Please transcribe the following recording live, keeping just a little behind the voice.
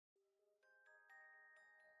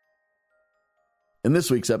In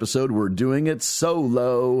this week's episode, we're doing it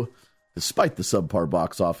solo. Despite the subpar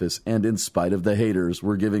box office and in spite of the haters,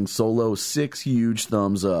 we're giving Solo 6 huge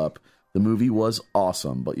thumbs up. The movie was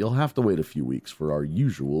awesome, but you'll have to wait a few weeks for our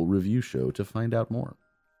usual review show to find out more.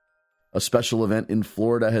 A special event in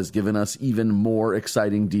Florida has given us even more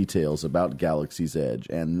exciting details about Galaxy's Edge,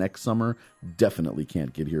 and next summer definitely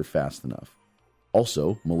can't get here fast enough.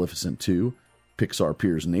 Also, Maleficent 2, Pixar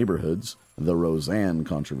Piers Neighborhoods, the Roseanne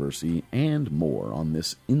controversy, and more on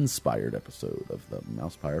this inspired episode of the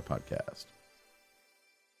Mousepire Podcast.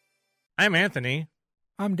 I'm Anthony.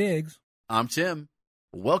 I'm Diggs. I'm Tim.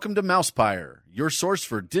 Welcome to Mousepire, your source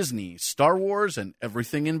for Disney, Star Wars, and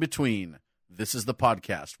everything in between. This is the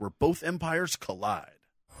podcast where both empires collide.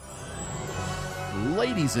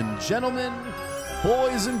 Ladies and gentlemen,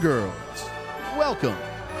 boys and girls, welcome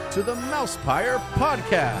to the Mousepire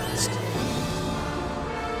Podcast.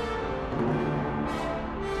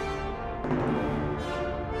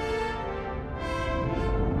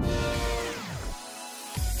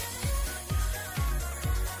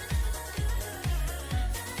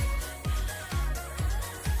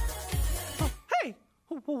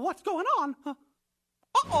 What's going on?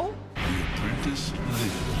 Uh-oh. The Apprentice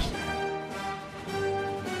lives.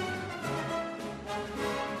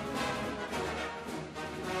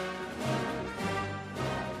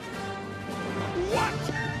 What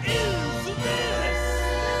is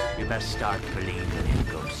this? You best start believing in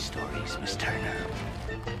ghost stories, Miss Turner.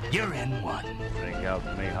 You're in one. Think help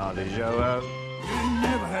me, Hardy Joe. You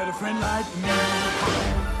never had a friend like me.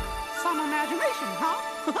 Some imagination,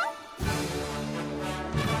 huh?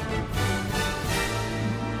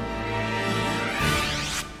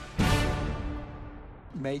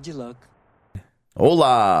 Made you look.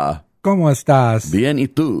 Hola. ¿Cómo estás? Bien y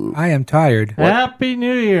tú? I am tired. Happy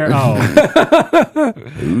New Year. Oh,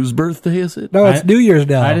 Whose birthday is it? No, it's New Year's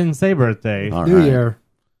now. I didn't say birthday. All New right. Year.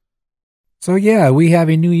 So yeah, we have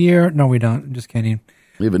a new year. No, we don't. I'm just kidding.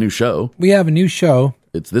 We have a new show. We have a new show.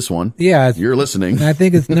 It's this one. Yeah. You're listening. I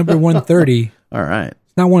think it's number 130. All right.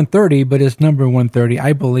 It's not 130, but it's number 130.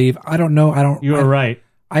 I believe. I don't know. You were right.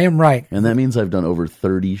 I am right. And that means I've done over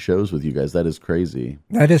 30 shows with you guys. That is crazy.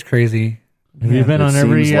 That is crazy. Have you been It on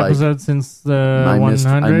every seems like episode since the I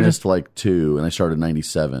 100? missed like 2, and I started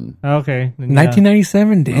 97. Okay. Then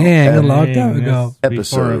 1997. Dang, a long time Dang, ago. that's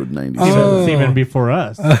Episode before- 97. Oh. It's even before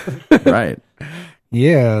us. Right.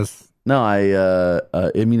 Yes. No,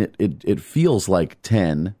 I mean, it feels like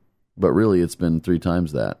 10, but really it's been 3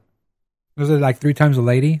 times that. Was it like 3 times a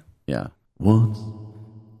lady? Yeah. Once,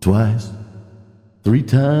 twice, 3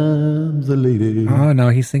 times a lady. Oh no,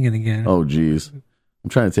 he's singing again. Oh, geez. I'm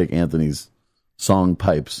trying to take Anthony's song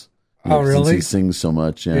pipes. Oh, Since really? he sings so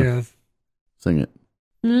much. Yeah. Yes. Sing it.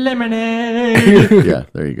 Lemonade. Yeah,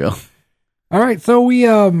 there you go. All right, so we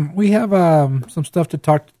have some stuff to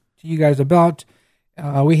talk to you guys about.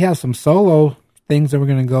 We have some Solo things that we're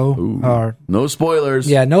going to go. Ooh. No spoilers.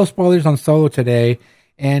 Yeah, no spoilers on Solo today.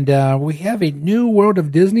 And we have a new world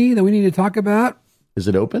of Disney that we need to talk about. Is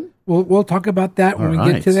it open? We'll talk about that when All we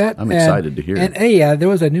right. get to that. I'm excited to hear And it. hey, there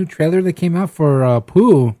was a new trailer that came out for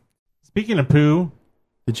Pooh. Speaking of poo,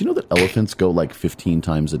 Did you know that elephants go like 15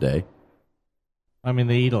 times a day? I mean,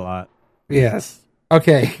 they eat a lot. Yes.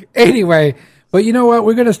 Okay. Anyway, but you know what?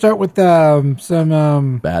 We're going to start with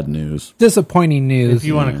some Bad news. disappointing news. If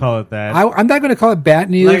you want to call it that. I'm not going to call it bad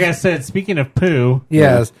news. Like I said, speaking of poo,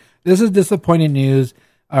 Yes, this is disappointing news.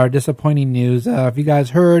 If you guys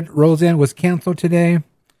heard, Roseanne was canceled today,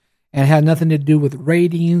 and had nothing to do with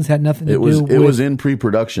ratings. Had nothing to It was do with. it was in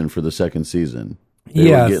pre-production for the second season. They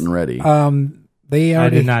Yes. were getting ready. They I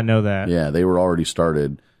already. did not know that. Yeah, they were already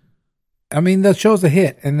started. I mean, the show's a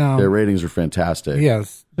hit, and Their ratings are fantastic.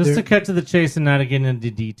 yes, Just to they're- cut to the chase and not to get into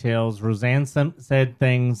details, Roseanne said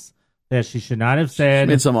things that she should not have said.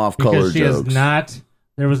 Made some off-color because she jokes. Is not.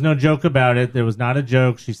 There was no joke about it. There was not a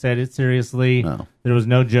joke. She said it seriously. No. There was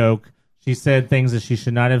no joke. She said things that she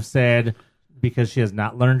should not have said because she has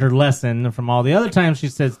not learned her lesson from all the other times she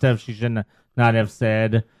said stuff she should not have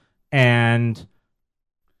said. And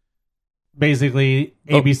basically,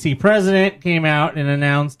 ABC president came out and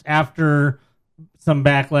announced after some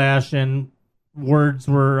backlash and words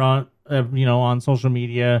were on, on social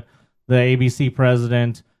media, the ABC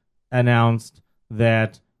president announced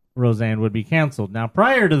that Roseanne would be canceled. Now,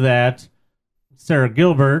 prior to that, Sarah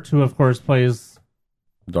Gilbert, who of course plays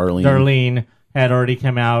Darlene, had already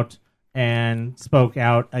come out and spoke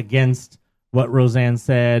out against what Roseanne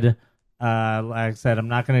said. Like I said, I'm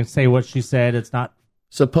not going to say what she said. It's not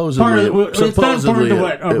Supposedly, Part of- it's not part of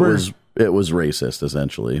what- it It was racist,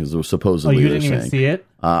 essentially. It was supposedly. Oh, you they're didn't even saying. see it?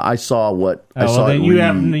 I saw what I saw. Well,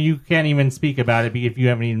 then it you can't even speak about it if you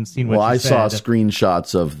haven't even seen what Well, you I saw said.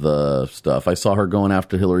 screenshots of the stuff. I saw her going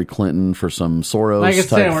after Hillary Clinton for some Soros. Like I said,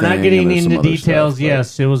 type we're not thing, getting and there's some into other details. stuff, but-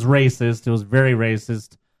 Yes, it was racist. It was very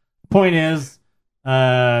racist. Point is,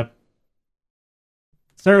 Sarah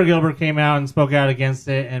Gilbert came out and spoke out against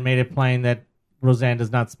it and made it plain that Roseanne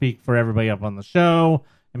does not speak for everybody up on the show.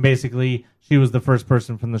 And basically, she was the first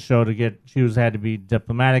person from the show to get. Had to be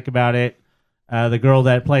diplomatic about it. The girl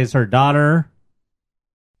that plays her daughter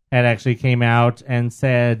had actually came out and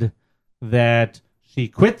said that she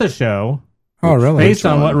quit the show. Oh, really? Based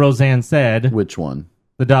on what Roseanne said. Which one?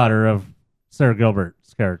 The daughter of Sarah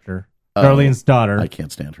Gilbert's character. Oh, Darlene's daughter. I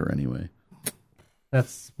can't stand her anyway.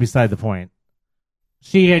 That's beside the point.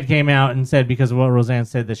 She had came out and said, because of what Roseanne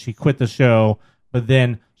said, that she quit the show, but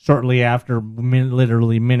then shortly after,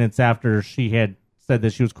 literally minutes after she had said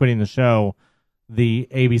that she was quitting the show, the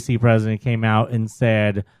ABC president came out and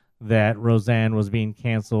said that Roseanne was being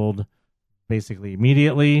canceled basically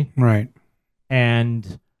immediately. Right.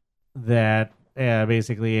 And that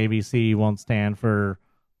basically ABC won't stand for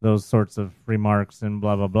those sorts of remarks and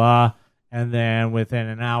blah, blah, blah. And then within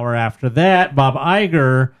an hour after that, Bob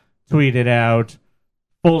Iger tweeted out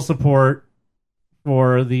full support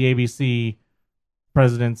for the ABC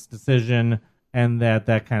president's decision and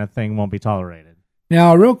that kind of thing won't be tolerated.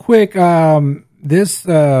 Now, real quick, this,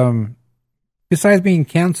 besides being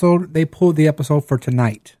canceled, they pulled the episode for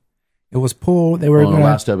tonight. It was pulled. They were Well, the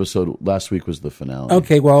last episode last week was the finale.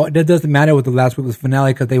 Okay, well, it doesn't matter what the last week was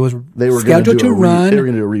finale because they were gonna scheduled do to run. They were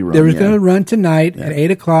going to do a rerun. They were going to run tonight at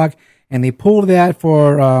 8:00, and they pulled that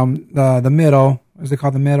for the middle. What's it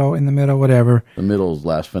called? The middle, in the middle, whatever. The middle's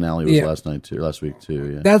last finale was last week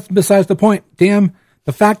too. Yeah. That's besides the point. Damn.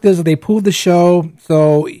 The fact is that they pulled the show,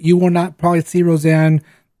 so you will not probably see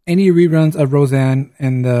any reruns of Roseanne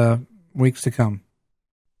in the weeks to come.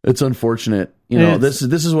 It's unfortunate. This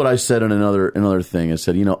is what I said in another thing. I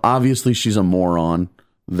said, obviously she's a moron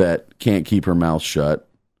that can't keep her mouth shut.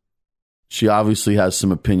 She obviously has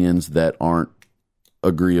some opinions that aren't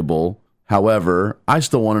agreeable. However, I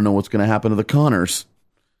still want to know what's going to happen to the Connors.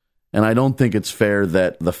 And I don't think it's fair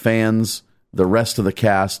that the fans, the rest of the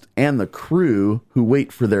cast, and the crew who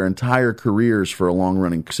wait for their entire careers for a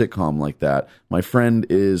long-running sitcom like that. My friend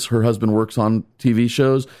her husband works on TV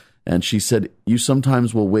shows, and she said, you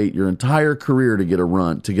sometimes will wait your entire career to get a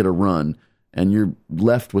run, and you're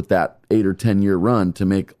left with that 8 or 10 year run to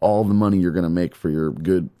make all the money you're going to make for your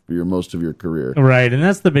most of your career. Right, and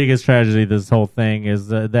that's the biggest tragedy of this whole thing is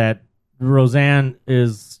that Roseanne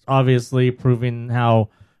is obviously proving how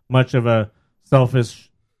much of a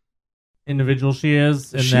selfish individual she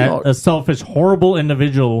is, and a selfish, horrible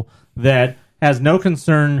individual that has no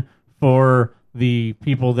concern for the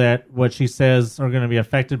people that what she says are going to be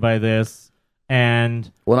affected by this. And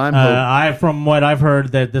from what I've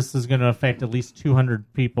heard, that this is going to affect at least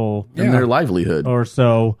 200 people and their livelihood or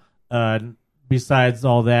so. Besides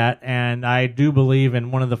all that, and I do believe in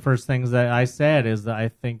one of the first things that I said is that I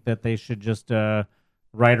think that they should just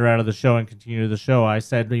write her out of the show and continue the show. I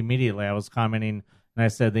said immediately, I was commenting, and I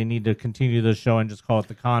said they need to continue the show and just call it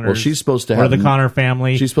the Connors. Well, she's supposed to or have the Connor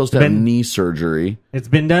family. She's supposed to have knee surgery. It's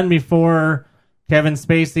been done before. Kevin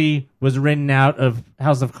Spacey was written out of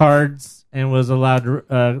House of Cards and was allowed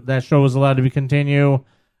to, that show was allowed to continue.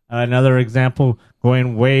 Another example,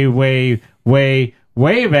 going way, way, way,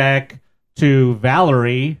 way back to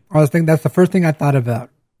Valerie. I was thinking that's the first thing I thought about.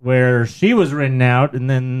 Where she was written out, and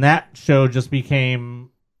then that show just became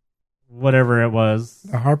whatever it was.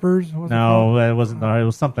 The Harpers? No, it wasn't. It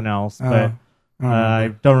was something else. But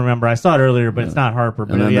I don't remember. I saw it earlier, but it's not Harper.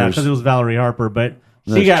 But yeah, because it was Valerie Harper. But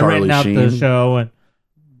she got Charlie written out Sheen. the show. And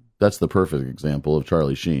that's the perfect example of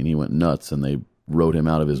Charlie Sheen. He went nuts, and they wrote him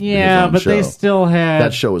out of his own but show. they still had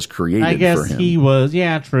that show was created. I guess for him. he was.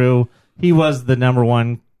 Yeah, true. He was the number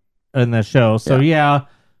one in the show. So yeah,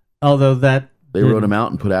 although that. They wrote him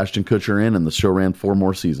out and put Ashton Kutcher in, and the show ran 4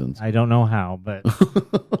 more seasons. I don't know how, but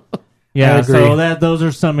yeah. So those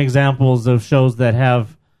are some examples of shows that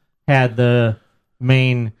have had the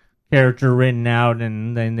main character written out,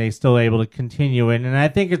 and then they still able to continue it. And I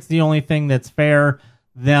think it's the only thing that's fair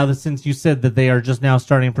now that since you said that they are just now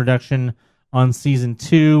starting production on season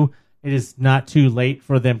 2, it is not too late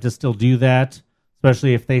for them to still do that.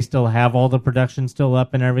 Especially if they still have all the production still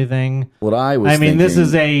up and everything. What I was thinking, this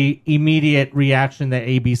is a immediate reaction that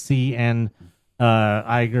ABC and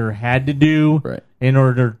Iger had to do in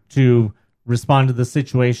order to respond to the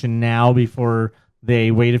situation now before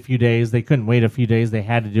they wait a few days. They couldn't wait a few days. They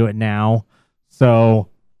had to do it now. So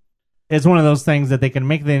it's one of those things that they can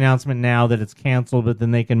make the announcement now that it's canceled, but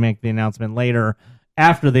then they can make the announcement later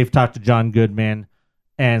after they've talked to John Goodman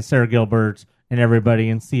and Sarah Gilbert and everybody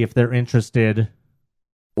and see if they're interested.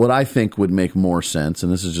 What I think would make more sense,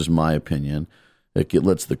 and this is just my opinion, it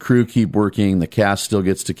lets the crew keep working, the cast still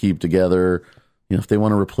gets to keep together. You know, if they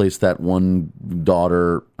want to replace that one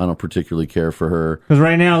daughter, I don't particularly care for her. Because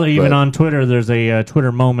right now, even on Twitter, there's a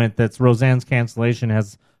Twitter moment that's Roseanne's cancellation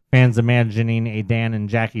has fans imagining a Dan and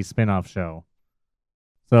Jackie spinoff show.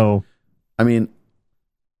 So, I mean,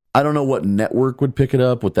 I don't know what network would pick it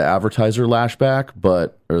up with the advertiser lashback,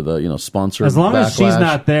 or the sponsor. As long backlash. as she's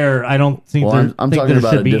not there, I don't think I'm talking there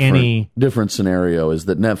about should a be different scenario. Is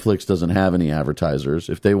that Netflix doesn't have any advertisers.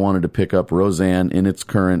 If they wanted to pick up Roseanne in its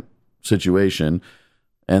current situation,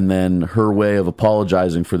 and then her way of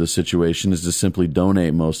apologizing for the situation is to simply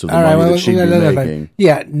donate most of the money that she'd be making.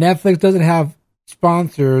 Yeah, Netflix doesn't have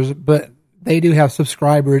sponsors, but they do have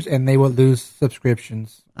subscribers, and they will lose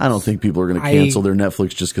subscriptions. I don't think people are going to cancel their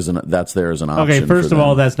Netflix just because that's there as an option. Okay, first of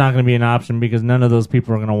all, that's not going to be an option because none of those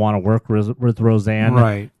people are going to want to work with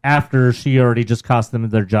Roseanne after she already just cost them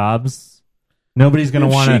their jobs. Nobody's going to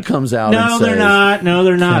want to. She comes out. No, they're not. No,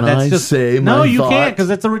 they're not. That's just say no. You thought? Can't because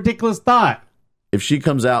it's a ridiculous thought. If she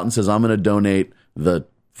comes out and says, "I'm going to donate the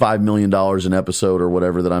 $5 million an episode or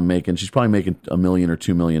whatever that I'm making," she's probably making $1 million or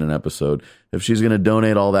 $2 million an episode. If she's going to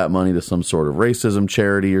donate all that money to some sort of racism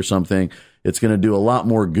charity or something, it's going to do a lot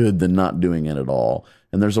more good than not doing it at all.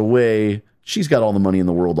 And there's a way. She's got all the money in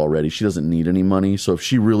the world already. She doesn't need any money. So if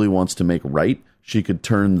she really wants to make right, she could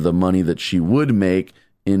turn the money that she would make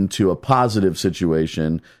into a positive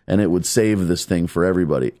situation, and it would save this thing for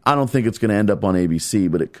everybody. I don't think it's going to end up on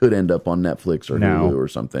ABC, but it could end up on Netflix or Hulu or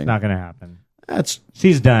something. It's not going to happen.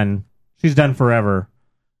 She's done. She's done forever.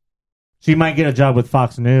 She might get a job with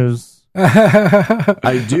Fox News.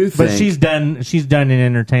 I do think, but she's done in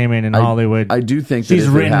entertainment in Hollywood. I do think she's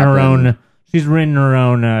written her own. She's written her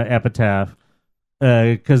own epitaph.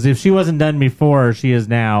 Because if she wasn't done before, she is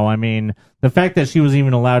now. I mean, the fact that she was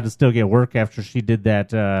even allowed to still get work after she did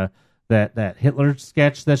that Hitler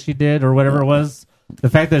sketch that she did or whatever it was, the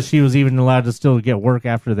fact that she was even allowed to still get work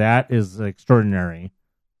after that is extraordinary.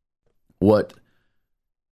 What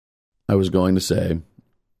I was going to say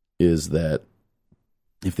is that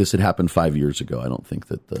if this had happened 5 years ago, I don't think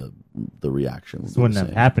that the reaction would wouldn't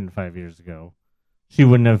have happened 5 years ago. She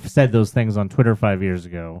wouldn't have said those things on Twitter 5 years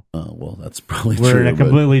ago. Oh, well, that's probably true. We're in a but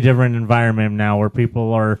completely different environment now where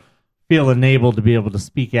people feel enabled to be able to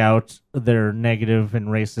speak out their negative and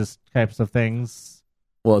racist types of things.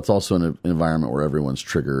 Well, it's also an environment where everyone's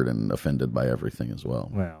triggered and offended by everything as well.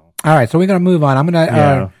 Well, all right, so we're going to move on. I'm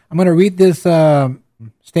going to read this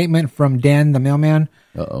statement from Dan the Mailman.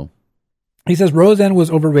 Uh-oh. He says, Roseanne was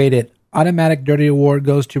overrated. Automatic Dirty Award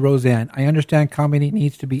goes to Roseanne. I understand comedy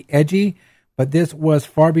needs to be edgy, but this was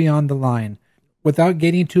far beyond the line. Without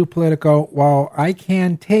getting too political, while I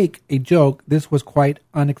can take a joke, this was quite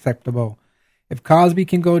unacceptable. If Cosby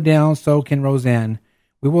can go down, so can Roseanne.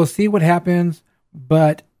 We will see what happens,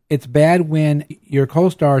 but it's bad when your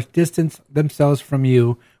co-stars distance themselves from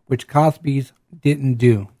you, which Cosby's didn't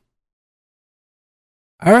do.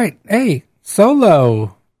 All right. Hey,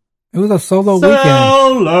 Solo. It was a solo weekend.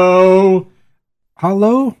 Solo.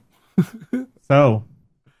 Hello? So.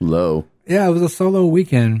 Low. Yeah, it was a solo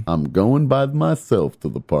weekend. I'm going by myself to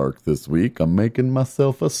the park this week. I'm making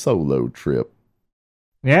myself a solo trip.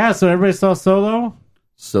 Yeah, so everybody saw Solo?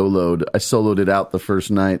 I soloed it out the first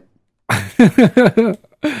night. I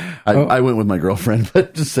went with my girlfriend,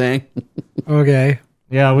 but just saying. Okay.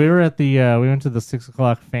 Yeah, we were at we went to the 6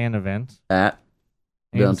 o'clock fan event. At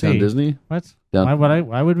Downtown Disney? What?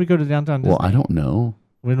 Why would we go to Downtown Disney? Well, I don't know.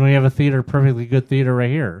 When we have a perfectly good theater right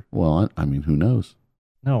here. Well, I mean, who knows?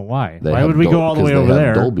 No, why? Why would we go all the way over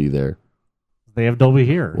there? Dolby there. They have Dolby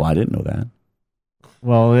here. Well, I didn't know that.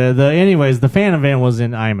 Well, anyways, the fan event was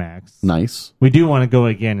in IMAX. Nice. We do want to go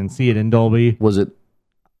again and see it in Dolby. Was it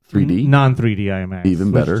 3D? Non-3D IMAX.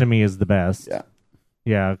 Even better. Which to me is the best. Yeah.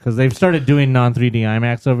 Yeah, because they've started doing non-3D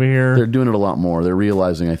IMAX over here. They're doing it a lot more. They're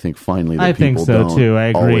realizing, I think, finally that people don't too. I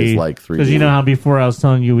agree. Always like 3D. Because you know how before I was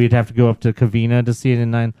telling you we'd have to go up to Covina to see it in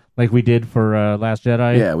 9, like we did for Last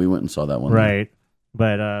Jedi? Yeah, we went and saw that one. Right.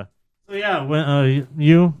 But, so yeah,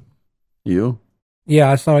 you? You? Yeah,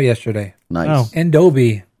 I saw it yesterday. Nice. Oh. In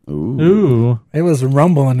Dolby. Ooh. It was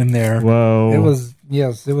rumbling in there. Whoa. It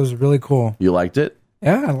was really cool. You liked it?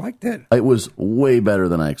 Yeah, I liked it. It was way better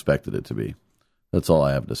than I expected it to be. That's all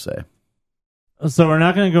I have to say. So we're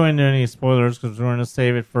not going to go into any spoilers because we're going to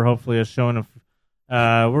save it for hopefully a showing of.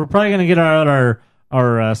 We're probably going to get our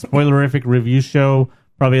spoilerific review show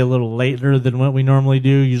probably a little later than what we normally do.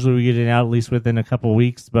 Usually we get it out at least within a couple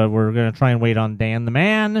weeks, but we're going to try and wait on Dan the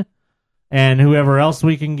Man and whoever else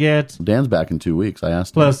we can get. Dan's back in 2 weeks. I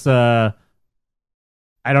asked him. Plus, I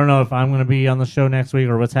don't know if I'm going to be on the show next week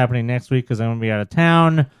or what's happening next week because I'm going to be out of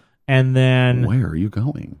town. And then... Where are you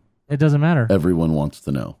going? It doesn't matter. Everyone wants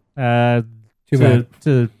to know. To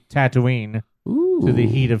Tatooine. Ooh. To the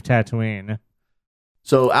heat of Tatooine.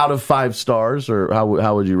 So out of 5 stars, or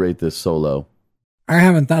how would you rate this Solo? I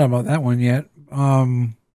haven't thought about that one yet.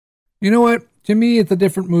 You know what? To me, it's a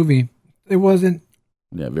different movie. It wasn't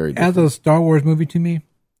very as a Star Wars movie to me,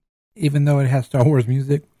 even though it has Star Wars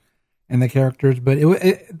music and the characters. But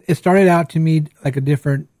it started out to me like a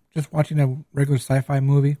different, just watching a regular sci-fi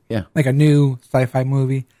movie. Yeah. Like a new sci-fi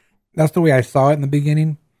movie. That's the way I saw it in the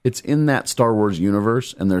beginning. It's in that Star Wars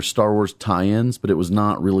universe, and there's Star Wars tie-ins, but it was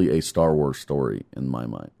not really a Star Wars story in my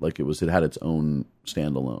mind. Like it had its own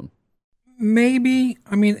standalone. Maybe.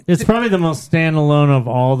 I mean, it's probably the most standalone of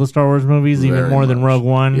all the Star Wars movies, even more than Rogue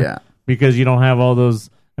One. Yeah. Because you don't have all those.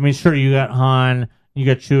 I mean, sure, you got Han, you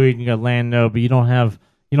got Chewie, you got Lando, but you don't have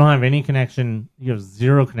any connection. You have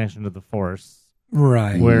zero connection to the Force.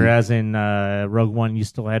 Right. Whereas in Rogue One, you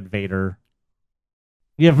still had Vader.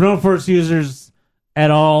 You have no Force users at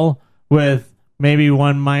all, with maybe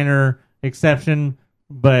one minor exception,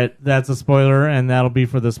 but that's a spoiler, and that'll be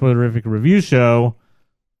for the spoilerific review show.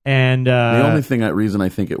 And the only reason I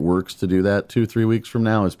think it works to do that 2-3 weeks from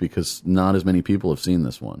now is because not as many people have seen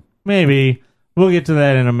this one. Maybe we'll get to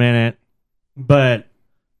that in a minute, but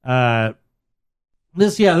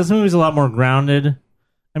this movie's a lot more grounded.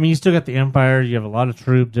 I mean, you still got the Empire, you have a lot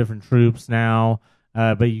of different troops now,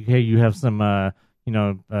 but you have some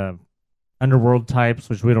underworld types,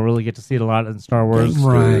 which we don't really get to see it a lot in Star Wars,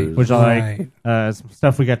 right? Which I like some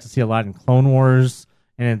stuff we got to see a lot in Clone Wars,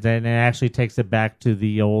 and it actually takes it back to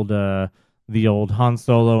the old Han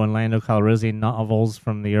Solo and Lando Calrissian novels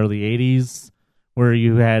from the early '80s, where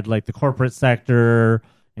you had like the corporate sector,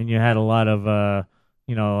 and you had a lot of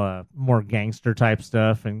more gangster type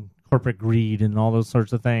stuff and corporate greed and all those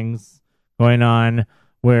sorts of things going on.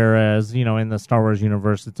 Whereas in the Star Wars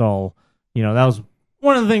universe, it's all that was.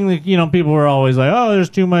 One of the things that, people were always like, oh, there's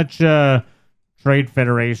too much trade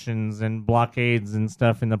federations and blockades and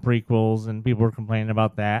stuff in the prequels, and people were complaining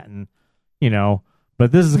about that, and,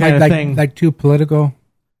 but this is the kind of thing. Like too political?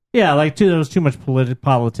 Yeah, there was too much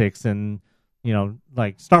politics and,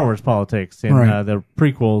 like Star Wars politics in the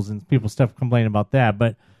prequels, and people stuff complaining about that.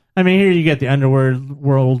 But, I mean, here you get the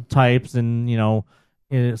underworld types and,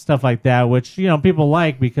 stuff like that, which, people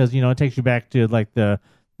like because, it takes you back to, like, the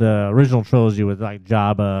original trilogy with like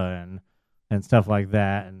Jabba and stuff like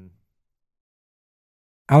that, and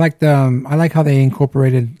I like how they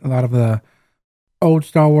incorporated a lot of the old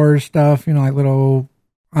Star Wars stuff. Like little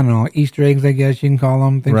Easter eggs, I guess you can call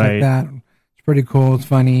them, things like that. It's pretty cool. It's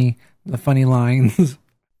funny. The funny lines.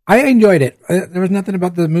 I enjoyed it. There was nothing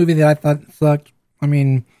about the movie that I thought sucked. I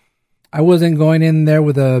mean, I wasn't going in there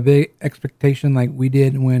with a big expectation like we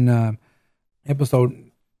did when Episode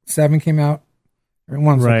 7 came out.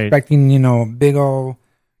 Everyone's expecting, big old,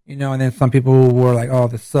 and then some people were like, oh,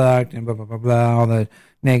 this sucked, and blah, blah, blah, blah, all the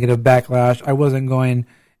negative backlash. I wasn't going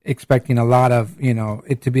expecting a lot of,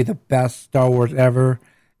 it to be the best Star Wars ever.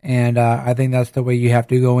 And I think that's the way you have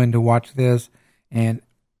to go in to watch this. And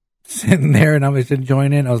sitting there, and I was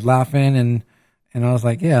enjoying it. I was laughing, and I was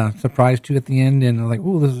like, yeah, surprised too at the end. And I was like,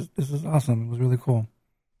 ooh, this is awesome. It was really cool.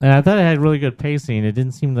 And I thought it had really good pacing. It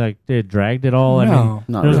didn't seem like it dragged at all. No,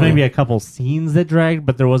 I mean, there was maybe a couple scenes that dragged,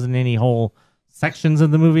 but there wasn't any whole sections of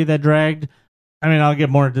the movie that dragged. I mean, I'll get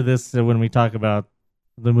more into this when we talk about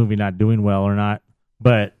the movie not doing well or not.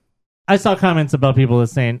 But I saw comments about people that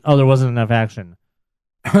saying, "Oh, there wasn't enough action."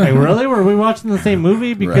 Like, really? Were we watching the same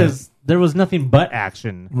movie? Because there was nothing but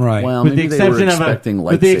action. Right. Well, with the maybe they were expecting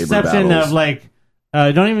lightsaber battles. of like.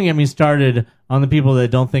 Don't even get me started on the people that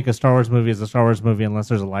don't think a Star Wars movie is a Star Wars movie unless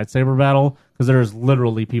there's a lightsaber battle, because there's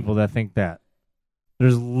literally people that think that.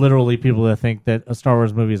 There's literally people that think that a Star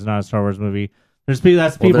Wars movie is not a Star Wars movie. There's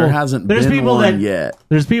people. There hasn't been one yet.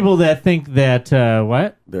 There's people that think that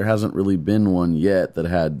what? There hasn't really been one yet that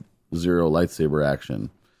had zero lightsaber action.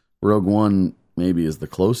 Rogue One maybe is the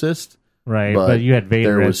closest, right? But you had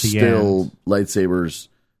Vader. There was at the still end. lightsabers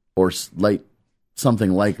or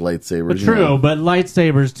something like lightsabers. But true, but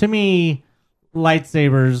lightsabers, to me,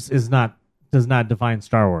 lightsabers does not define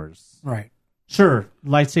Star Wars. Right. Sure,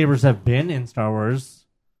 lightsabers have been in Star Wars,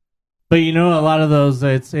 but a lot of those,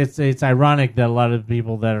 it's ironic that a lot of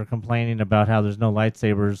people that are complaining about how there's no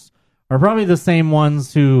lightsabers are probably the same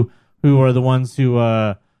ones who are the ones who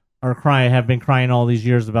have been crying all these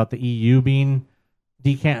years about the EU being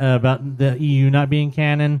about the EU not being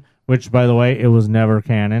canon, which, by the way, it was never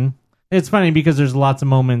canon. It's funny because there's lots of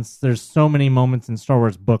moments. There's so many moments in Star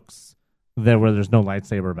Wars books where there's no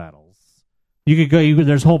lightsaber battles. You could go.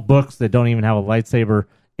 There's whole books that don't even have a lightsaber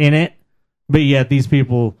in it, but yet these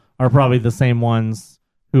people are probably the same ones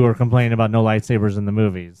who are complaining about no lightsabers in the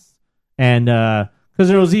movies. And because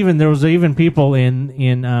there was even people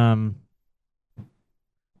in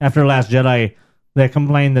after Last Jedi that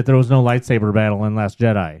complained that there was no lightsaber battle in Last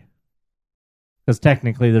Jedi. Because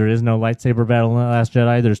technically there is no lightsaber battle in The Last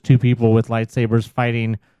Jedi. There's two people with lightsabers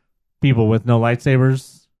fighting people with no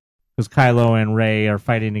lightsabers. Because Kylo and Rey are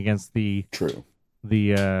fighting against the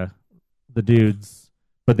dudes,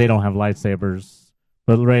 but they don't have lightsabers.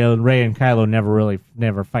 But Rey and Kylo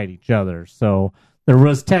never fight each other. So there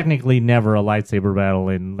was technically never a lightsaber battle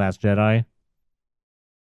in Last Jedi.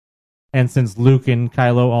 And since Luke and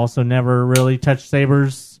Kylo also never really touched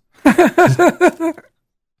sabers,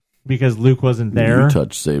 because Luke wasn't there. You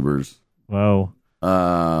touch sabers. Whoa.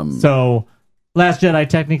 So Last Jedi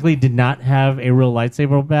technically did not have a real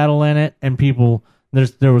lightsaber battle in it, and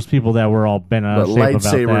there was people that were all bent out of shape about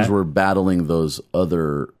that. But lightsabers were battling those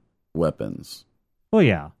other weapons. Well,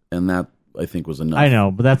 yeah. And that, I think, was enough. I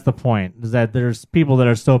know, but that's the point, is that there's people that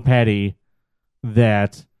are so petty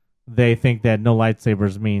that they think that no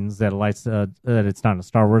lightsabers means that that it's not a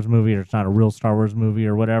Star Wars movie or it's not a real Star Wars movie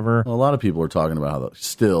or whatever. Well, a lot of people are talking about how The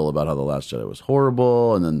Last Jedi was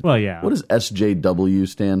horrible, and then well, yeah. What does SJW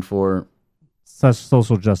stand for? Such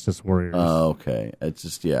social justice warriors. Oh, okay. It's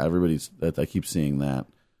just I keep seeing that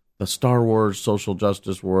the Star Wars social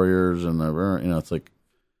justice warriors, and it's like,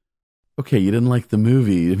 okay, you didn't like the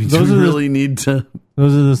movie. I mean, do you really need to?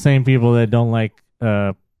 Those are the same people that don't like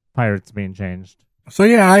pirates being changed. So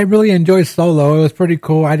yeah, I really enjoyed Solo. It was pretty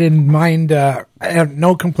cool. I didn't mind. I have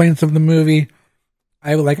no complaints of the movie.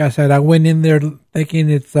 Like I said, I went in there thinking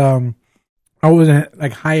it's. I wasn't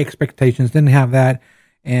like high expectations. Didn't have that,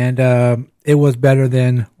 and it was better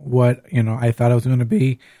than what I thought it was going to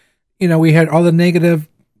be. We had all the negative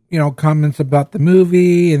comments about the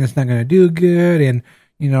movie, and it's not going to do good, and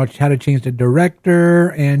how to change the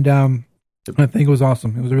director, and I think it was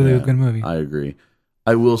awesome. It was a really good movie. I agree.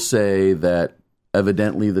 I will say that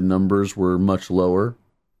evidently the numbers were much lower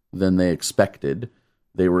than they expected.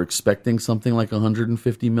 They were expecting something like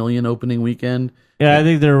 150 million opening weekend. Yeah, I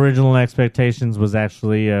think their original expectations was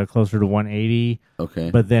actually closer to 180.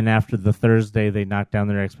 Okay. But then after the Thursday, they knocked down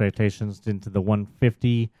their expectations into the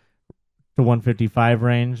 150 to 155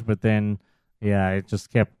 range. But then, yeah, it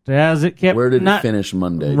just kept... Where did it finish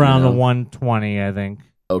Monday? Around the 120, I think.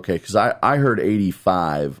 Okay, because I heard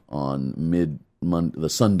 85 on the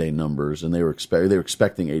Sunday numbers, and they were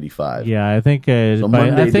expecting 85. Yeah, I think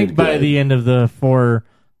by the end of the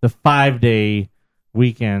 5-day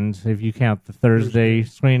weekend, if you count the Thursday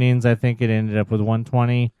screenings, I think it ended up with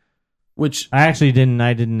 120. Which I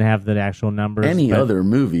didn't have the actual numbers. Any other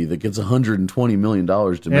movie that gets $120 million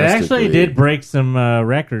domestically, it actually did break some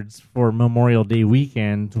records for Memorial Day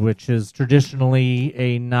weekend, which is traditionally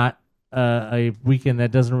a weekend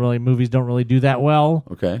that movies don't really do that well.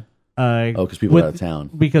 Okay. Because people are out of town.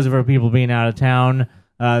 Because of our people being out of town.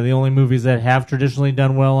 The only movies that have traditionally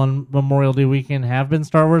done well on Memorial Day weekend have been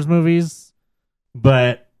Star Wars movies.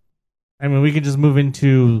 But, I mean, we could just move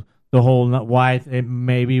into the whole why it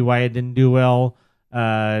didn't do well.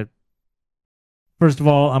 First of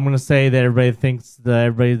all, I'm going to say that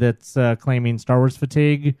everybody that's claiming Star Wars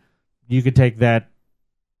fatigue, you could take that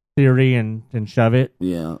theory and shove it.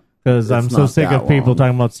 Yeah. Because I'm so sick of people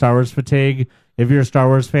talking about Star Wars fatigue. If you're a Star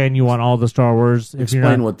Wars fan, you want all the Star Wars.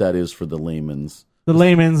 Explain what that is for the layman's. The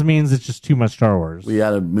layman's means it's just too much Star Wars. We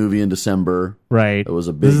had a movie in December. Right. It was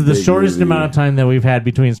a big This is the shortest movie. amount of time that we've had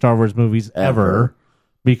between Star Wars movies ever.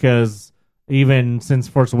 Because even since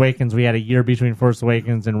Force Awakens, we had a year between Force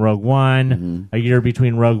Awakens and Rogue One, a year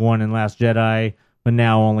between Rogue One and Last Jedi, but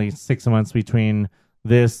now only 6 months between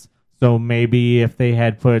this. So maybe if they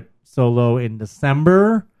had put Solo in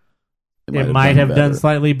December... It might have done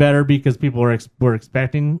slightly better because people were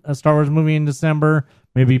expecting a Star Wars movie in December.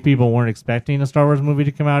 Maybe people weren't expecting a Star Wars movie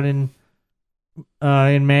to come out in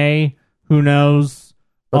May. Who knows?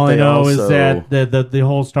 But all I know is that the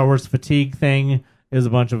whole Star Wars fatigue thing is a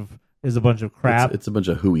bunch of crap. It's a bunch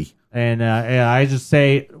of hooey. And I just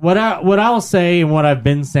say what I'll say and what I've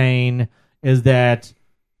been saying is that,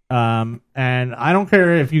 and I don't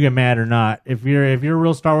care if you get mad or not. If you're a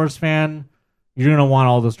real Star Wars fan, you're going to want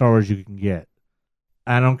all the Star Wars you can get.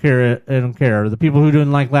 I don't care. The people who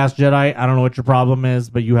didn't like Last Jedi, I don't know what your problem is,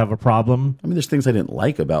 but you have a problem. I mean, there's things I didn't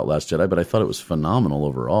like about Last Jedi, but I thought it was phenomenal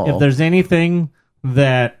overall. If there's anything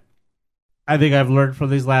that I think I've learned from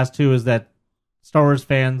these last two is that Star Wars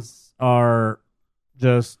fans are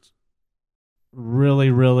just really,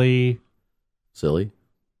 really Silly.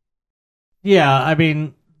 Yeah, I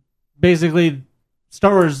mean, basically,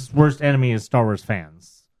 Star Wars' worst enemy is Star Wars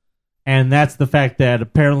fans. And that's the fact that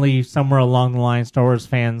apparently somewhere along the line, Star Wars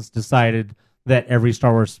fans decided that every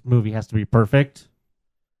Star Wars movie has to be perfect.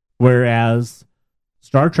 Whereas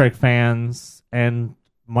Star Trek fans and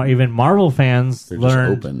even Marvel fans They're just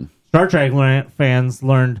learned... open. Star Trek fans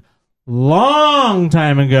learned long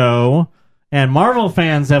time ago, and Marvel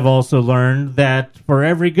fans have also learned that for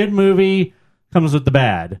every good movie comes with the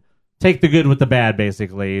bad. Take the good with the bad,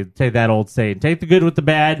 basically. Take that old saying. Take the good with the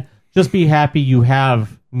bad. Just be happy you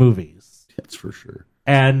have movies. That's for sure.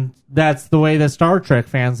 And that's the way that Star Trek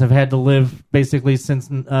fans have had to live basically since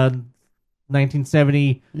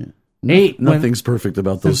 1978. Nothing's perfect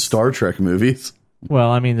about those Star Trek movies. Well,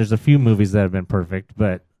 I mean, there's a few movies that have been perfect,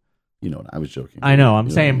 but... You know what? I was joking. I know, I'm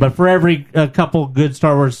saying, but for every couple good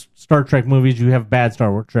Star Trek movies, you have bad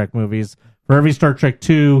Star Trek movies. For every Star Trek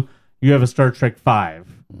 2, you have a Star Trek 5.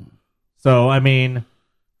 So, I mean...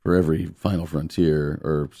 For every Final Frontier,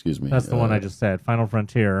 or excuse me... That's the one I just said, Final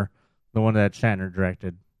Frontier, the one that Shatner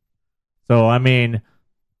directed. So, I mean...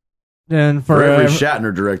 And for every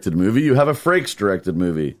Shatner-directed movie, you have a Frakes-directed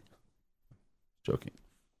movie. Joking.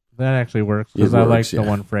 That actually works, because I like the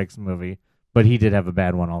one Frakes movie. But he did have a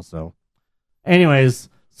bad one also. Anyways,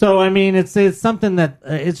 so I mean, it's something that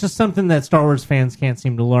it's just something that Star Wars fans can't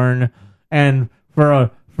seem to learn, and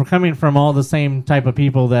for coming from all the same type of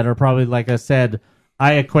people that are probably, like I said,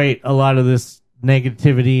 I equate a lot of this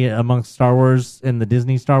negativity amongst Star Wars and the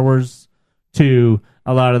Disney Star Wars to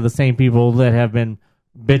a lot of the same people that have been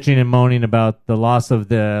bitching and moaning about the loss of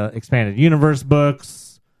the expanded universe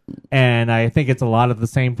books, and I think it's a lot of the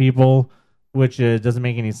same people. Which doesn't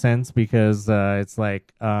make any sense because it's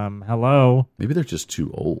like, hello. Maybe they're just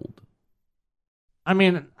too old. I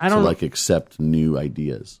mean, I don't like accept new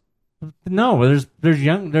ideas. No,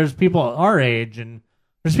 there's people our age and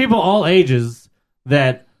there's people all ages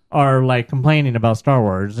that are like complaining about Star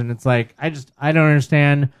Wars, and it's like I don't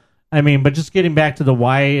understand. I mean, but just getting back to the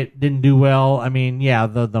why it didn't do well. I mean, yeah,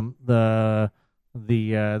 the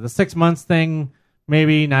 6 months thing.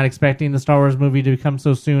 Maybe not expecting the Star Wars movie to come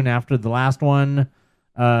so soon after the last one.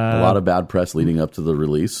 A lot of bad press leading up to the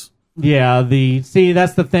release. Yeah,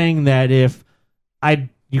 that's the thing that the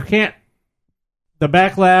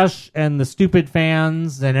backlash and the stupid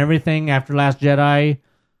fans and everything after Last Jedi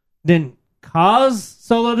didn't cause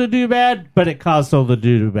Solo to do bad, but it caused Solo to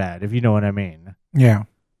do bad, if you know what I mean. Yeah.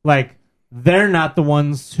 Like, they're not the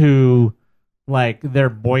ones who... Like their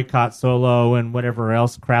boycott Solo and whatever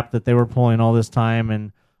else crap that they were pulling all this time,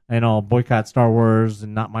 and all boycott Star Wars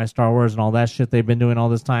and not my Star Wars and all that shit they've been doing all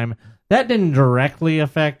this time. That didn't directly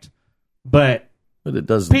affect, but it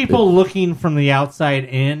does. People looking from the outside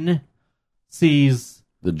in sees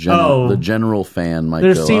the general fan might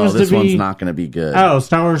go, this one's not going to be good. Oh,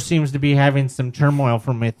 Star Wars seems to be having some turmoil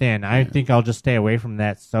from within. I think I'll just stay away from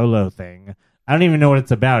that Solo thing. I don't even know what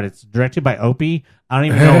it's about. It's directed by Opie. I don't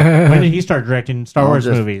even know when did he start directing Star Wars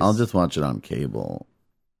movies. I'll just watch it on cable.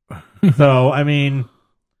 So I mean,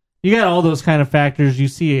 you got all those kind of factors. You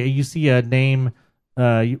see a name.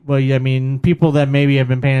 I mean, people that maybe have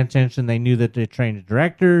been paying attention. They knew that they trained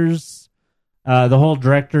directors. The whole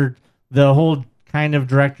kind of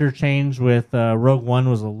director change with Rogue One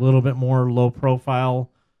was a little bit more low profile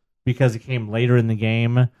because it came later in the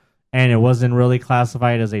game. And it wasn't really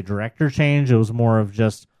classified as a director change. It was more of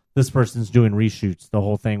just this person's doing reshoots. The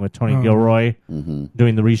whole thing with Tony Gilroy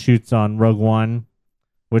doing the reshoots on Rogue One,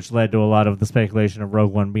 which led to a lot of the speculation of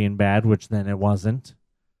Rogue One being bad, which then it wasn't.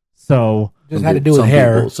 So just had to do with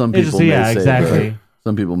hair. Some people exactly.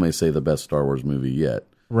 Some people may say the best Star Wars movie yet.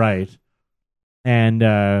 Right. And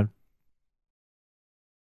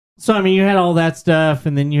so I mean, you had all that stuff,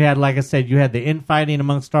 and then you had, like I said, you had the infighting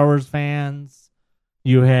among Star Wars fans.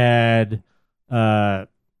 You had a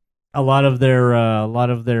lot of their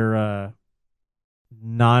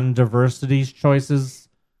non-diversity choices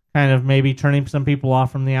kind of maybe turning some people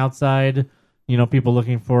off from the outside. You know, people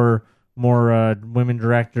looking for more women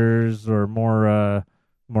directors or more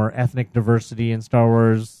ethnic diversity in Star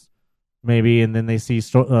Wars, maybe, and then they see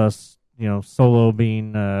Solo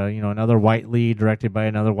being another white lead directed by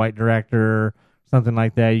another white director, something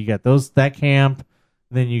like that. You got that camp.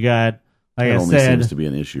 Then you got. Like that I only said, seems to be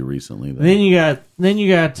an issue recently. Though. Then you got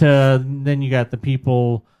the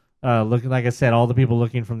people looking. Like I said, all the people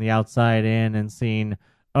looking from the outside in and seeing,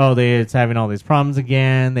 it's having all these problems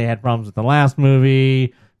again. They had problems with the last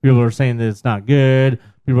movie. People are saying that it's not good.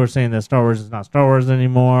 People are saying that Star Wars is not Star Wars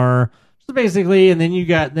anymore. So basically, and then you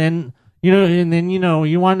And then,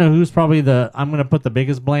 you want to know who's probably I'm going to put the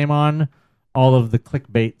biggest blame on? All of the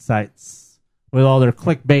clickbait sites with all their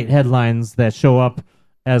clickbait headlines that show up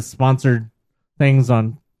as sponsored things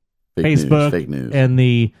on Facebook. Fake news. And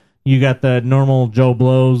you got the normal Joe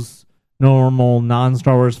Blows, normal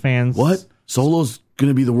non-Star Wars fans. What? Solo's going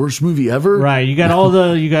to be the worst movie ever? Right. You got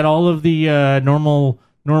all of the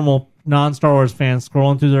normal non-Star Wars fans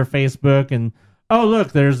scrolling through their Facebook and, oh,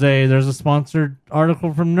 look, there's a sponsored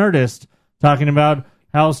article from Nerdist talking about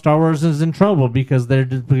how Star Wars is in trouble because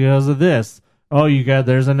of this. Oh,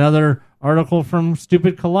 there's another article from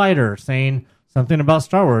Stupid Collider saying something about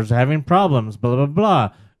Star Wars having problems, blah, blah, blah.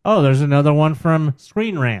 Oh, there's another one from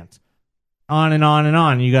Screen Rant. On and on and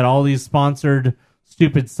on. You got all these sponsored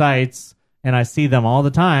stupid sites, and I see them all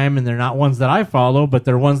the time, and they're not ones that I follow, but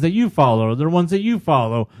they're ones that you follow, or they're ones that you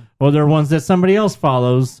follow, or they're ones that somebody else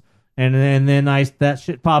follows, and then that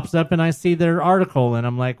shit pops up, and I see their article, and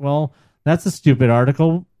I'm like, well, that's a stupid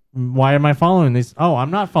article. Why am I following these? Oh,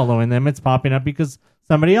 I'm not following them. It's popping up because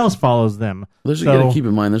somebody else follows them. You got to keep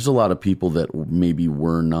in mind, there's a lot of people that maybe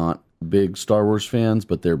were not big Star Wars fans,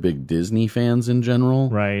 but they're big Disney fans in general.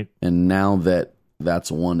 Right. And now that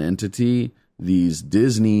that's one entity, these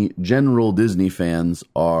general Disney fans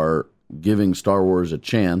are giving Star Wars a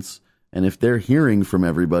chance. And if they're hearing from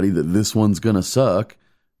everybody that this one's going to suck,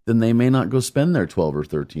 then they may not go spend their $12 or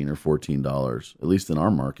 $13 or $14. At least in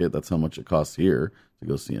our market, that's how much it costs here to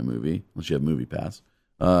go see a movie, unless you have Movie Pass.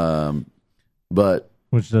 But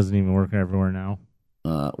which doesn't even work everywhere now.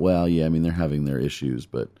 Well, yeah, I mean they're having their issues,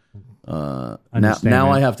 but now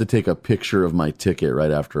I have to take a picture of my ticket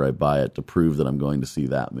right after I buy it to prove that I'm going to see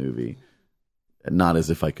that movie. Not as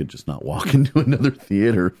if I could just not walk into another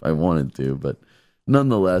theater if I wanted to, but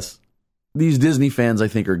nonetheless, these Disney fans I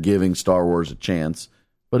think are giving Star Wars a chance.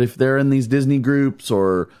 But if they're in these Disney groups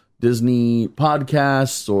or Disney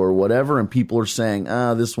podcasts or whatever, and people are saying,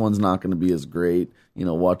 this one's not going to be as great,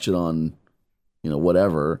 watch it on,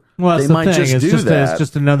 whatever. Well, they might just do that. It's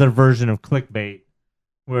just another version of clickbait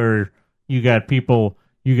where you got people,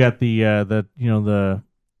 you got especially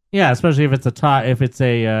if it's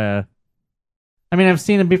I mean, I've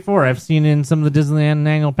seen it before. I've seen it in some of the Disneyland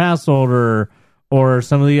annual pass holder or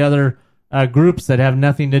some of the other groups that have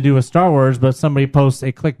nothing to do with Star Wars, but somebody posts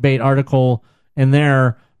a clickbait article in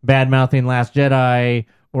there bad-mouthing Last Jedi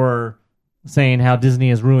or saying how Disney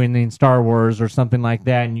is ruining Star Wars or something like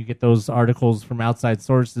that, and you get those articles from outside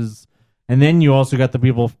sources. And then you also got the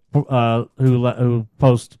people who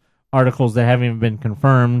post articles that haven't even been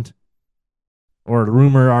confirmed or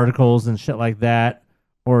rumor articles and shit like that,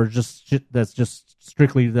 or just shit that's just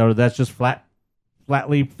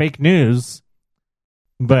flatly fake news.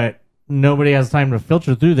 But nobody has time to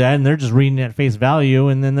filter through that, and they're just reading it at face value,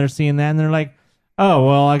 and then they're seeing that, and they're like, oh,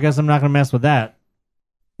 well, I guess I'm not going to mess with that.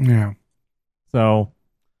 Yeah. So,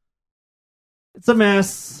 it's a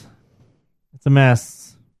mess. It's a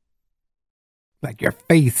mess. Like your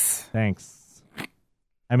face. Thanks.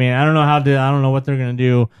 I mean, I don't know what they're going to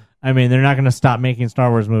do. I mean, they're not going to stop making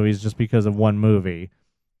Star Wars movies just because of one movie.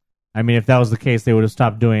 I mean, if that was the case, they would have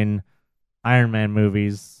stopped doing Iron Man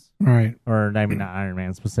movies. Right. Or, I mean, not Iron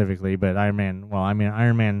Man specifically, but Iron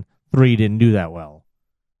Man 3 didn't do that well.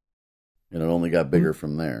 And it only got bigger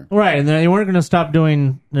from there. Right, and they weren't going to stop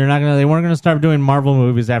doing. They weren't going to stop doing Marvel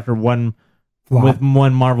movies after one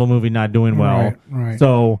Marvel movie not doing well. Right.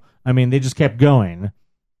 So I mean, they just kept going.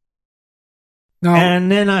 No. And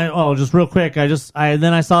then just real quick, I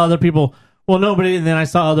saw other people. Well, nobody. And then I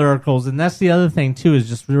saw other articles, and that's the other thing too, is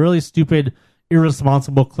just really stupid,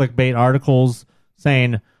 irresponsible clickbait articles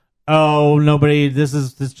saying, "Oh, nobody.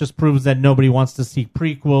 This just proves that nobody wants to see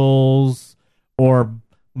prequels," or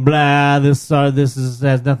blah, this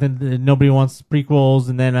has nothing. Nobody wants prequels,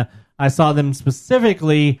 and then I saw them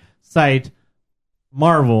specifically cite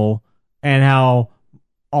Marvel and how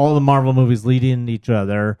all the Marvel movies lead into each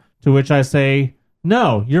other. To which I say,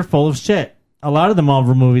 no, you're full of shit. A lot of the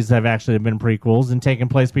Marvel movies have actually been prequels and taken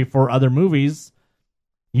place before other movies.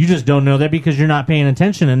 You just don't know that because you're not paying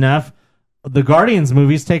attention enough. The Guardians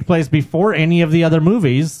movies take place before any of the other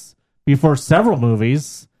movies, before several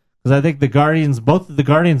movies. Because I think both of the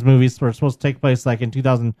Guardians movies were supposed to take place like in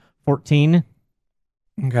 2014.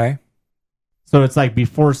 Okay. So it's like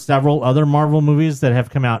before several other Marvel movies that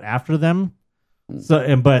have come out after them.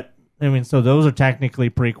 So those are technically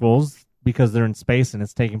prequels because they're in space and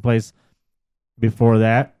it's taking place before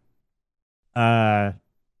that.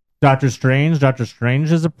 Doctor Strange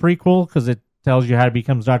is a prequel because it tells you how he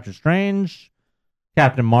becomes Doctor Strange.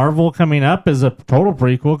 Captain Marvel coming up is a total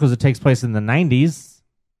prequel because it takes place in the 90s.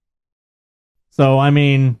 So, I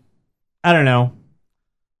mean, I don't know.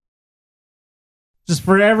 just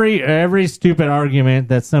for every stupid argument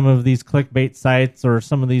that some of these clickbait sites or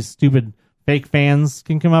some of these stupid fake fans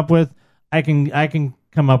can come up with, I can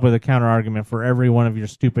come up with a counter argument for every one of your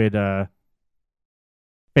stupid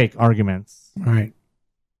fake arguments. All right.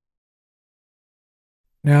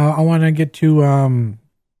 Now I want to get to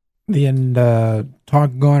the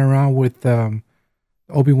talk going around with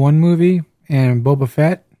Obi-Wan movie and Boba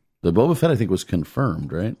Fett. The Boba Fett, I think, was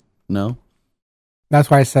confirmed, right? No? That's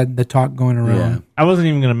why I said the talk going around. Yeah. I wasn't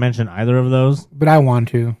even going to mention either of those. But I want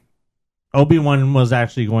to. Obi-Wan was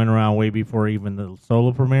actually going around way before even the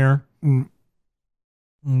solo premiere.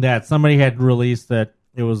 That somebody had released that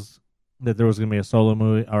there was going to be a solo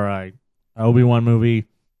movie or a Obi-Wan movie,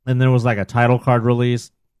 and there was like a title card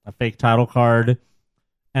released, a fake title card,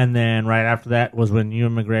 and then right after that was when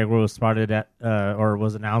Ewan McGregor was spotted at or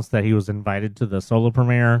was announced that he was invited to the solo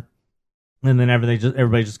premiere, and then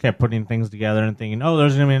everybody just kept putting things together and thinking, oh,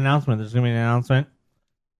 there's going to be an announcement,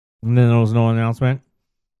 and then there was no announcement,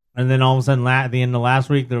 and then all of a sudden at the end of last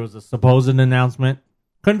week there was a supposed announcement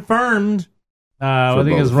confirmed. I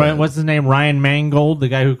think it's Ryan, what's his name? Ryan Mangold, the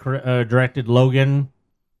guy who directed Logan.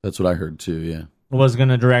 That's what I heard too, yeah. Was going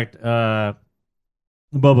to direct the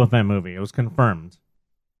Boba Fett movie. It was confirmed.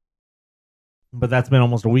 But that's been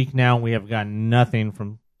almost a week now. We have gotten nothing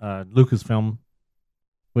from Lucasfilm,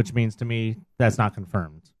 which means to me that's not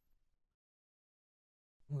confirmed.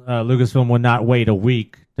 Lucasfilm would not wait a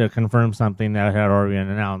week to confirm something that had already been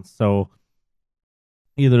announced. So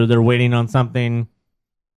either they're waiting on something,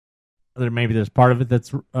 or maybe there's part of it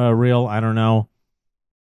that's real. I don't know.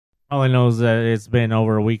 All I know is that it's been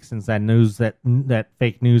over a week since that news that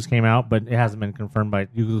fake news came out, but it hasn't been confirmed by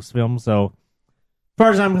Lucasfilm. So, as far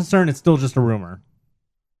as I'm concerned, it's still just a rumor.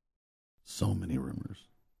 So many rumors,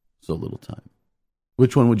 so little time.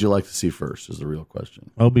 Which one would you like to see first? Is the real question.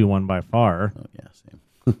 Obi-Wan by far. Oh yeah, same.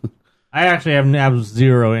 I actually have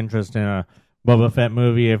zero interest in a Boba Fett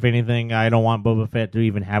movie. If anything, I don't want Boba Fett to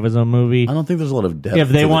even have his own movie. I don't think there's a lot of depth. If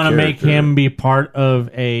they want to make character. him be part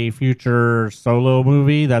of a future solo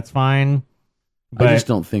movie, that's fine. But I just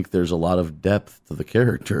don't think there's a lot of depth to the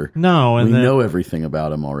character. No, and we know everything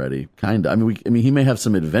about him already. Kind of. I mean, he may have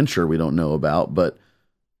some adventure we don't know about, but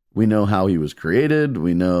we know how he was created.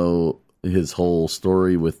 We know his whole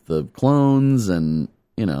story with the clones, and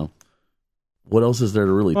what else is there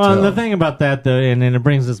to really tell? And the thing about that, though, and it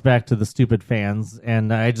brings us back to the stupid fans, and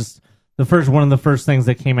one of the first things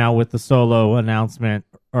that came out with the solo announcement,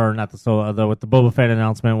 or not the solo, though, with the Boba Fett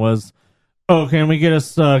announcement was, oh, can we get a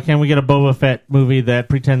Boba Fett movie that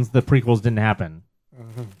pretends the prequels didn't happen?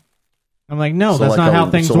 Mm-hmm. I'm like, no, that's not how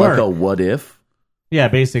things work. Like a what if? Yeah,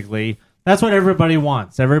 basically, that's what everybody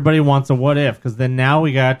wants. Everybody wants a what if, because then now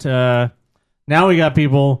we got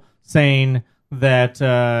people saying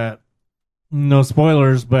that. No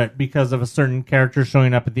spoilers, but because of a certain character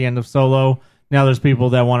showing up at the end of Solo, now there's people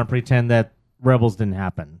that want to pretend that Rebels didn't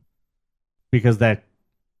happen because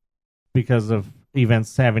of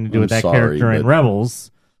events having to do with that character in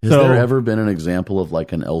Rebels. Has there ever been an example of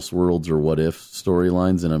like an Elseworlds or What If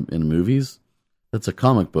storylines in movies? That's a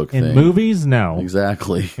comic book thing. In movies, no.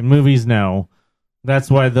 Exactly. In movies, no.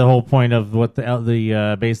 That's why the whole point of what the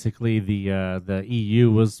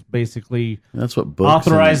EU was basically that's what books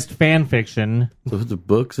authorized fan fiction. That's what the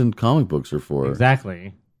books and comic books are for.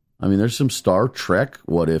 Exactly. I mean, there's some Star Trek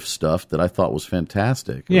what if stuff that I thought was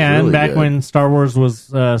fantastic. Yeah, really and back when Star Wars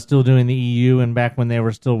was still doing the EU, and back when they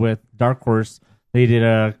were still with Dark Horse, they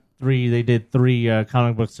did three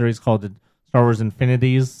comic book series called Star Wars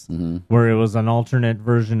Infinities, where it was an alternate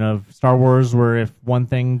version of Star Wars, where if one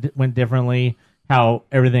thing went differently, how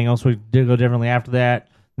everything else would go differently after that.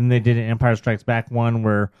 Then they did an Empire Strikes Back one,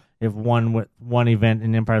 where if one event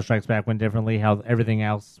in Empire Strikes Back went differently, how everything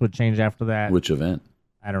else would change after that. Which event?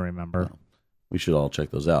 I don't remember. No. We should all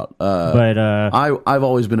check those out. I've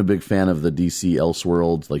always been a big fan of the DC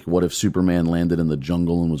Elseworlds. Like, what if Superman landed in the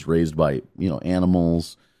jungle and was raised by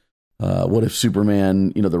animals? What if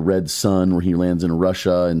Superman, the Red Sun, where he lands in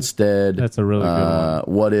Russia instead? That's a really good one.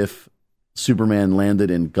 What if Superman landed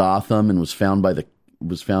in Gotham and was found by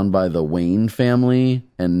the Wayne family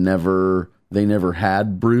and they never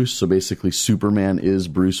had Bruce, so basically Superman is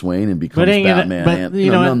Bruce Wayne and becomes Batman.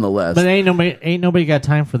 Nonetheless, but ain't nobody got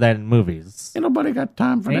time for that in movies. Ain't nobody got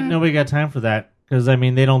time for that because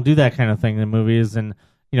they don't do that kind of thing in movies. And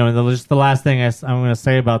just the last thing I'm going to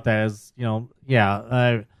say about that is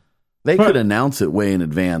they could announce it way in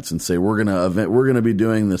advance and say we're gonna be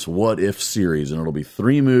doing this what if series, and it'll be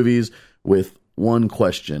 3 movies with one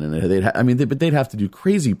question, and they'd have to do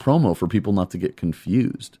crazy promo for people not to get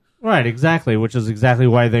confused. Right, exactly, which is exactly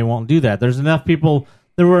why they won't do that. There's enough people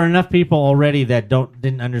there were enough people already that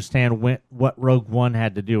didn't understand what Rogue One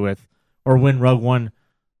had to do with, or when Rogue One.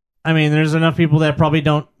 I mean, there's enough people that probably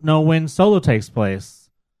don't know when Solo takes place.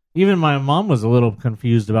 Even my mom was a little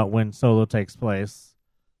confused about when Solo takes place.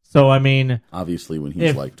 So, I mean, obviously when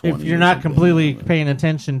he's like 20. If you're not completely paying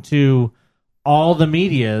attention to all the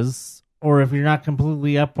medias, or if you're not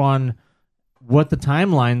completely up on what the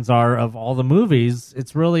timelines are of all the movies,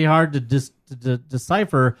 it's really hard to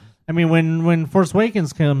decipher. I mean, when Force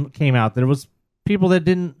Awakens came out, there was people that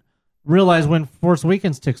didn't realize when Force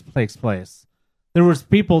Awakens takes place. There was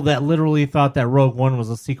people that literally thought that Rogue One was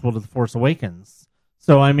a sequel to The Force Awakens.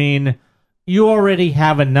 So, I mean, you already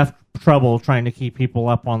have enough trouble trying to keep people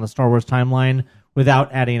up on the Star Wars timeline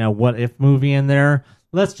without adding a what-if movie in there.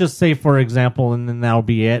 Let's just say, for example, and then that'll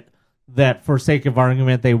be it, that for sake of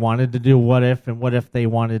argument, they wanted to do what if, and what if they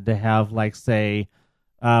wanted to have, like, say,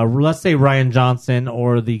 let's say Rian Johnson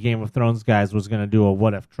or the Game of Thrones guys was going to do a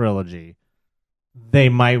what if trilogy. They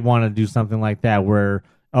might want to do something like that where,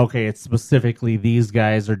 okay, it's specifically these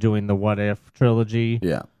guys are doing the what if trilogy.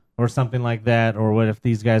 Yeah. Or something like that. Or what if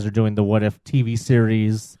these guys are doing the what if TV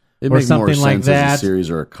series. It or makes something more sense like that. as a series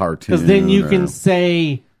or a cartoon. Because then you can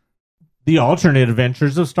say the alternate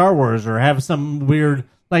adventures of Star Wars, or have some weird,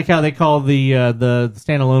 like how they call the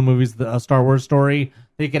standalone movies a Star Wars story.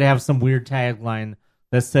 They could have some weird tagline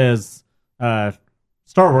that says Star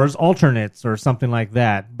Wars alternates or something like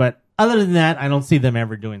that. But other than that, I don't see them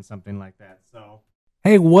ever doing something like that. So,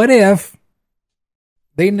 hey, what if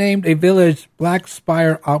they named a village Black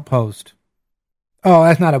Spire Outpost? Oh,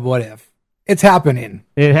 that's not a what if. It's happening.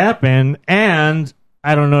 It happened, and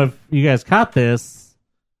I don't know if you guys caught this.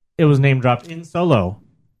 It was name dropped in Solo.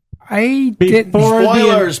 I didn't.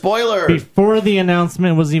 Spoiler! Before the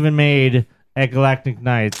announcement was even made at Galactic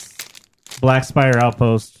Nights, Black Spire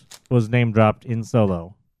Outpost was name dropped in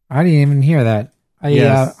Solo. I didn't even hear that.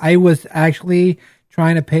 I was actually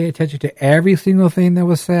trying to pay attention to every single thing that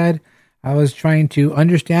was said. I was trying to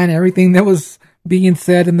understand everything that was being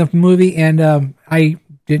said in the movie, and I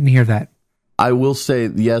didn't hear that. I will say,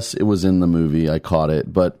 yes, it was in the movie. I caught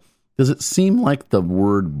it, but does it seem like the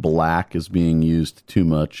word black is being used too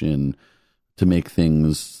much to make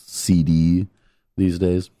things CD these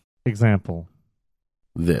days? Example.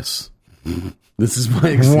 This is my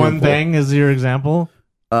example. One thing is your example?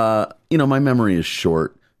 My memory is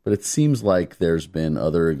short, but it seems like there's been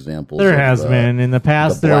other examples. There has been. In the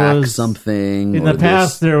past, there was something. In the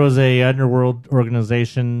past, there was a underworld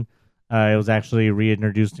organization. It was actually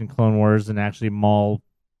reintroduced in Clone Wars, and actually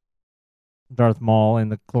Darth Maul in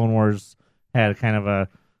the Clone Wars had kind of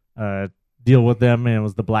a deal with them, and it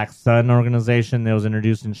was the Black Sun organization that was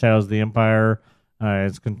introduced in Shadows of the Empire.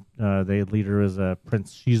 The leader is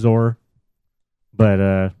Prince Shizor. But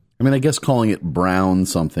I guess calling it brown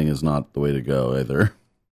something is not the way to go either.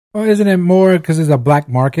 Well, isn't it more because there's a black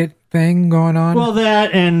market thing going on? Well,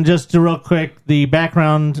 that, and just to real quick, the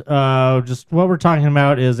background, just what we're talking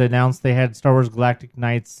about is announced they had Star Wars Galactic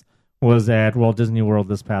Nights was at Walt Disney World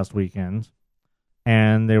this past weekend,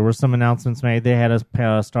 and there were some announcements made. They had a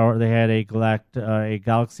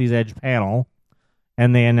Galaxy's Edge panel,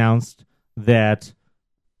 and they announced that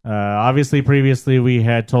obviously previously we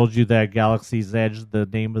had told you that Galaxy's Edge, the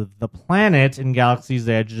name of the planet in Galaxy's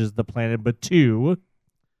Edge is the planet Batuu.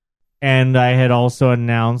 And I had also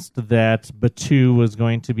announced that Batuu was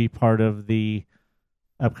going to be part of the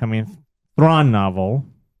upcoming Thrawn novel,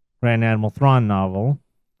 Grand Admiral Thrawn novel.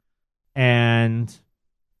 And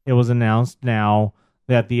it was announced now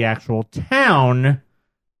that the actual town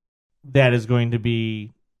that is going to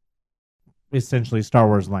be essentially Star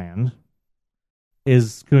Wars land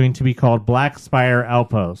is going to be called Black Spire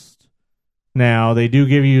Outpost. Now, they do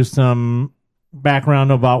give you some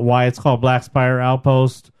background about why it's called Black Spire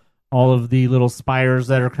Outpost. All of the little spires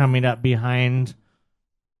that are coming up behind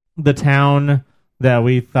the town that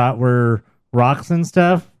we thought were rocks and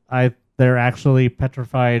stuff, they're actually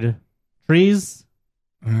petrified trees.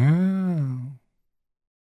 Oh.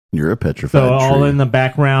 You're a petrified So tree. all in the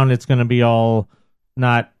background, it's going to be all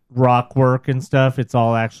not rock work and stuff. It's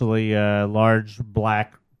all actually large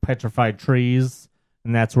black petrified trees,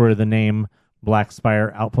 and that's where the name Black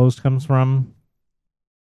Spire Outpost comes from.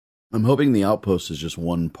 I'm hoping the outpost is just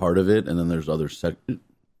one part of it, and then there's other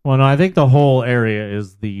Well, no, I think the whole area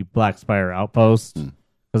is the Black Spire Outpost,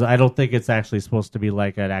 because I don't think it's actually supposed to be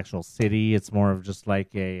like an actual city. It's more of just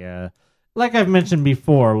like a, like I've mentioned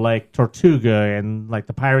before, like Tortuga and like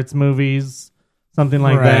the Pirates movies, something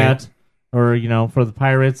like that, or for the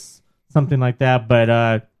Pirates, something like that.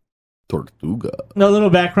 But Tortuga. No little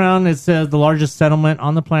background. It says the largest settlement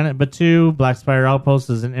on the planet Batuu, Black Spire Outpost,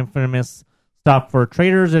 is an infamous stop for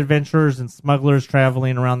traders, adventurers, and smugglers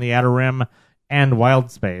traveling around the Outer Rim and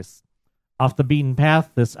wild space. Off the beaten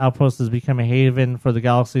path, this outpost has become a haven for the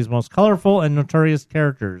galaxy's most colorful and notorious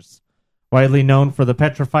characters. Widely known for the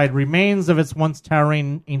petrified remains of its once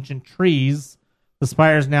towering ancient trees, the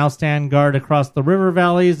spires now stand guard across the river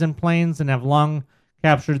valleys and plains and have long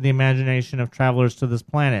captured the imagination of travelers to this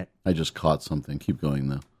planet. I just caught something. Keep going,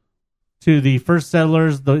 though. To the first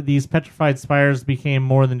settlers, these petrified spires became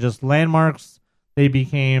more than just landmarks. They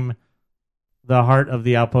became the heart of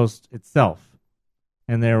the outpost itself.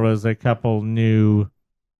 And there was a couple new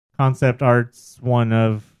concept arts, one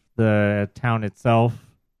of the town itself,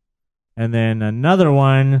 and then another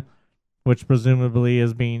one, which presumably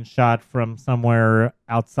is being shot from somewhere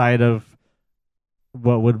outside of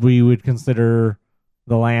what we would consider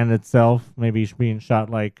the land itself. Maybe being shot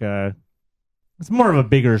like it's more of a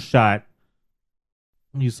bigger shot.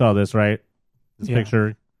 You saw this, right? This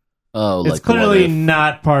picture. Oh, it's like clearly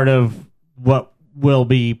not part of what will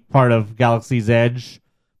be part of Galaxy's Edge,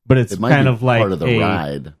 but it's kind of like part of the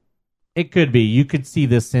ride. It could be. You could see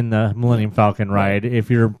this in the Millennium Falcon ride if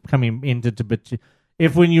you're coming into Batuu.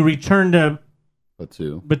 If when you return to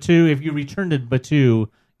Batuu, if you return to Batuu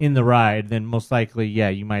in the ride, then most likely, yeah,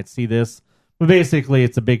 you might see this. But basically,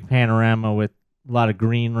 it's a big panorama with a lot of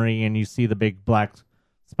greenery, and you see the big black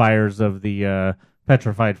spires of the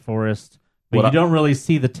petrified forest. But you don't really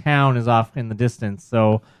see the town is off in the distance.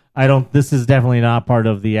 So this is definitely not part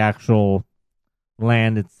of the actual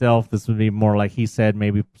land itself. This would be more like he said,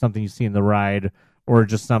 maybe something you see in the ride, or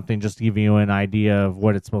just something just to give you an idea of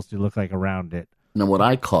what it's supposed to look like around it. Now, what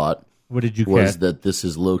I caught was that this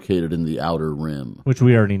is located in the Outer Rim, which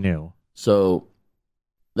we already knew. So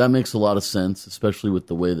that makes a lot of sense, especially with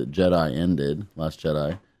the way that Jedi ended, Last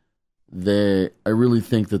Jedi. I really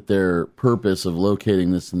think that their purpose of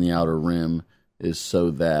locating this in the Outer Rim is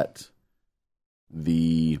so that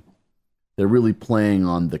they're really playing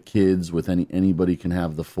on the kids with anybody can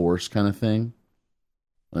have the Force kind of thing.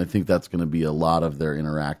 And I think that's going to be a lot of their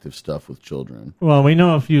interactive stuff with children. Well, we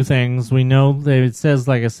know a few things. We know that it says,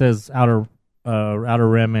 like it says, Outer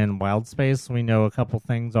Rim and Wild Space. We know a couple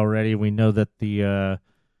things already. We know that the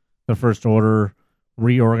First Order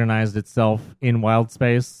reorganized itself in Wild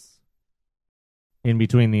Space. In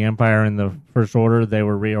between the Empire and the First Order, they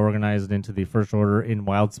were reorganized into the First Order in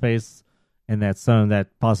Wild Space, and that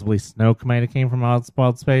possibly Snoke might have came from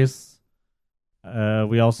Wild Space.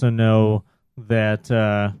 We also know that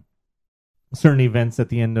certain events at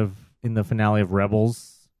the end in the finale of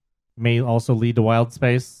Rebels may also lead to Wild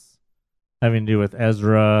Space, having to do with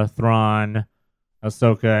Ezra, Thrawn,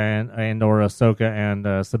 Ahsoka,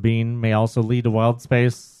 and Sabine may also lead to Wild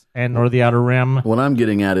Space. Or the Outer Rim. What I'm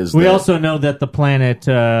getting at is we also know that the planet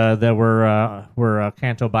that where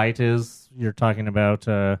Canto Bight is. You're talking about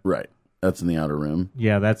right. That's in the Outer Rim.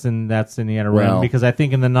 Yeah, that's in the Outer Rim because I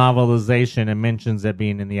think in the novelization it mentions it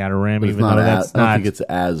being in the Outer Rim, even though I don't think it's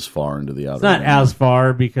as far into the Outer Rim. It's not as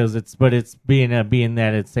far because it's being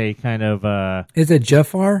that it's a kind of Is it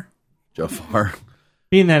Jafar? Jafar.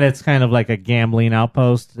 Being that it's kind of like a gambling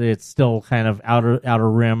outpost, it's still kind of outer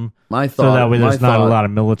rim. My thought, so that way there's not a lot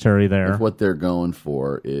of military there. What they're going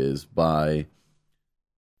for is by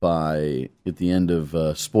at the end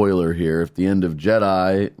of spoiler here, at the end of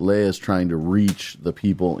Jedi, Leia's trying to reach the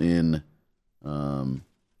people in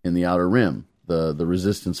the Outer Rim, the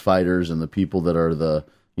Resistance fighters and the people that are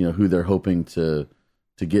who they're hoping to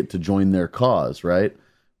get to join their cause, right?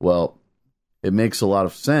 Well, it makes a lot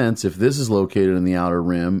of sense if this is located in the Outer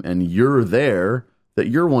Rim and you're there, that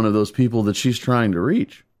you're one of those people that she's trying to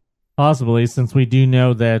reach. Possibly, since we do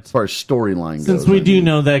know that... As far as storyline goes. Since we do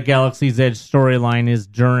know that Galaxy's Edge storyline is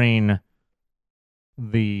during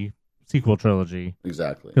the sequel trilogy.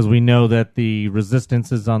 Exactly. Because we know that the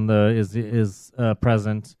Resistance is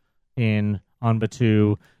present on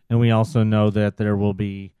Batuu, and we also know that there will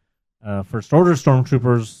be First Order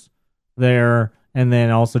stormtroopers there. And then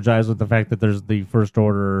also jives with the fact that there's the First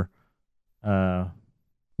Order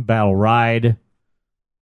battle ride.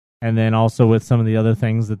 And then also with some of the other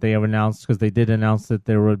things that they have announced, because they did announce that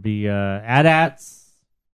there would be AT-ATs.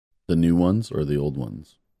 The new ones or the old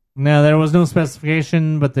ones? No, there was no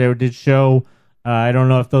specification, but they did show. I don't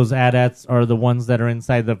know if those AT-ATs are the ones that are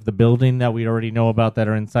inside of the building that we already know about that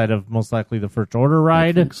are inside of most likely the First Order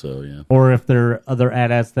ride. I think so, yeah. Or if there are other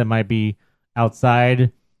AT-ATs that might be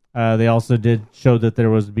outside. They also did show that there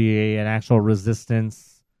was an actual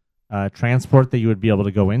Resistance transport that you would be able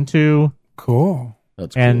to go into. Cool.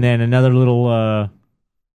 That's cool. And then another little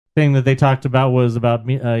thing that they talked about was about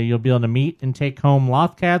you'll be able to meet and take home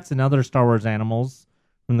Lothcats and other Star Wars animals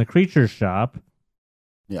from the Creature Shop.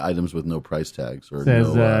 Yeah, items with no price tags or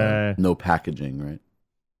Says, no packaging, right?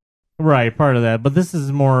 Right, part of that. But this is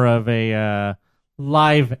more of a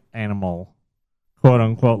live animal, quote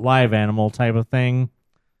unquote, live animal type of thing.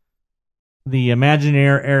 The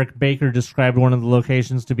Imagineer Eric Baker described one of the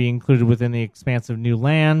locations to be included within the expansive new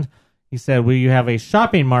land. He said, "We have a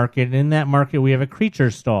shopping market, and in that market we have a creature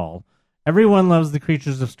stall. Everyone loves the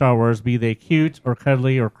creatures of Star Wars, be they cute or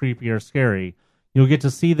cuddly or creepy or scary. You'll get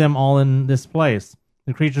to see them all in this place.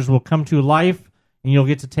 The creatures will come to life, and you'll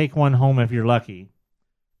get to take one home if you're lucky.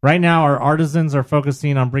 Right now, our artisans are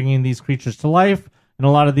focusing on bringing these creatures to life, and a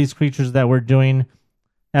lot of these creatures that we're doing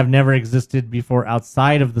have never existed before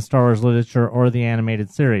outside of the Star Wars literature or the animated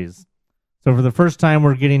series. So for the first time,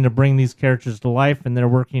 we're getting to bring these characters to life, and they're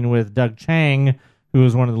working with Doug Chang, who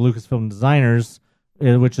is one of the Lucasfilm designers,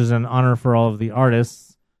 which is an honor for all of the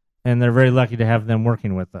artists, and they're very lucky to have them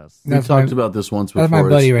working with us." We talked about this once before. That's my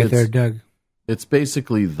buddy right there, Doug. It's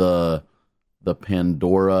basically the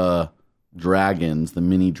Pandora dragons, the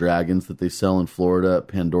mini dragons that they sell in Florida at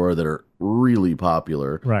Pandora that are really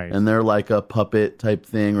popular. Right. And they're like a puppet type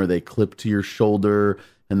thing, or they clip to your shoulder,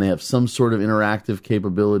 and they have some sort of interactive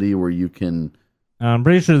capability where you can... I'm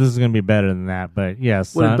pretty sure this is going to be better than that, but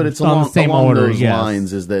yes. But it's on the same along order, those yes.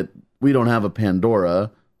 lines, is that we don't have a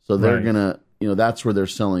Pandora, so they're Right. going to... that's where they're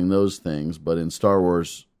selling those things. But in Star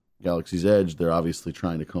Wars Galaxy's Edge, they're obviously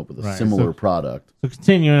trying to come up with a Right. similar product. So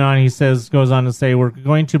continuing on, he goes on to say, "We're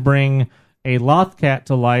going to bring a Lothcat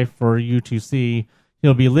to life for you to see.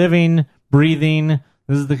 He'll be living, breathing.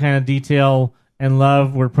 This is the kind of detail and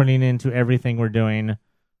love we're putting into everything we're doing."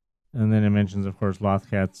 And then it mentions, of course,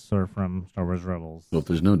 Lothcats are from Star Wars Rebels. So if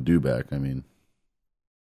there's no dewback, I mean...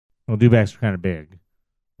 Well, dewbacks are kind of big.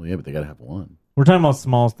 Well, yeah, but they got to have one. We're talking about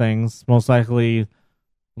small things, most likely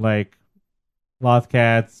like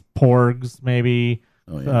Lothcats, porgs, maybe,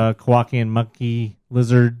 Oh, yeah. Kowakian monkey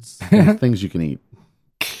lizards, Things you can eat.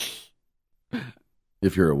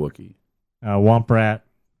 If you're a Wookiee. womp rat.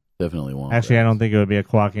 Definitely won't. Actually, I don't think it would be a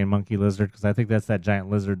Kowakian monkey lizard because I think that's that giant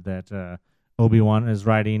lizard that Obi-Wan is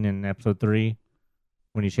riding in Episode 3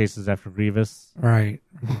 when he chases after Grievous. Right.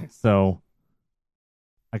 So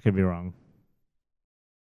I could be wrong.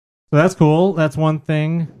 So that's cool. That's one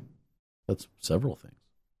thing. That's several things.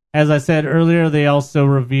 As I said earlier, they also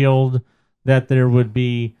revealed that there would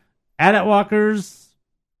be AT-AT walkers,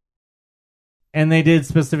 and they did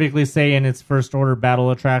specifically say in its First Order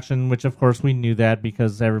battle attraction, which of course we knew that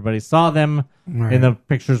because everybody saw them Right. and the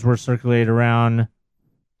pictures were circulated around.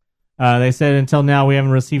 They said until now we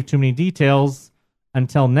haven't received too many details.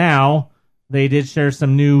 Until now, they did share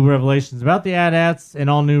some new revelations about the AT-ATs, an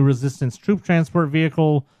all-new Resistance troop transport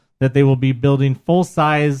vehicle that they will be building full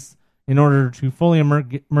size in order to fully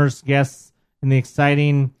immerse guests in the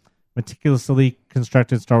exciting, meticulously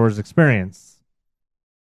constructed Star Wars experience.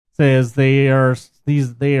 Says they are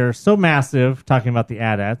so massive, talking about the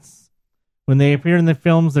AT-ATs. When they appear in the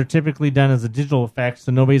films, they're typically done as a digital effect,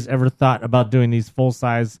 so nobody's ever thought about doing these full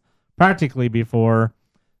size practically before.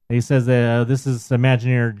 He says that this is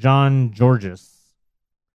Imagineer John Georges.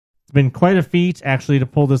 It's been quite a feat, actually, to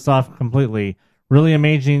pull this off completely. Really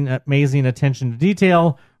amazing attention to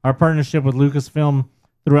detail. Our partnership with Lucasfilm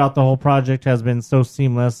throughout the whole project has been so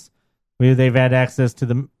seamless. They've had access to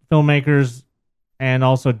the filmmakers and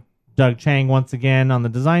also Doug Chang once again on the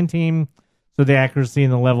design team, so the accuracy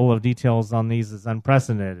and the level of details on these is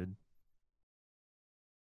unprecedented.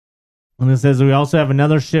 And it says we also have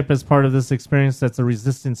another ship as part of this experience that's a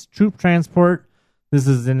Resistance troop transport. This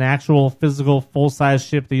is an actual physical full-size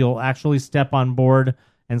ship that you'll actually step on board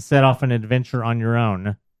and set off an adventure on your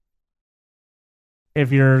own.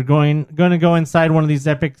 If you're going to go inside one of these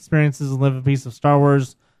epic experiences and live a piece of Star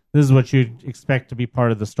Wars, this is what you'd expect to be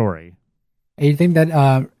part of the story. Hey, you think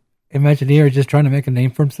that Imagineer is just trying to make a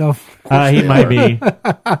name for himself? He might be.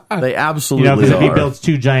 They absolutely Because if he are. builds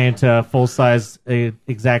two giant full-size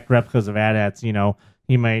exact replicas of AT-ATs,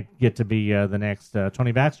 he might get to be the next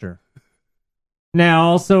Tony Baxter. Now,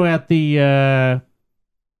 also at the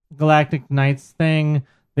Galactic Knights thing,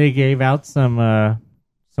 they gave out some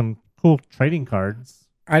cool trading cards.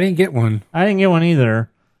 I didn't get one. I didn't get one either.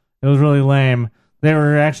 It was really lame. They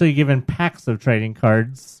were actually given packs of trading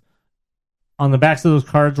cards. On the backs of those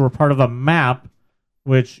cards were part of a map,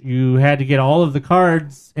 which you had to get all of the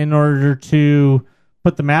cards in order to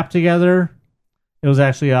put the map together. It was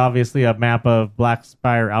actually obviously a map of Black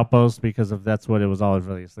Spire Outpost because that's what it was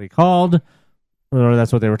obviously called, or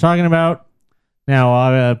that's what they were talking about.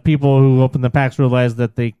 Now, people who opened the packs realized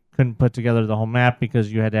that they couldn't put together the whole map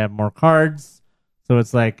because you had to have more cards. So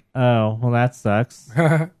it's like, oh, well, that sucks.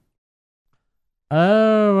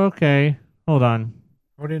 Oh, okay. Hold on.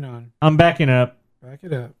 Holding on. I'm backing up. Back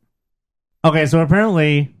it up. Okay, so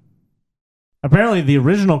apparently the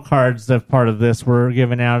original cards of part of this were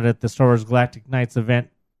given out at the Star Wars Galactic Knights event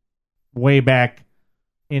way back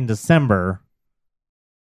in December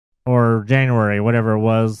or January, whatever it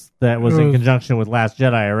was, that was in conjunction with Last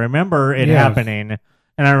Jedi. I remember it happening,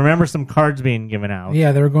 and I remember some cards being given out.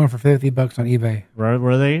 Yeah, they were going for $50 on eBay.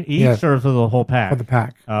 Were they each Yes. or for the whole pack? For the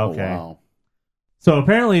pack. Okay. Oh, wow. So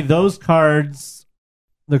apparently those cards,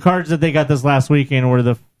 the cards that they got this last weekend, were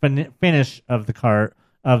the finish of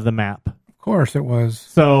the map. Of course it was.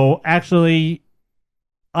 So actually,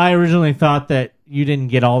 I originally thought that you didn't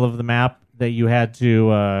get all of the map, that you had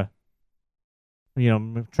to,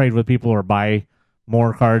 trade with people or buy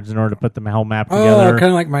more cards in order to put the whole map together. Oh,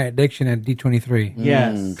 kind of like my addiction at D23.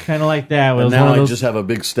 Yes, kind of like that. It And was now one of I those- just have a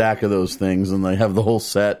big stack of those things, and they have the whole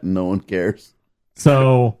set, and no one cares.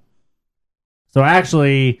 So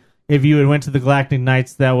actually, if you had went to the Galactic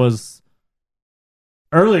Knights that was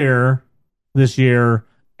earlier this year,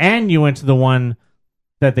 and you went to the one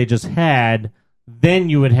that they just had, then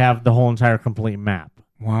you would have the whole entire complete map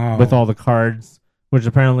Wow. with all the cards. Which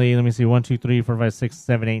apparently, let me see, 1, 2, 3, 4, 5, 6,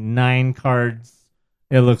 7, 8, 9 cards.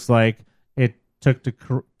 It looks like it took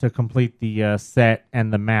to complete the set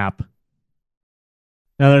and the map.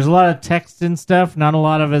 Now, there's a lot of text and stuff. Not a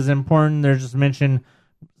lot of it is important. There's just mentioned.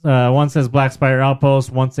 One says Black Spire Outpost.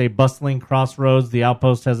 Once a bustling crossroads, the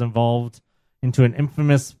outpost has evolved into an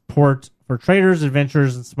infamous port for traders,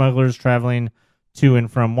 adventurers, and smugglers traveling to and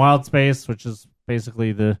from wild space, which is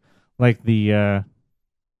basically the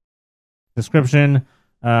description.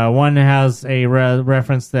 One has a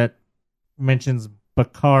reference that mentions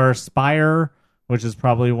Bakar Spire, which is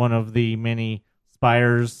probably one of the many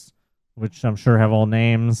spires, which I'm sure have all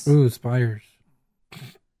names. Ooh, spires.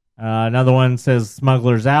 Another one says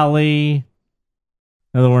Smuggler's Alley.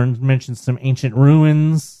 Another one mentions some ancient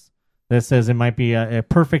ruins that says it might be a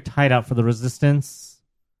perfect hideout for the Resistance.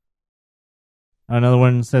 Another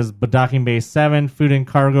one says Docking Bay 7, food and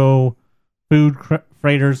cargo,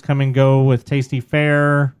 freighters come and go with tasty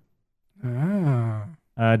fare. Ah.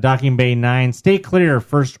 Docking Bay 9, stay clear,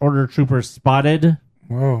 First Order troopers spotted.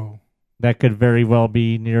 Whoa. That could very well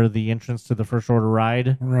be near the entrance to the First Order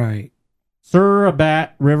ride. Right.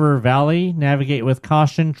 Surabat River Valley, navigate with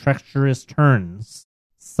caution, treacherous turns.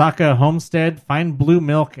 Saka Homestead, find blue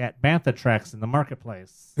milk at Bantha Tracks in the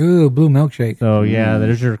marketplace. Ooh, blue milkshake. So yeah,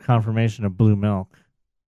 there's your confirmation of blue milk.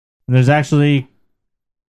 And there's actually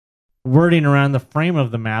wording around the frame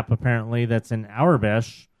of the map, apparently, that's in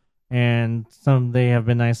Aurebesh, and they have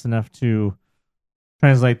been nice enough to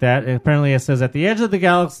translate that. Apparently it says, at the edge of the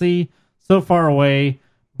galaxy, so far away,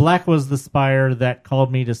 black was the spire that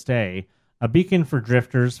called me to stay. A beacon for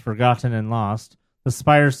drifters, forgotten and lost. The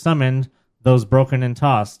spire summoned those broken and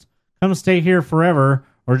tossed. Come stay here forever,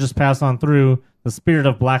 or just pass on through. The spirit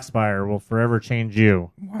of Black Spire will forever change you.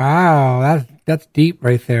 Wow, that's deep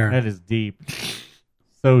right there. That is deep.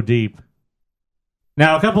 So deep.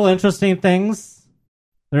 Now, a couple interesting things.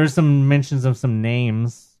 There's some mentions of some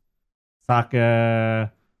names.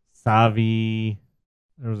 Saka, Savi.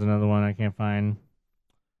 There was another one I can't find.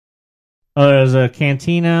 Oh, there's a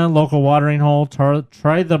cantina, local watering hole.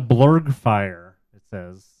 Try the Blurg Fire, it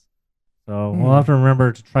says. So we'll have to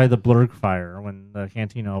remember to try the Blurg Fire when the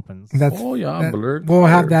cantina opens. We'll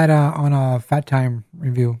have that on a Fat Time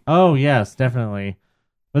review. Oh, yes, definitely.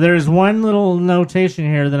 But there's one little notation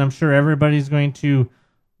here that I'm sure everybody's going to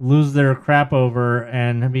lose their crap over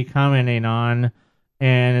and be commenting on.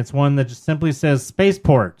 And it's one that just simply says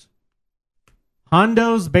Spaceport.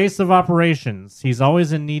 Hondo's base of operations. He's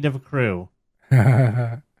always in need of a crew.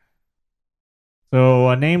 So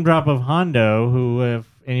a name drop of Hondo, who, if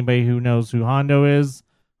anybody who knows who Hondo is,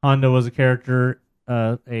 Hondo was a character,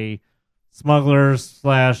 a smuggler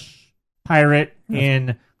 / pirate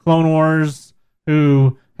in Clone Wars,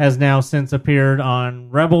 who has now since appeared on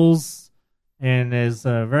Rebels and is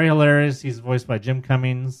very hilarious. He's voiced by Jim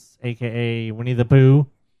Cummings, a.k.a. Winnie the Pooh.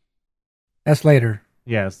 That's later.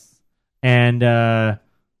 Yes. And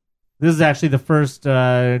this is actually the first,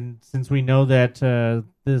 since we know that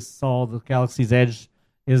the Galaxy's Edge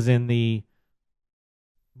is in the,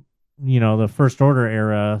 the First Order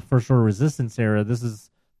era, First Order Resistance era. This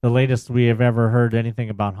is the latest we have ever heard anything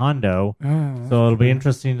about Hondo. So it'll be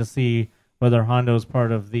interesting to see whether Hondo is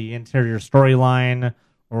part of the interior storyline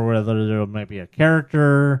or whether there might be a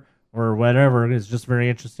character or whatever. It's just very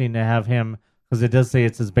interesting to have him, because it does say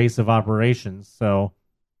it's his base of operations. So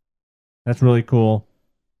that's really cool.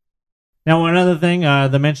 Now, one other thing,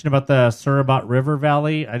 the mention about the Surabat River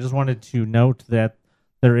Valley, I just wanted to note that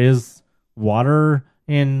there is water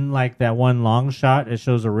in like that one long shot. It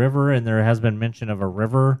shows a river, and there has been mention of a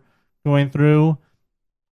river going through.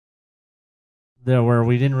 there where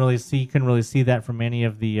we couldn't really see that from any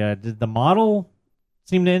of the. Did the model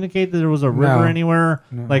seem to indicate that there was a river anywhere,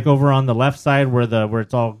 like over on the left side where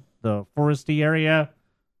it's all the foresty area?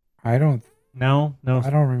 I don't. No, I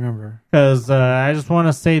don't remember. Because I just want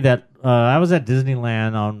to say that I was at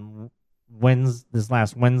Disneyland on this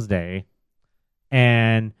last Wednesday,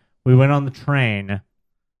 and we went on the train,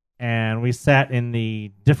 and we sat in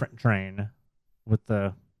the different train with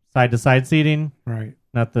the side-to-side seating, right?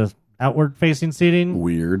 Not the outward-facing seating.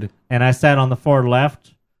 Weird. And I sat on the far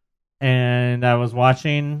left, and I was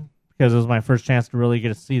watching because it was my first chance to really get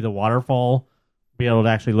to see the waterfall, be able to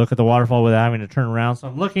actually look at the waterfall without having to turn around. So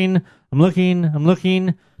I'm looking.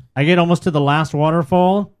 I get almost to the last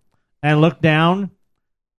waterfall, and I look down,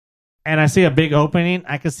 and I see a big opening.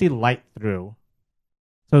 I can see light through.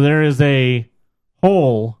 So there is a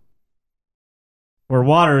hole where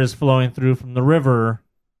water is flowing through from the river,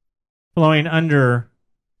 flowing under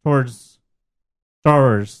towards Star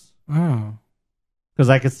Wars. Oh. Because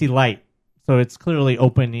I could see light. So it's clearly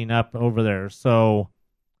opening up over there. So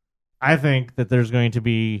I think that there's going to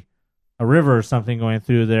be a river or something going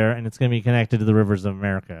through there, and it's going to be connected to the rivers of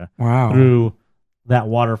America. Wow. Through that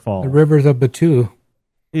waterfall. The rivers of Batu.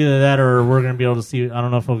 Either that or we're going to be able to see, I don't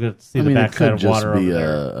know if we'll get to see the backside of water over there.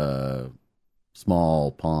 It could just be a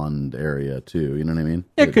small pond area, too. You know what I mean?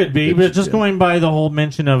 It could be, but just going by the whole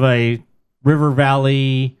mention of a river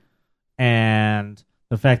valley and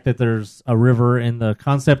the fact that there's a river in the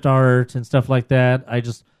concept art and stuff like that, I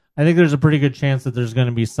think there's a pretty good chance that there's going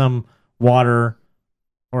to be some water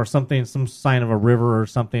or something, some sign of a river or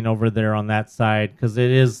something over there on that side, because it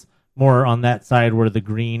is more on that side where the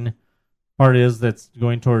green part is that's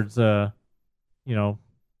going towards, Critter.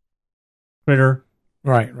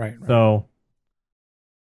 Right. So,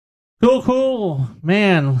 cool.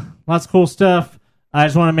 Man, lots of cool stuff. I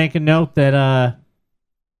just want to make a note that,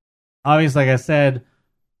 obviously, like I said,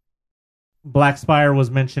 Black Spire was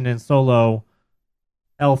mentioned in Solo.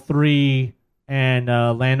 L3 and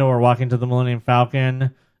Lando are walking to the Millennium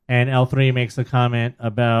Falcon, and L3 makes a comment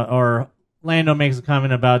or Lando makes a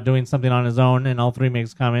comment about doing something on his own, and L3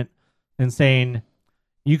 makes a comment and saying,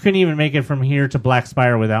 "You couldn't even make it from here to Black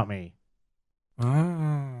Spire without me,"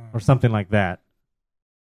 or something like that.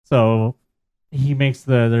 So he makes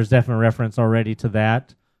there's definite reference already to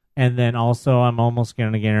that, and then also I'm almost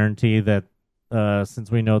going to guarantee that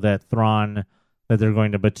since we know that Thrawn, that they're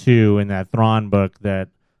going to Batu in that Thrawn book, that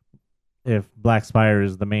if Black Spire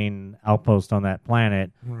is the main outpost on that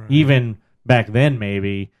planet, even back then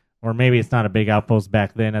maybe, or maybe it's not a big outpost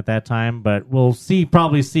back then at that time, but we'll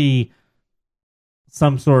probably see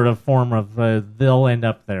some sort of form of they'll end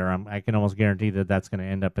up there. I can almost guarantee that that's going to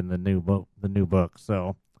end up in the new book.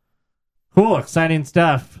 So cool, exciting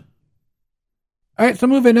stuff. All right, so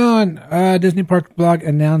moving on. Disney Parks blog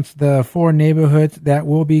announced the 4 neighborhoods that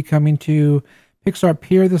will be coming to Pixar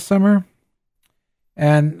Pier this summer.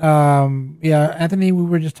 And Anthony, we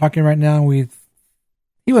were just talking right now. He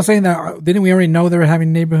was saying that didn't we already know they were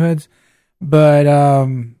having neighborhoods? But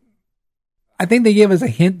I think they gave us a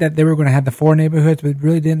hint that they were going to have the 4 neighborhoods, but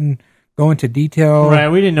really didn't go into detail. Right,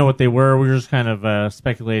 we didn't know what they were. We were just kind of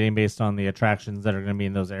speculating based on the attractions that are going to be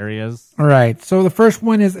in those areas. All right, so the first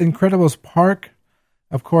one is Incredibles Park,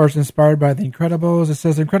 of course, inspired by The Incredibles. It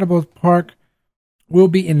says Incredibles Park will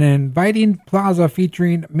be an inviting plaza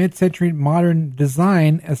featuring mid-century modern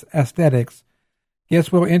design aesthetics.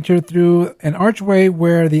 Guests will enter through an archway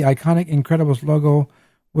where the iconic Incredibles logo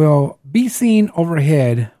will be seen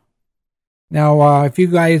overhead. Now, if you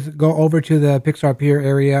guys go over to the Pixar Pier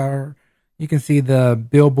area, you can see the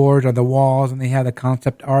billboards on the walls, and they have the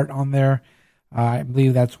concept art on there. I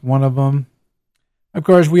believe that's one of them. Of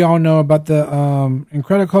course, we all know about the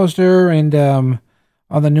Incredicoaster and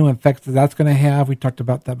all the new effects that's going to have. We talked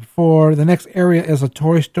about that before. The next area is a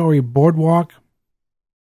Toy Story boardwalk,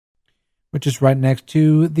 which is right next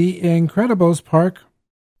to the Incredibles park.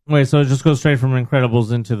 Wait, so it just goes straight from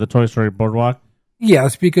Incredibles into the Toy Story boardwalk?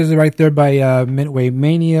 Yes, because it's right there by Midway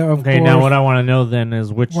Mania, of course. Okay, now what I want to know then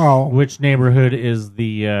is which neighborhood is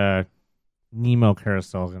the Nemo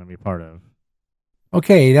Carousel going to be part of?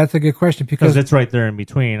 Okay, that's a good question because it's right there in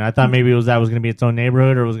between. I thought maybe that was going to be its own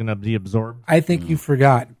neighborhood or it was going to be absorbed. I think you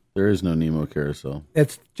forgot. There is no Nemo Carousel.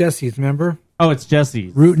 It's Jesse's, remember? Oh, it's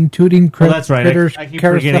Jesse's. Rootin' Tootin' that's right. I keep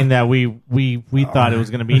forgetting that we thought it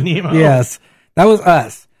was going to be Nemo. Yes, that was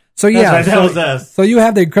us. So yeah, right, that was us. So you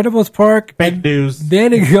have the Incredibles park. Fake news.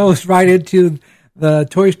 Then it goes right into the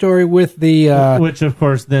Toy Story with the... which, of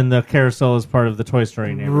course, then the carousel is part of the Toy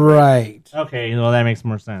Story neighborhood. Right. Okay, well, that makes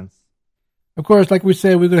more sense. Of course, like we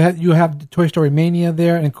said, you have the Toy Story Mania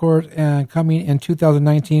there, and of course, coming in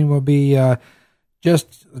 2019 will be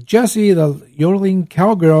Jessie, the yodeling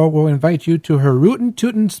cowgirl, will invite you to her rootin'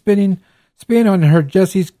 tootin' spin on her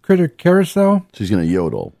Jessie's Critter Carousel. She's going to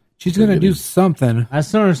yodel. She's going to do something. I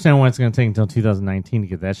still don't understand why it's going to take until 2019 to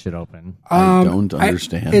get that shit open. I don't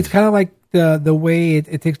understand. It's kind of like the way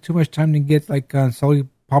it takes too much time to get like solid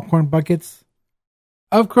popcorn buckets.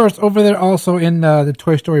 Of course, over there also in the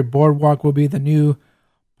Toy Story Boardwalk will be the new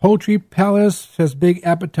Poultry Palace. Says big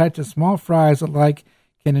appetite to small fries alike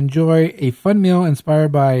can enjoy a fun meal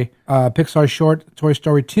inspired by Pixar short Toy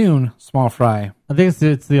Story tune, Small Fry. I think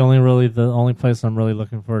it's the only place I'm really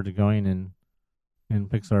looking forward to going in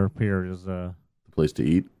Pixar Pier is The place to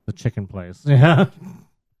eat. the chicken place. Yeah.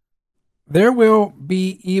 There will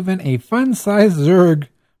be even a fun-sized Zurg,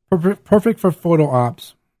 perfect for photo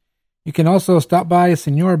ops. You can also stop by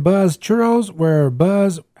Senor Buzz Churros, where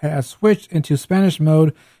Buzz has switched into Spanish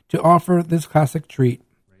mode to offer this classic treat.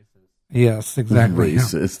 Yes, exactly.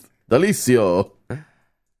 Racist. Delicio.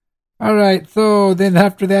 All right, so then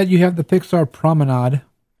after that, you have the Pixar Promenade.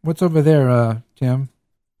 What's over there, Tim?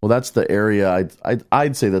 Well, that's the area.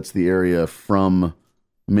 I'd say that's the area from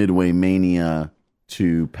Midway Mania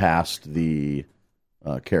to past the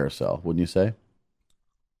carousel. Wouldn't you say?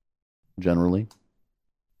 Generally,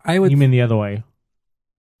 You mean the other way?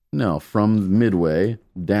 No, from Midway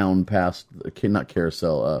down past not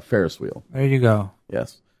carousel, Ferris wheel. There you go.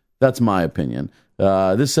 Yes, that's my opinion.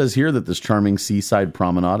 This says here that this charming seaside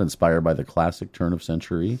promenade, inspired by the classic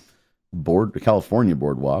turn-of-century California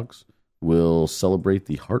boardwalks, will celebrate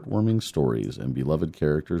the heartwarming stories and beloved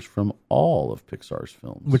characters from all of Pixar's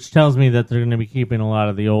films. Which tells me that they're going to be keeping a lot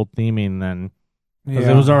of the old theming then. Because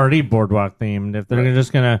it was already boardwalk themed. If they're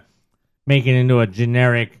just going to make it into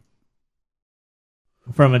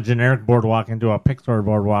from a generic boardwalk into a Pixar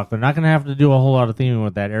boardwalk, they're not going to have to do a whole lot of theming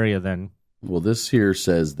with that area then. Well, this here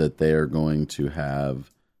says that they are going to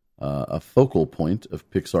have a focal point of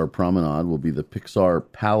Pixar Promenade will be the Pixar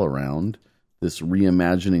Pal Around. This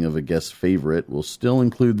reimagining of a guest favorite will still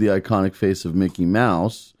include the iconic face of Mickey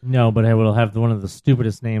Mouse. No, but it will have one of the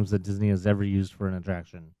stupidest names that Disney has ever used for an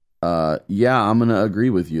attraction. Yeah, I'm going to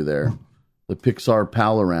agree with you there. The Pixar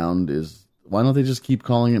Pal Around is... Why don't they just keep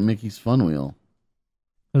calling it Mickey's Fun Wheel?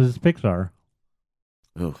 Because it's Pixar.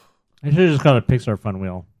 Ugh. I should have just called it Pixar Fun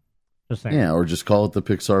Wheel. Just saying. Yeah, or just call it the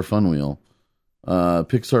Pixar Fun Wheel.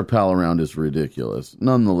 Pixar Pal Around is ridiculous.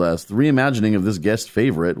 Nonetheless, the reimagining of this guest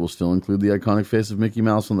favorite will still include the iconic face of Mickey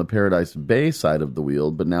Mouse on the Paradise Bay side of the wheel,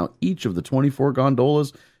 but now each of the 24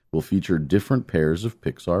 gondolas will feature different pairs of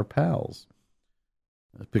Pixar pals.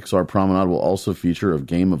 The Pixar Promenade will also feature a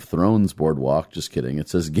Game of Thrones boardwalk. Just kidding. It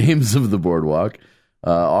says Games of the Boardwalk,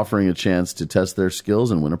 offering a chance to test their skills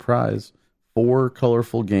and win a prize. 4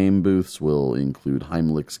 colorful game booths will include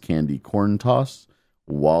Heimlich's Candy Corn Toss,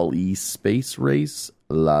 Wall-E Space Race,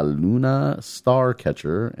 La Luna Star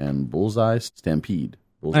Catcher, and Bullseye Stampede.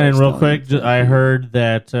 And real quick, I heard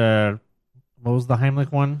that, what was the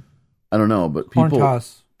Heimlich one? I don't know, but Corn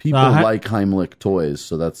toss. people like Heimlich toys,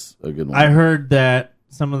 so that's a good one. I heard that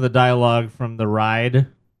some of the dialogue from the ride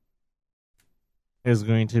is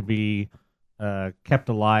going to be kept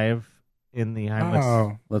alive in the Heimlich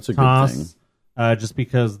Oh, That's a good toss, thing. just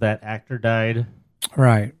because that actor died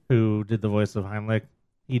right. who did the voice of Heimlich.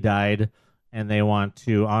 He died, and they want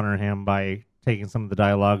to honor him by taking some of the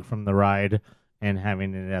dialogue from the ride and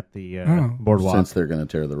having it at the boardwalk. Since they're going to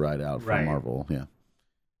tear the ride out from Right. Marvel, yeah.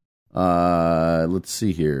 Let's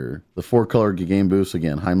see here. The 4-color game booths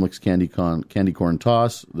again. Heimlich's Candy Corn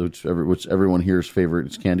Toss, which everyone here's favorite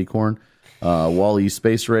is candy corn. Wall-E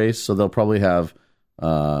Space Race, so they'll probably have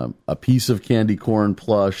a piece of candy corn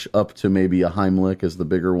plush up to maybe a Heimlich as the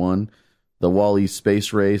bigger one. The Wall-E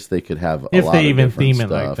Space Race, they could have a if lot they of even different theme it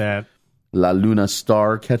stuff. like that. La Luna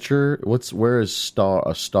Star Catcher. Where is star?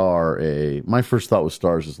 My first thought was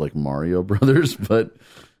stars is like Mario Brothers, but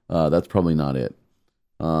that's probably not it.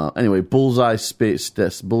 Anyway, Bullseye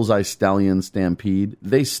Stallion Stampede.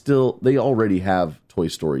 They already have Toy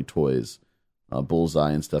Story toys,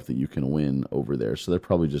 Bullseye and stuff that you can win over there. So they're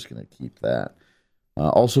probably just going to keep that.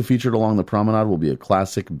 Also featured along the promenade will be a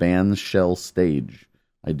classic band shell stage,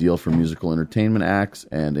 ideal for musical entertainment acts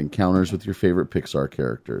and encounters with your favorite Pixar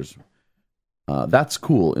characters. That's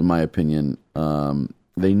cool, in my opinion.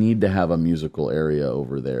 They need to have a musical area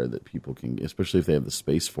over there that people can, especially if they have the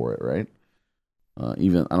space for it, right?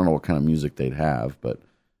 Even I don't know what kind of music they'd have, but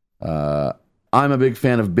I'm a big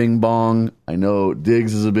fan of Bing Bong. I know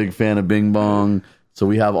Diggs is a big fan of Bing Bong. So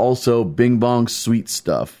we have also Bing Bong Sweet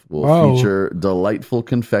Stuff. Will feature delightful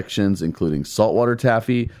confections, including saltwater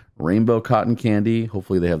taffy, rainbow cotton candy.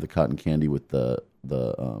 Hopefully they have the cotton candy with the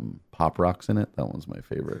Pop Rocks in it. That one's my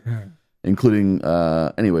favorite. including,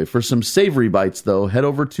 anyway, for some savory bites, though, head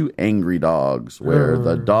over to Angry Dogs, where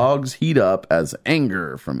the dogs heat up as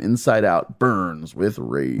anger from inside out burns with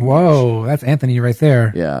rage. Whoa, that's Anthony right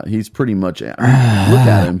there. Yeah, he's pretty much, look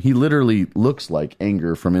at him. He literally looks like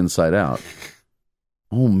anger from inside out.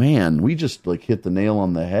 Oh, man, we just like hit the nail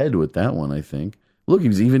on the head with that one, I think. Look,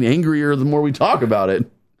 he's even angrier the more we talk about it.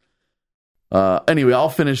 Anyway, I'll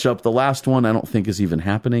finish up the last one. I don't think is even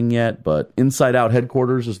happening yet, but Inside Out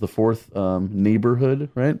headquarters is the fourth neighborhood,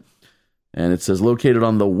 right? And it says located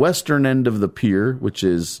on the western end of the pier, which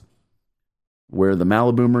is where the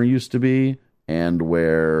Maliboomer used to be and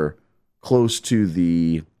where close to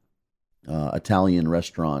the Italian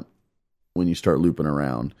restaurant when you start looping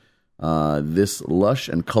around. This lush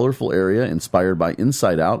and colorful area inspired by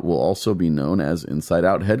Inside Out will also be known as Inside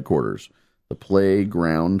Out headquarters. The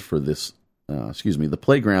playground for this the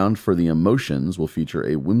playground for the emotions will feature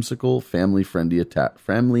a whimsical, family-friendly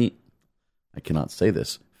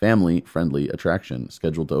attraction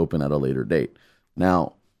scheduled to open at a later date.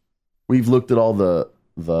 Now, we've looked at all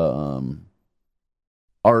the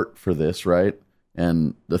art for this, right?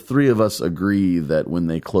 And the three of us agree that when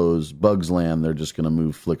they close Bugs Land, they're just going to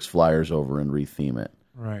move Flix Flyers over and retheme it.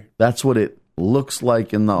 Right. That's what it looks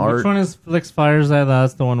like in the art. Which one is Flix Flyers?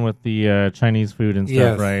 That's the one with the Chinese food and stuff,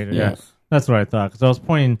 Yes, right? yes. Yeah. That's what I thought.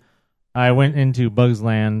 Because I went into Bugs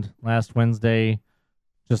Land last Wednesday,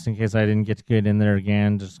 just in case I didn't get to get in there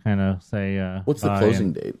again, just kind of say What's the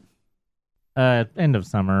closing date? End of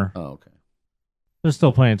summer. Oh, okay. There's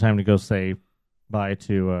still plenty of time to go say bye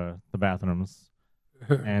to the bathrooms.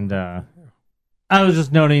 And I was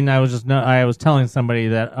just noting, I was telling somebody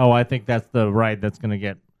that, I think that's the ride that's going to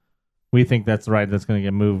get, we think that's the ride that's going to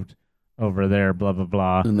get moved over there, blah, blah,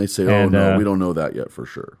 blah. And they say, no, we don't know that yet for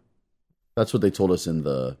sure. That's what they told us in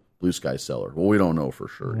the Blue Sky Cellar. Well, we don't know for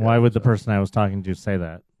sure. Why would the person I was talking to say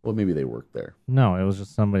that? Well, maybe they worked there. No, it was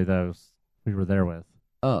just somebody that we were there with.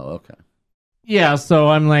 Oh, okay. Yeah, so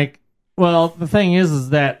I'm like, well, the thing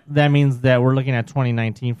is that means that we're looking at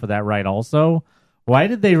 2019 for that ride also. Why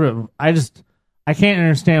did they... I can't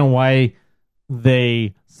understand why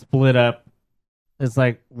they split up. It's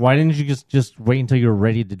like, why didn't you just wait until you're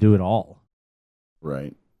ready to do it all?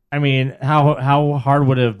 Right. I mean, how hard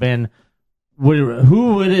would it have been?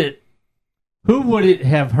 Who would it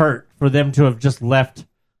have hurt for them to have just left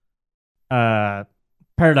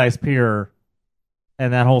Paradise Pier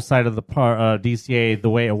and that whole side of the DCA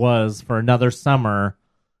the way it was for another summer,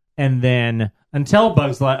 and then until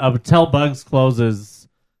Bugs closes?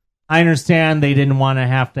 I understand they didn't want to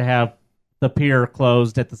have the pier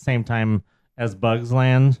closed at the same time as Bugs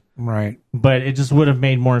Land, Right. but it just would have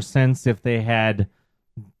made more sense if they had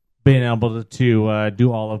been able to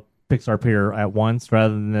do all of Pixar Pier at once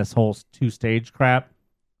rather than this whole two-stage crap.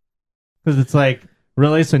 Because it's like,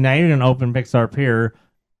 really? So now you're going to open Pixar Pier.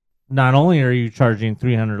 Not only are you charging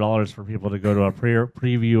 $300 for people to go to a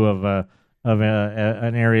preview of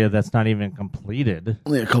an area that's not even completed.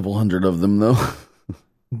 Only a couple hundred of them, though.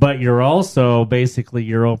 But you're also, basically,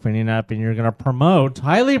 you're opening up and you're going to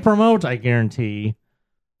highly promote, I guarantee.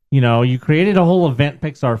 You created a whole event,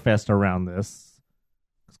 Pixar Fest, around this.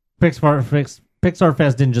 Pixar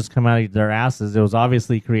Fest didn't just come out of their asses. It was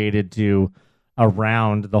obviously created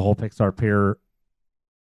around the whole Pixar Pier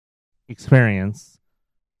experience.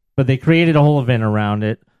 But they created a whole event around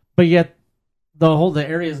it. But yet, the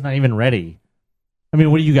area is not even ready. I mean,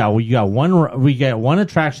 what do you got? Well, we got one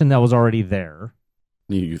attraction that was already there.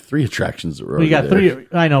 You got 3 attractions that were already got there. 3.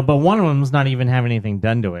 I know, but one of them's not even having anything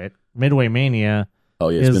done to it. Midway Mania. Oh,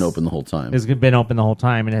 yeah, it's been open the whole time. It's been open the whole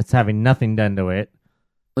time, and it's having nothing done to it.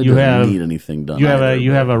 It doesn't need anything done. You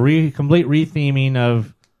have a complete retheming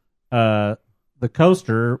of the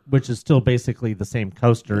coaster, which is still basically the same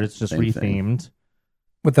coaster. It's just rethemed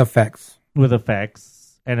with effects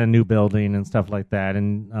and a new building and stuff like that,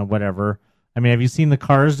 and whatever. I mean, have you seen the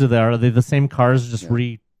cars? Are they the same cars, just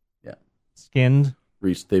skinned?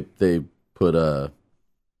 They put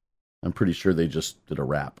I'm pretty sure they just did a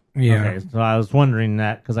wrap. Yeah. Okay, so I was wondering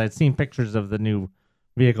that because I'd seen pictures of the new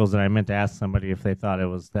vehicles, and I meant to ask somebody if they thought it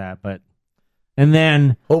was that. And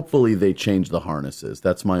then hopefully they changed the harnesses.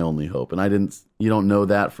 That's my only hope. And you don't know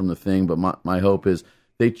that from the thing, but my hope is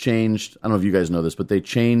they changed. I don't know if you guys know this, but they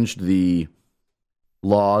changed the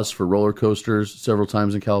laws for roller coasters several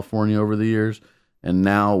times in California over the years. And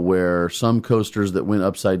now where some coasters that went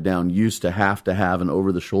upside down used to have an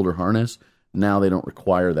over-the-shoulder harness, now they don't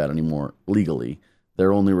require that anymore legally.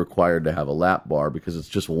 They're only required to have a lap bar because it's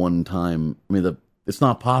just one time. I mean, it's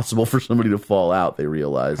not possible for somebody to fall out, they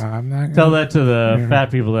realize. Tell that to the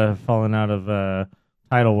fat people that have fallen out of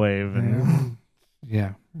Tidal Wave.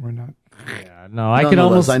 Yeah, we're not. Yeah, no, I could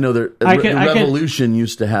Nonetheless, almost. I know that I could- Revolution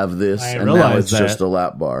used to have this, I and now realize it's that. just a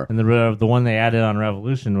lap bar. And the one they added on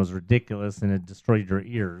Revolution was ridiculous, and it destroyed your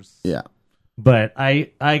ears. Yeah. But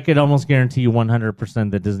I could almost guarantee you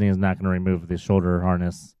 100% that Disney is not going to remove the shoulder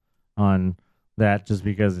harness on that just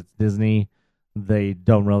because it's Disney. They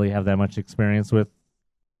don't really have that much experience with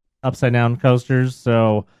upside down coasters,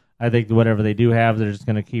 so I think whatever they do have, they're just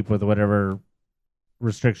going to keep with whatever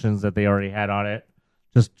restrictions that they already had on it,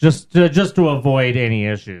 just to avoid any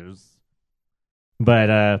issues.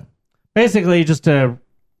 But basically,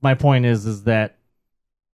 my point is that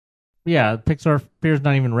Pixar Pier's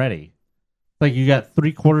not even ready. Like you got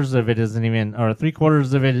 3/4 of it isn't even, or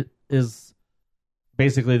 3/4 of it is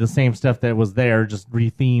basically the same stuff that was there, just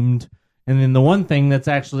rethemed. And then the one thing that's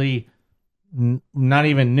actually not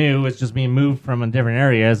even new, it's just being moved from a different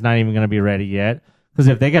area, is not even going to be ready yet. Because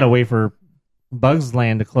if they got to wait for Bugs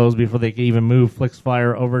Land to close before they can even move Flix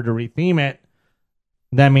Flyer over to retheme it,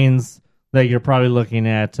 that means that you're probably looking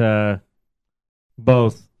at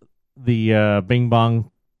both the Bing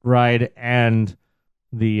Bong ride and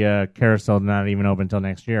the carousel not even open until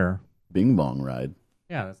next year. Bing Bong ride.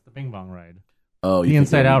 Yeah, that's the Bing Bong ride. Oh, The you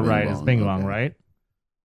Inside think Out Bing ride Bong. is Bing Bong, Okay. right?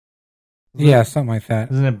 Yeah, something like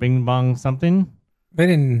that. Isn't it Bing Bong something? They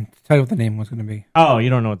didn't tell you what the name was going to be. Oh, you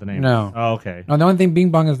don't know what the name No. is? Oh, okay. No, the only thing Bing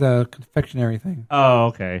Bong is the confectionery thing. Oh,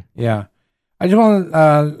 okay. Yeah. I just want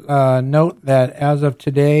to note that as of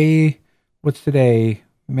today, what's today?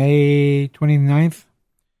 May 29th?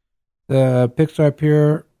 The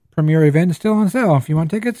Pixar premiere event is still on sale. If you want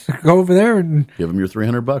tickets, go over there and Give them your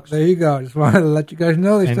 $300. there you go. Just wanted to let you guys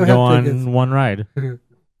know they And still go have on tickets. one ride.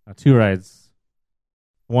 Two rides.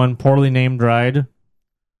 One poorly named ride.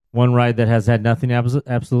 One ride that has had nothing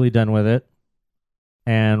absolutely done with it.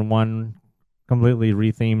 And one completely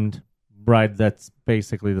rethemed ride that's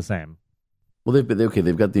basically the same. Well, they've got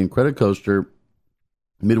the Incredicoaster,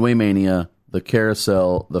 Midway Mania, the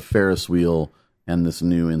Carousel, the Ferris wheel, and this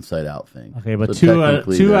new Inside Out thing. Okay, but So two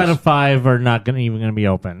technically out there's- of 5 are not even going to be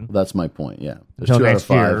open. That's my point. Yeah, there's Until 2 out of next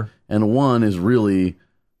 5, year. and one is really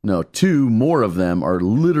 2 more of them are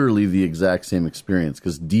literally the exact same experience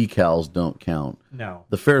because decals don't count. No.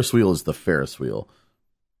 The Ferris wheel is the Ferris wheel.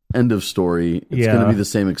 End of story. It's Yeah. going to be the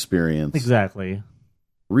same experience. Exactly.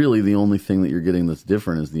 Really, the only thing that you're getting that's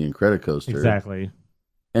different is the Incredicoaster. Exactly.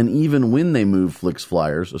 And even when they move Flix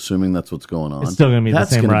Flyers, assuming that's what's going on, It's still gonna be the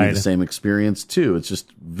that's same gonna be ride. the same experience too. It's just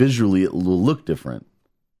visually it will look different.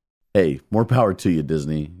 Hey, more power to you,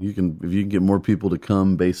 Disney. If you can get more people to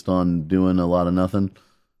come based on doing a lot of nothing,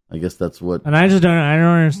 I guess that's what. And I don't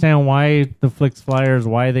understand why the Flix Flyers,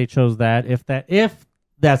 why they chose that. If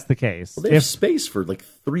that's the case. Well, they have space for like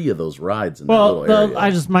 3 of those rides in that Well, little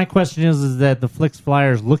area. my question is that the Flix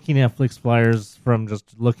Flyers, looking at Flix Flyers from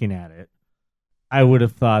just looking at it, I would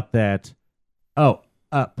have thought that, up.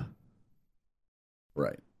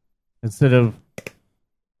 Right. Instead of,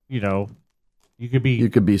 you could be. You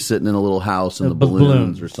could be sitting in a little house in the balloons.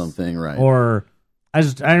 balloons or something, right? Or, I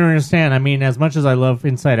don't understand. I mean, as much as I love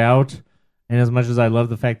Inside Out, and as much as I love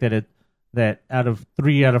the fact that out of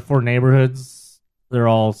 3 out of 4 neighborhoods, they're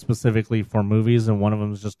all specifically for movies, and one of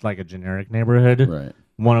them is just like a generic neighborhood. Right.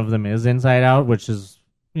 One of them is Inside Out, which is,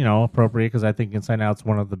 appropriate because I think Inside Out's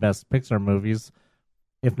one of the best Pixar movies,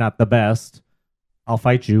 if not the best. I'll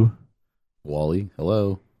fight you. Wally,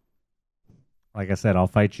 hello. Like I said, I'll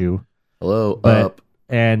fight you. Hello, But, up.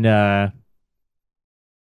 And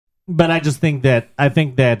but I just think that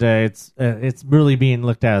it's really being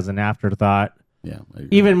looked at as an afterthought, Yeah. I agree.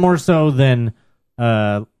 even more so than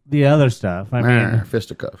the other stuff. I mean,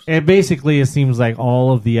 fisticuffs. it basically seems like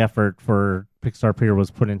all of the effort for Pixar Pier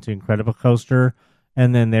was put into Incredible Coaster,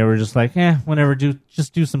 and then they were just like, whatever,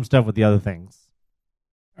 just do some stuff with the other things.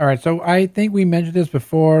 All right, so I think we mentioned this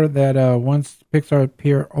before that once Pixar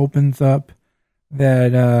Pier opens up, that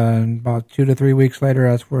about 2 to 3 weeks later,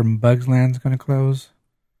 that's where Bugs Land's going to close.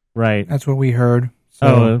 Right. That's what we heard.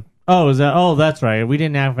 So, is that? Oh, that's right. We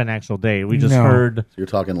didn't have an actual date. We just No. heard. So you're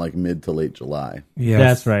talking like mid to late July. yes.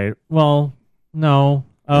 That's right. Well, no.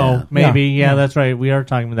 Oh, Yeah. maybe. Yeah. Yeah, that's right. We are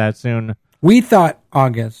talking about that soon. We thought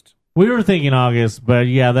August. We were thinking August, but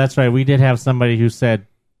yeah, that's right. We did have somebody who said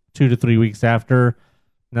 2 to 3 weeks after.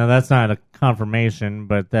 Now, that's not a confirmation,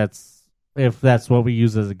 but if that's what we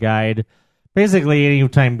use as a guide. Basically, any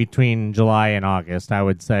time between July and August, I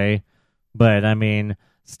would say. But, I mean,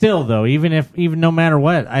 still, though, even no matter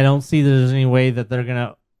what, I don't see there's any way that they're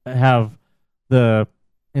going to have the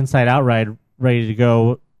Inside Out ride ready to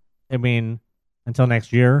go, I mean, until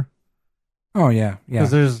next year. Oh, yeah. Yeah.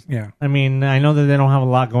 'Cause Yeah. I mean, I know that they don't have a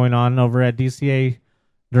lot going on over at DCA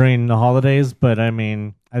during the holidays, but I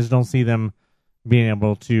mean, I just don't see them being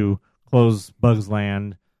able to close Bugs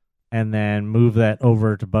Land, and then move that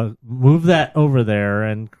over there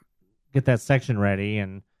and get that section ready.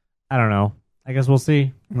 And I don't know. I guess we'll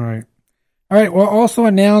see. All right. Well, also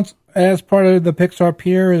announced as part of the Pixar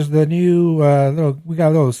Pier is the new. We got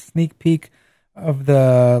a little sneak peek of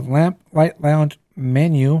the Lamplight Lounge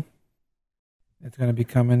menu. It's going to be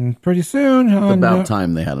coming pretty soon. It's about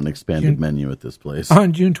time they had an expanded menu at this place.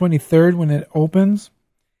 On June 23rd when it opens.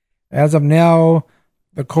 As of now,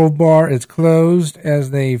 the Cove Bar is closed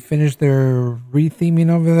as they finish their retheming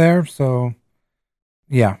over there. So,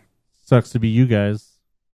 yeah. Sucks to be you guys.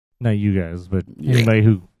 Not you guys, but anybody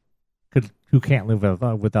who can't live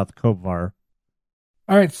without the Cove Bar.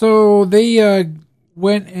 All right, so they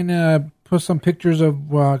went and put some pictures of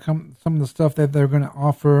some of the stuff that they're going to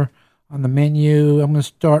offer on the menu. I'm going to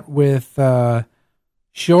start with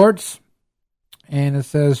shorts, and it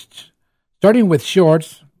says, starting with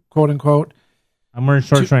shorts, quote unquote. I'm wearing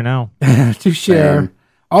shorts right now. To share,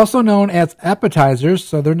 also known as appetizers.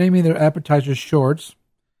 So they're naming their appetizers shorts.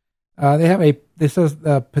 This says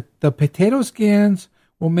the potato skins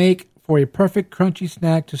will make for a perfect crunchy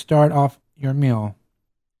snack to start off your meal.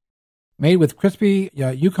 Made with crispy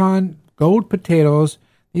Yukon Gold potatoes,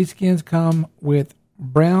 these skins come with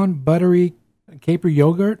brown buttery caper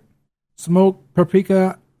yogurt, smoked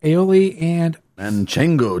paprika aioli, and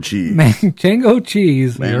Manchego cheese. Manchego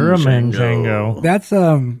cheese. You're a manchego. That's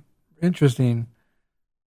interesting.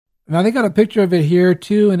 Now they got a picture of it here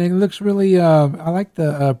too, and it looks really. I like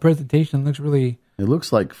the presentation. It looks really. It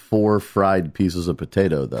looks like 4 fried pieces of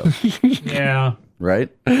potato, though. Yeah. Right?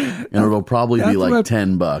 And it'll probably be like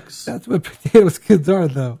 $10. That's what potato skins are,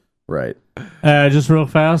 though. Right. Just real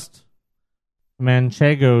fast.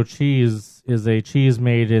 Manchego cheese is a cheese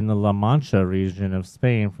made in the La Mancha region of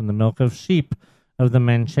Spain from the milk of sheep of the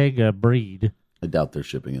Manchega breed. I doubt they're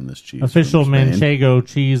shipping in this cheese. Official Manchego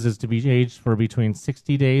cheese is to be aged for between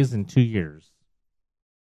 60 days and 2 years.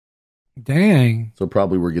 Dang. So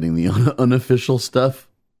probably we're getting the unofficial stuff.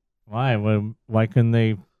 Why? Why couldn't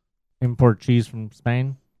they import cheese from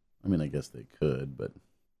Spain? I mean, I guess they could, but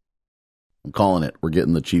I'm calling it. We're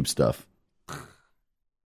getting the cheap stuff.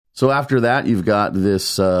 So after that, you've got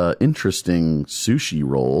this interesting sushi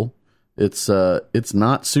roll. It's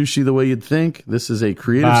not sushi the way you'd think. This is a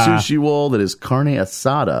creative sushi roll that is carne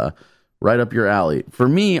asada, right up your alley. For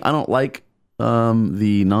me, I don't like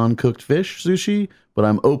the non-cooked fish sushi, but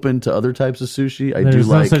I'm open to other types of sushi. There's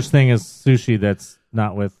no such thing as sushi that's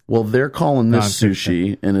not with. Well, they're calling this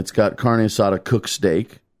sushi, and it's got carne asada cooked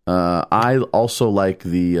steak. I also like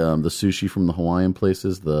the sushi from the Hawaiian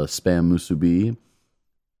places, the spam musubi.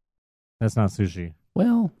 That's not sushi.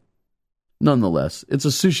 Well, nonetheless, it's a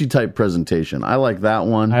sushi type presentation. I like that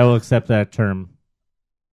one. I will accept that term.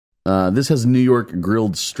 This has New York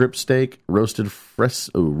grilled strip steak, roasted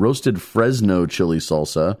Fresno chili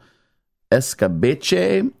salsa,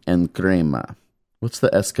 escabeche, and crema. What's the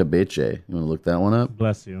escabeche? You want to look that one up?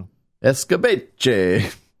 Bless you.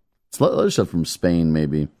 Escabeche. It's other stuff from Spain,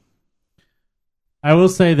 maybe. I will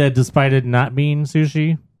say that despite it not being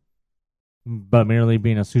sushi, but merely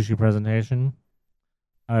being a sushi presentation,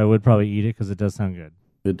 I would probably eat it because it does sound good.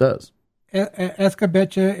 It does.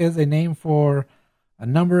 Escabeche is a name for a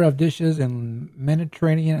number of dishes in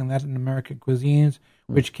Mediterranean and Latin American cuisines,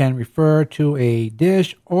 which can refer to a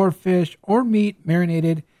dish or fish or meat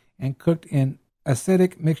marinated and cooked in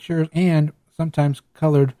acidic mixtures and sometimes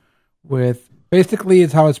colored with. Basically,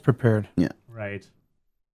 it's how it's prepared. Yeah. Right.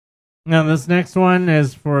 Now, this next one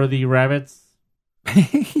is for the rabbits.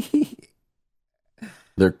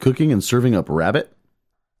 They're cooking and serving up rabbit?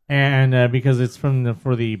 And because it's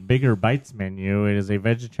for the Bigger Bites menu, it is a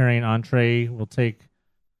vegetarian entree.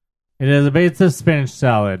 It's a spinach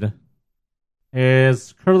salad. It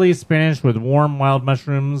is curly spinach with warm wild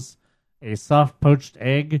mushrooms, a soft poached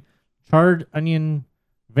egg, charred onion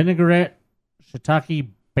vinaigrette, shiitake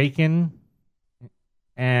bacon,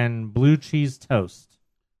 and blue cheese toast.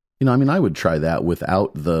 You know, I mean, I would try that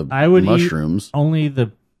without the mushrooms. Eat only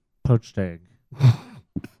the poached egg.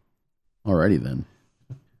 Alrighty then.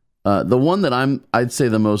 The one that I'd say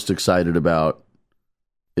the most excited about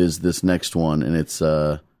is this next one, and it's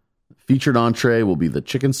featured entree will be the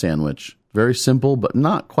chicken sandwich. Very simple, but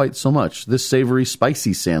not quite so much. This savory,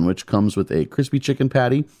 spicy sandwich comes with a crispy chicken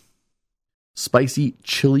patty, spicy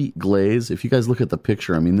chili glaze. If you guys look at the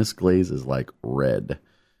picture, I mean, this glaze is like red.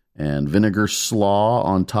 And vinegar slaw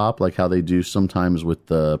on top, like how they do sometimes with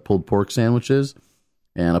the pulled pork sandwiches.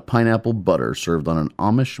 And a pineapple butter served on an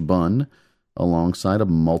Amish bun alongside of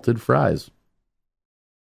malted fries.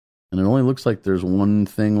 And it only looks like there's one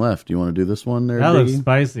thing left. Do you want to do this one there, That Biggie? looks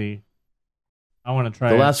spicy. I want to try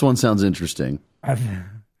it. The last one sounds interesting.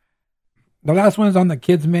 The last one is on the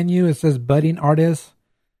kids menu. It says budding artists.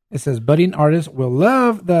 It says budding artists will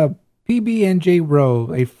love the PB&J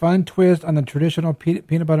roll, a fun twist on the traditional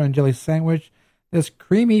peanut butter and jelly sandwich. This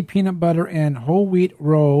creamy peanut butter and whole wheat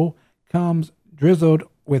roll comes drizzled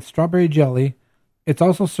with strawberry jelly. It's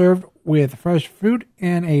also served with fresh fruit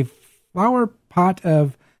and a flower pot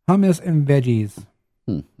of hummus and veggies.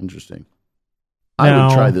 Interesting. I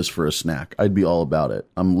would try this for a snack. I'd be all about it.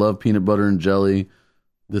 I love peanut butter and jelly.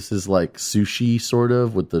 This is like sushi, sort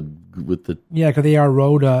of, with the. Yeah, because they are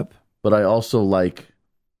rolled up. But I also like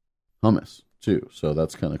hummus too, so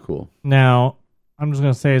that's kind of cool. Now, I'm just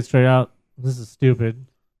gonna say it straight out. This is stupid.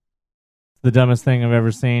 It's the dumbest thing I've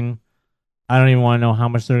ever seen. I don't even want to know how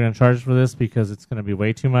much they're going to charge for this because it's going to be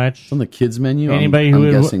way too much. On the kids menu, I'm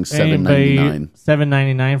 $7.99 guessing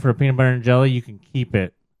 $7.99 for a peanut butter and jelly, you can keep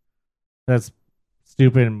it. That's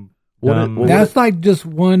stupid and dumb. That's like just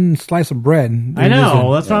one slice of bread. I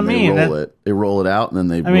know. That's what I mean. They roll it out and then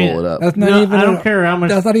they roll it up. That's not even. I don't care how much.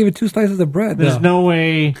 That's not even 2 slices of bread. There's no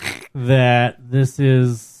way that this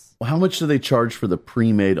is. How much do they charge for the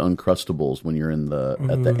pre-made Uncrustables when you're at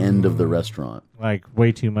the end of the restaurant? Like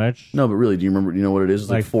way too much. No, but really, do you remember? You know what it is?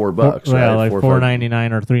 It's like $4, right? Yeah, like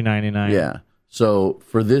 $4.99 or $3.99. Yeah. So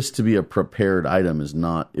for this to be a prepared item is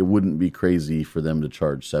not. It wouldn't be crazy for them to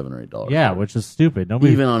charge $7 or $8. Yeah, which is stupid.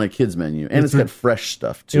 Even on a kids menu, and it's got fresh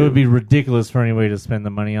stuff too. It would be ridiculous for anybody to spend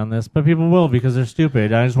the money on this, but people will because they're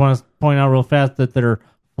stupid. I just want to point out real fast that their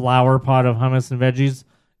flower pot of hummus and veggies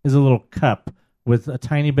is a little cup with a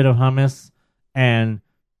tiny bit of hummus and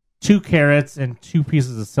 2 carrots and 2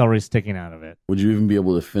 pieces of celery sticking out of it. Would you even be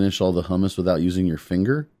able to finish all the hummus without using your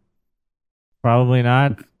finger? Probably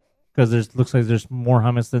not, because looks like there's more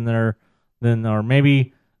hummus or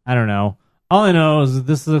maybe, I don't know. All I know is that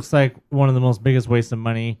this looks like one of the most biggest wastes of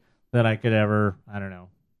money that I could ever, I don't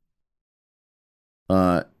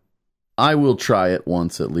know. I will try it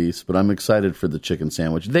once at least, but I'm excited for the chicken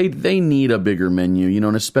sandwich. They need a bigger menu,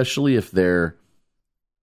 and especially if they're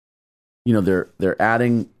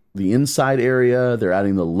adding the inside area, they're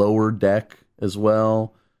adding the lower deck as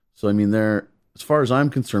well. So I mean, as far as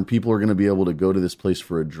I'm concerned, people are going to be able to go to this place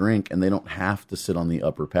for a drink, and they don't have to sit on the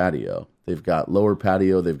upper patio. They've got lower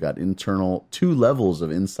patio, they've got internal 2 levels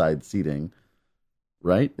of inside seating.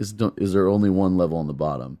 Right? Is there only 1 level on the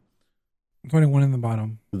bottom? There's only 1 in the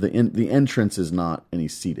bottom. The entrance is not any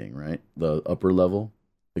seating, right? The upper level,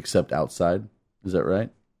 except outside. Is that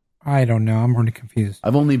right? I don't know. I'm really confused.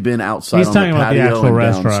 I've only been outside. He's on talking the about the patio actual and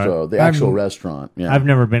restaurant. The actual restaurant. Yeah. I've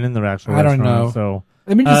never been in the actual restaurant. I don't know. So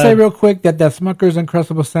let me just say real quick that Smucker's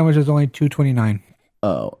Uncrustable sandwich is only $2.29.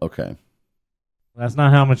 Oh, okay. That's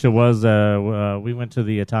not how much it was. We went to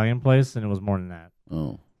the Italian place, and it was more than that.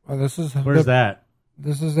 Oh. Well, Where's that?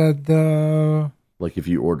 This is at the. Like if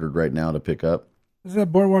you ordered right now to pick up. This is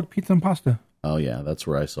at Boardwalk Pizza and Pasta. Oh yeah, that's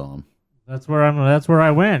where I saw him. That's where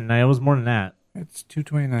I went. And it was more than that. It's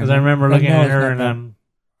 $2.29. Because I remember looking at her, and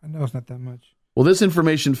I know it's not that much. Well, this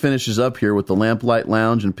information finishes up here with the Lamplight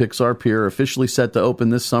Lounge and Pixar Pier officially set to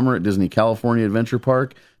open this summer at Disney California Adventure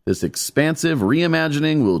Park. This expansive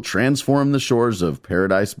reimagining will transform the shores of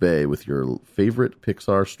Paradise Bay with your favorite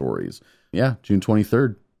Pixar stories. Yeah, June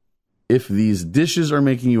 23rd. If these dishes are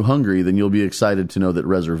making you hungry, then you'll be excited to know that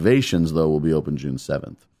reservations, though, will be open June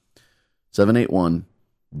 7th.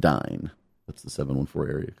 781-DINE. That's the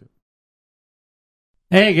 714 area code.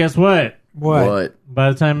 Hey, guess what? What?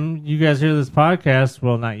 By the time you guys hear this podcast,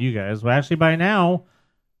 well, not you guys, well, actually by now,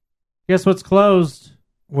 guess what's closed?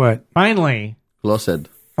 What? Finally. Closed.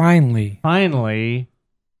 Finally.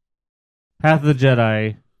 Path of the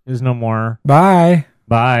Jedi is no more. Bye.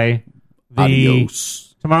 The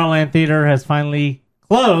Adios. Tomorrowland Theater has finally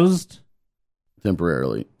closed.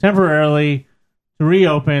 Temporarily to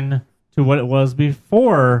reopen to what it was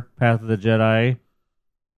before Path of the Jedi.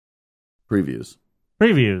 Previews.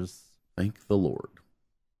 Thank the Lord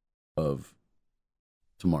of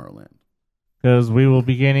Tomorrowland. Because we will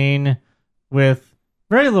be beginning with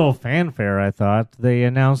very little fanfare, I thought. They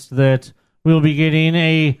announced that we'll be getting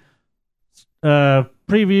a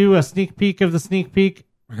preview, a sneak peek of the sneak peek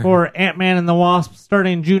for Ant-Man and the Wasp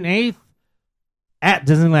starting June 8th at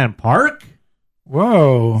Disneyland Park.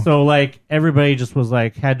 Whoa. So, everybody just was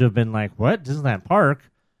had to have been what? Disneyland Park?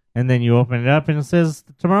 And then you open it up and it says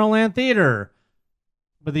Tomorrowland Theater.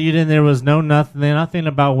 But there was nothing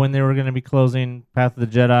about when they were going to be closing Path of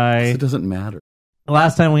the Jedi. It doesn't matter. The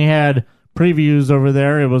last time we had previews over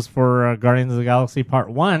there, it was for Guardians of the Galaxy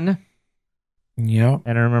Part 1. Yep.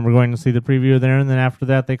 And I remember going to see the preview there, and then after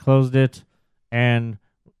that they closed it, and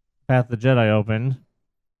Path of the Jedi opened.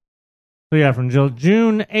 So yeah, from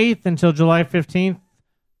June 8th until July 15th,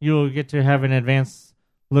 you'll get to have an advance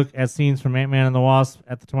look at scenes from Ant-Man and the Wasp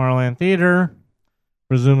at the Tomorrowland Theater.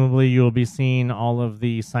 Presumably, you will be seeing all of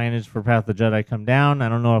the signage for Path of the Jedi come down. I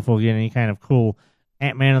don't know if we'll get any kind of cool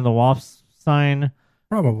Ant-Man and the Wasp sign.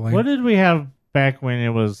 Probably. What did we have back when it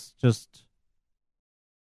was just...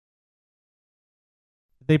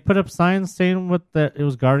 Did they put up signs saying it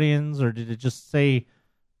was Guardians, or did it just say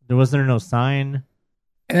was there no sign?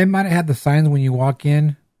 They might have had the signs when you walk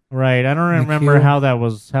in. Right. I don't remember how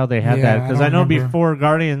they had that, because I know before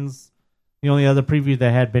Guardians, the only other preview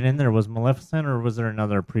that had been in there was Maleficent, or was there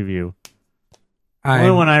another preview? The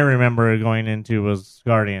only one I remember going into was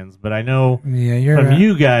Guardians, but I know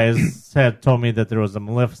you guys had told me that there was a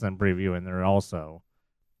Maleficent preview in there also.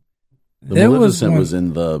 The Maleficent was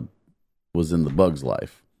in the Bug's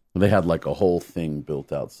Life. They had like a whole thing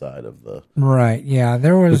built outside of the right. Yeah,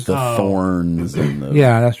 there was with the thorns and the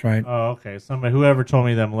yeah, that's right. Oh, okay. Whoever told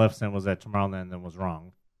me that Maleficent was at Tomorrowland then was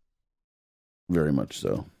wrong. Very much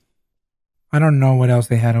so. I don't know what else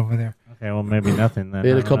they had over there. Okay, well maybe nothing then. They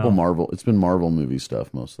had a couple Marvel. It's been Marvel movie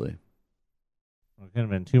stuff mostly. Well, it could have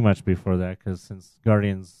been too much before that, because since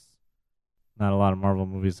Guardians, not a lot of Marvel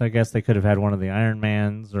movies. I guess they could have had one of the Iron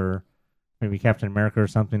Mans or maybe Captain America or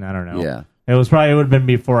something. I don't know. Yeah. It would have been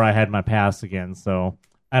before I had my pass again, so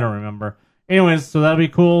I don't remember. Anyways, so that'll be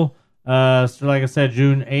cool. So like I said,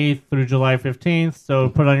 June 8th through July 15th. So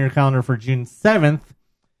put on your calendar for June 7th.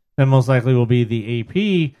 Then most likely will be the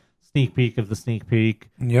AP sneak peek of the sneak peek.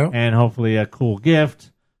 Yep. And hopefully a cool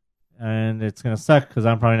gift. And it's going to suck because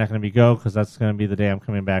I'm probably not going to go because that's going to be the day I'm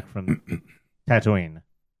coming back from Tatooine.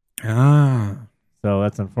 Ah. So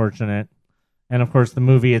that's unfortunate. And of course, the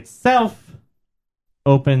movie itself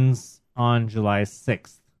opens on July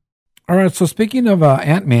 6th. All right, so speaking of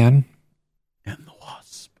Ant-Man. And the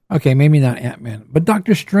Wasp. Okay, maybe not Ant-Man, but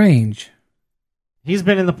Doctor Strange. He's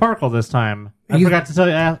been in the park all this time. I forgot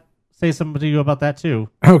to say something to you about that too.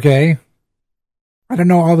 Okay. I don't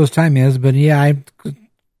know all this time is, but yeah,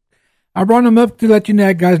 I brought him up to let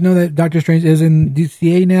you guys know that Doctor Strange is in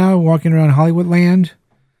DCA now, walking around Hollywood land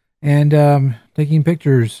and taking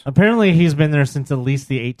pictures. Apparently he's been there since at least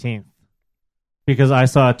the 18th. Because I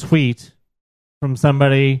saw a tweet from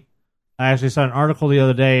somebody. I actually saw an article the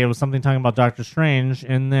other day. It was something talking about Doctor Strange.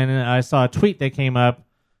 And then I saw a tweet that came up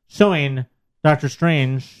showing Doctor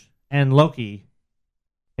Strange and Loki.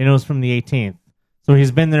 And it was from the 18th. So he's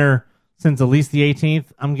been there since at least the 18th.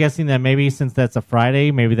 I'm guessing that maybe since that's a Friday,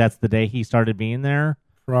 maybe that's the day he started being there.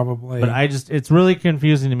 Probably. But it's really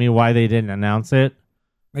confusing to me why they didn't announce it.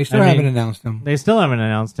 They still haven't announced him. They still haven't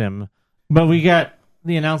announced him. But we got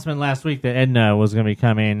the announcement last week that Edna was going to be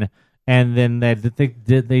coming, and then they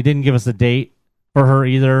didn't give us a date for her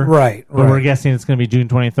either. Right. But we're guessing it's going to be June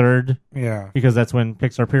 23rd. Yeah. Because that's when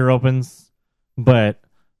Pixar Pier opens. But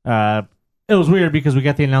it was weird because we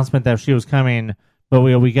got the announcement that she was coming, but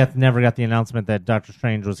we never got the announcement that Doctor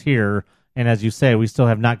Strange was here. And as you say, we still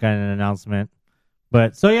have not gotten an announcement.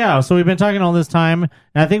 But so we've been talking all this time, and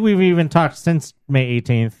I think we've even talked since May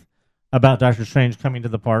 18th about Doctor Strange coming to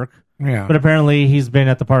the park. Yeah. But apparently he's been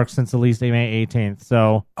at the park since at least May 18th.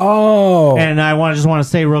 So. Oh. And I just want to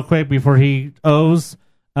say real quick before he owes,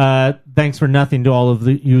 thanks for nothing to all of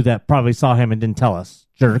you that probably saw him and didn't tell us,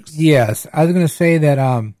 jerks. Yes, I was going to say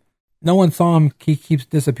that no one saw him. He keeps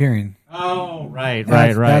disappearing. Oh, right.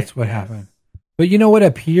 That's what happened. But you know what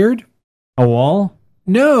appeared? A wall?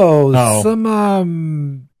 No, Oh.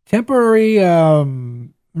 some temporary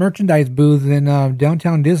merchandise booths in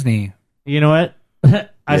downtown Disney. You know what? They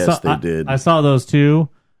did. I saw those too,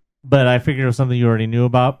 but I figured it was something you already knew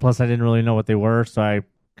about. Plus, I didn't really know what they were, so I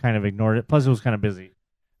kind of ignored it. Plus, it was kind of busy.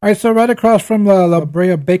 All right, so right across from La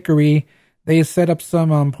Brea Bakery, they set up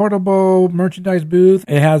some portable merchandise booth.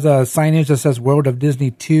 It has a signage that says World of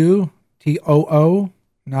Disney 2, TOO,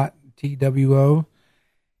 not TWO.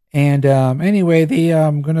 And anyway, they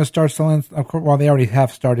going to start selling, of course, well, they already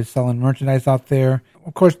have started selling merchandise out there.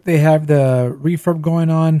 Of course, they have the refurb going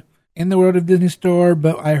on in the World of Disney store,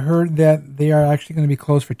 but I heard that they are actually going to be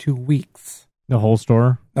closed for 2 weeks. The whole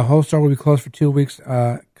store? The whole store will be closed for 2 weeks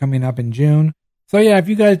coming up in June. So yeah, if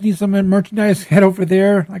you guys need some merchandise, head over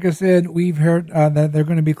there. Like I said, we've heard that they're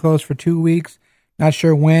going to be closed for 2 weeks. Not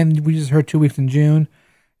sure when. We just heard 2 weeks in June.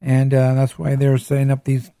 And that's why they're setting up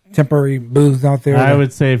these temporary booths out there. I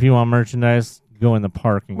would say if you want merchandise, go in the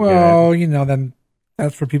park and get it. Well, you know, then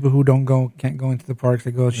that's for people who can't go into the parks.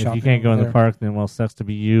 They go shopping. If you can't go in the park, then sucks to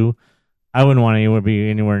be you. I wouldn't want to be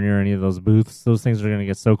anywhere near any of those booths. Those things are going to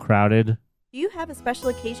get so crowded. Do you have a special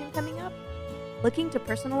occasion coming up? Looking to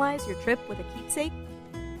personalize your trip with a keepsake?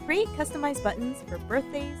 Create customized buttons for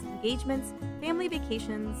birthdays, engagements, family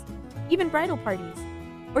vacations, even bridal parties,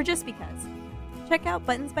 or just because. Check out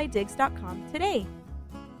buttonsbydigs.com today.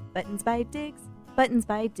 Buttons by Diggs. Buttons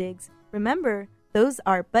by Diggs. Remember, those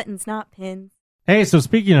are buttons, not pins. Hey, so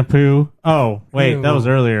speaking of poo, oh wait, Ew. that was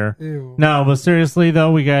earlier. Ew. No, but seriously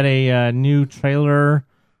though, we got a new trailer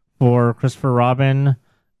for Christopher Robin.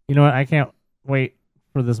 You know what? I can't wait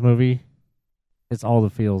for this movie. It's all the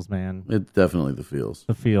feels, man. It's definitely the feels.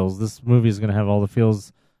 The feels. This movie is going to have all the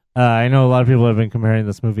feels. I know a lot of people have been comparing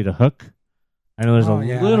this movie to Hook. I know there's a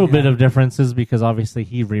little bit of differences because obviously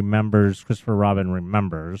Christopher Robin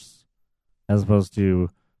remembers, as opposed to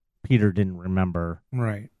Peter didn't remember.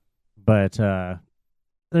 Right. But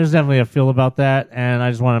there's definitely a feel about that, and I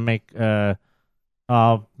just want to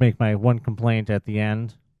I'll make my one complaint at the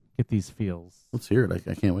end. Get these feels. Let's hear it.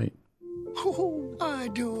 I can't wait. Oh, I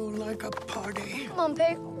do like a party. Come on,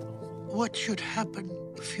 Pooh. What should happen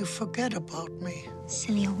if you forget about me?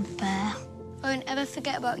 Silly old bear. I won't ever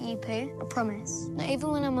forget about you, Pooh. I promise. Not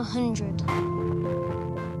even when I'm 100.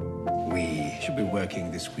 We should be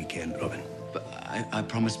working this weekend, Robin. But I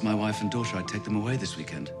promised my wife and daughter I'd take them away this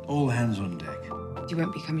weekend. All hands on deck. You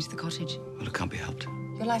won't be coming to the cottage. Well, it can't be helped.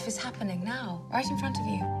 Your life is happening now, right in front of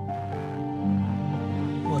you.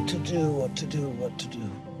 What to do, what to do, what to do.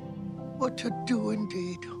 What to do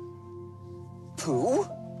indeed. Pooh?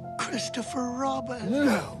 Christopher Robin.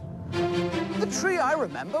 No. The tree I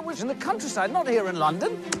remember was in the countryside, not here in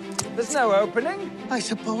London. There's no opening. I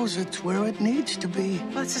suppose it's where it needs to be.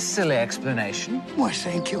 That's a silly explanation. Why,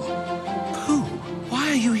 thank you. Pooh, why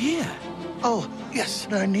are you here? Oh, yes,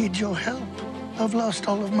 I need your help. I've lost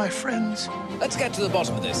all of my friends. Let's get to the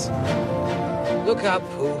bottom of this. Look up,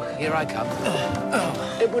 Pooh. Here I come.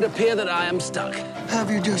 It would appear that I am stuck. Have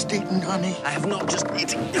you just eaten honey? I have not just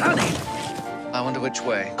eaten honey. I wonder which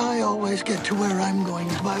way. I always get to where I'm going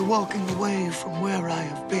by walking away from where I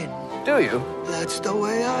have been. Do you? That's the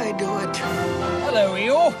way I do it. Hello,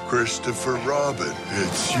 Eeyore. Christopher Robin,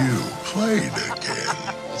 it's you playing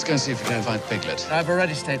again. Let's go and see if we can find Piglet. I've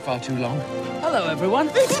already stayed far too long. Hello, everyone.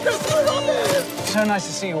 So nice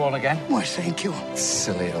to see you all again. Why, thank you.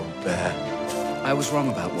 Silly old bear. I was wrong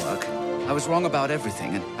about work. I was wrong about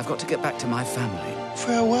everything, and I've got to get back to my family.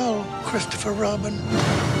 Farewell, Christopher Robin.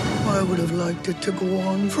 I would have liked it to go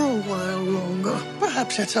on for a while longer.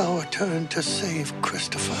 Perhaps it's our turn to save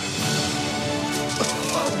Christopher.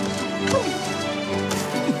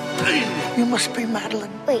 You must be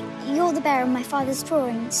Madeline. Wait, you're the bear of my father's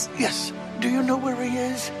drawings. Yes. Do you know where he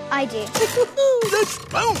is? I do. Let's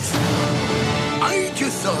bounce! I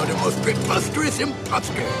just saw the most preposterous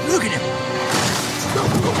imposter. Look at him.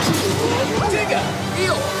 Digger!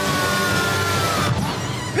 Eeyore!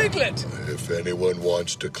 Piglet! If anyone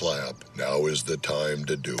wants to clap, now is the time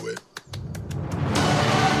to do it.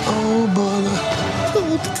 Oh, bother.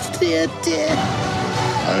 Oh, dear, dear.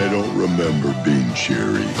 I don't remember being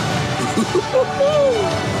cheery.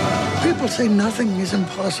 People say nothing is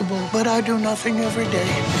impossible, but I do nothing every day.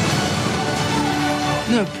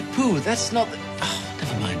 No, Pooh, that's not the... Oh,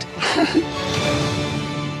 never mind.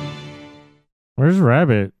 Where's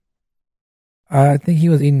Rabbit? I think he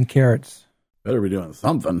was eating carrots. Better be doing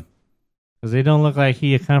something. Because they don't look like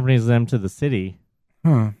he accompanies them to the city.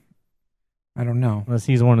 Huh. I don't know. Unless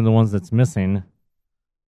he's one of the ones that's missing.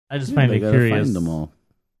 I just find They it gotta curious. Find them all.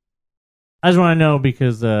 I just want to know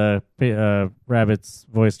because Rabbit's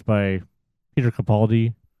voiced by Peter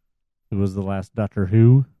Capaldi, who was the last Doctor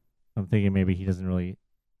Who. I'm thinking maybe he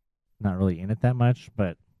not really in it that much,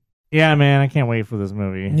 but yeah, man, I can't wait for this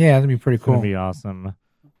movie. Yeah, that'd be pretty It's cool. gonna be awesome.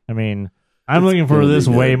 I mean, I'm looking for this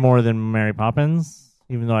way more than Mary Poppins,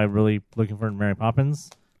 even though I'm really looking for Mary Poppins.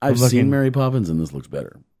 I've seen Mary Poppins, and this looks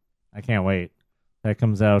better. I can't wait. That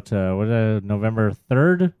comes out November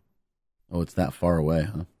 3rd. Oh, it's that far away,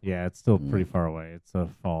 huh? Yeah, it's still pretty far away. It's a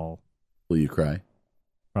fall. Will you cry?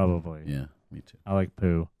 Probably. Yeah, me too. I like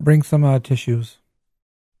poo. Bring some tissues.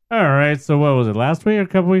 All right, so what was it? Last week or a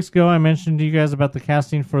couple weeks ago, I mentioned to you guys about the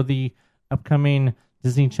casting for the upcoming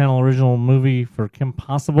Disney Channel original movie for Kim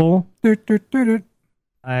Possible. You got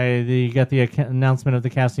the announcement of the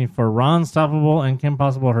casting for Ron Stoppable and Kim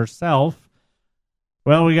Possible herself.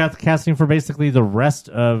 Well, we got the casting for basically the rest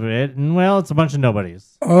of it, and well, it's a bunch of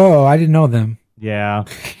nobodies. Oh, I didn't know them. Yeah.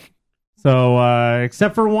 So,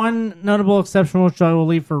 except for one notable exception, which I will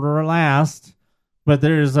leave for last, but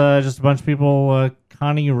there's just a bunch of people.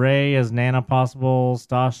 Connie Ray as Nana Possible,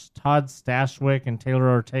 Todd Stashwick and Taylor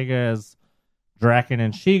Ortega as Draken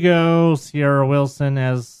and Shigo, Sierra Wilson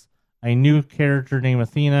as a new character named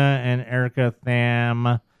Athena, and Erica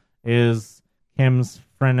Tham is Kim's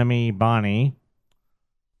frenemy Bonnie.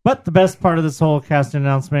 But the best part of this whole casting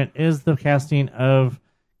announcement is the casting of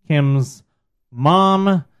Kim's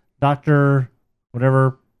mom, Dr.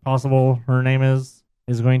 whatever Possible her name is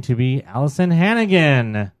going to be Allison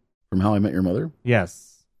Hannigan. From How I Met Your Mother?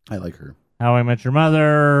 Yes. I like her. How I Met Your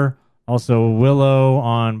Mother, also Willow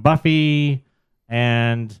on Buffy,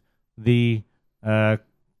 and the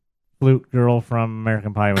flute girl from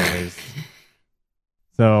American Pie movies.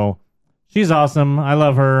 So she's awesome. I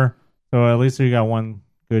love her. So at least we got one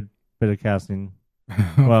good bit of casting. Okay.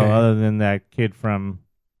 Well, other than that kid from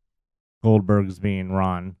Goldberg's being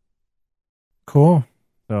Ron. Cool.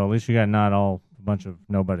 So at least you got not all a bunch of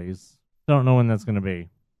nobodies. Don't know when that's going to be.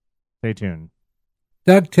 Stay tuned.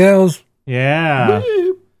 DuckTales. Yeah.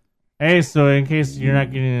 Hey, so in case you're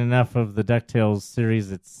not getting enough of the DuckTales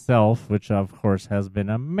series itself, which of course has been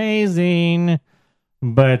amazing,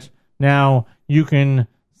 but now you can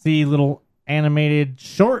see little animated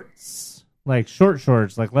shorts, like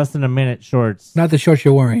shorts, like less than a minute shorts. Not the shorts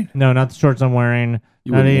you're wearing. No, not the shorts I'm wearing.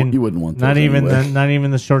 You wouldn't want those not even anyway. not even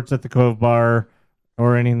the shorts at the Cove Bar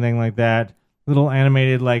or anything like that. Little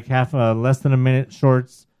animated, like less than a minute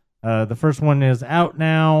shorts. The first one is out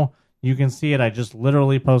now. You can see it. I just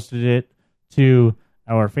literally posted it to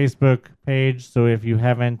our Facebook page. So if you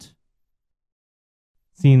haven't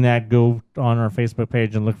seen that, go on our Facebook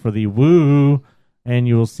page and look for the Woo, and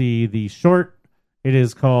you will see the short. It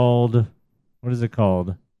is called, what is it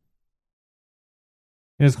called?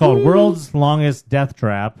 It is called World's Longest Death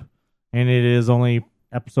Trap, and it is only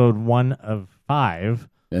episode 1 of 5.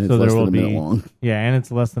 And it's less than a minute long. Yeah, and it's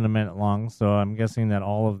less than a minute long, so I'm guessing that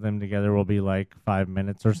all of them together will be like 5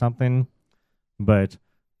 minutes or something. But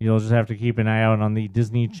you'll just have to keep an eye out on the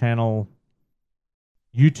Disney Channel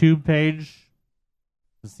YouTube page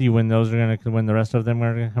to see when when the rest of them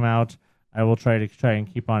are gonna come out. I will try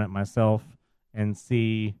and keep on it myself and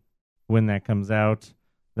see when that comes out.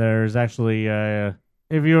 There's actually, if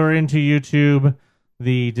you're into YouTube,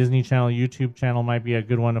 the Disney Channel YouTube channel might be a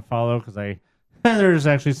good one to follow because there's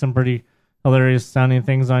actually some pretty hilarious sounding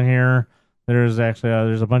things on here. There's actually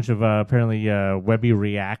there's a bunch of apparently Webby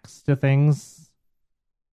reacts to things.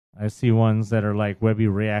 I see ones that are like Webby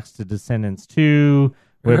reacts to Descendants 2,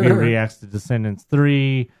 Webby reacts to Descendants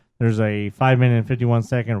 3. There's a 5-minute and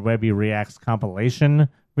 51-second Webby reacts compilation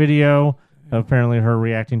video. Apparently her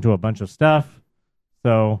reacting to a bunch of stuff.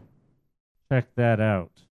 So check that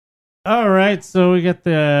out. All right, so we got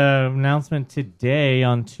the announcement today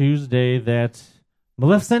on Tuesday that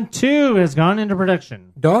Maleficent 2 has gone into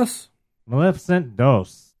production. Maleficent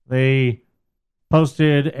Dos. They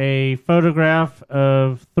posted a photograph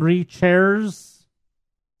of 3 chairs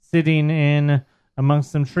sitting in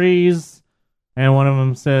amongst some trees, and one of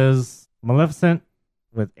them says Maleficent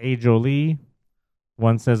with A. Jolie,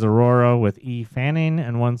 one says Aurora with E. Fanning,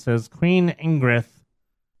 and one says Queen Ingrid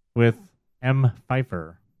with M.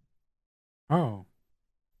 Pfeiffer. Oh,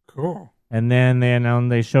 cool. And then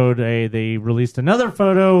they released another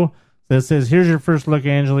photo that says, here's your first look at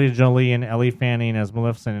Angelina Jolie and Ellie Fanning as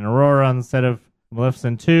Maleficent and Aurora instead of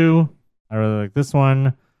Maleficent 2. I really like this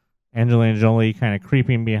one. Angelina Jolie kind of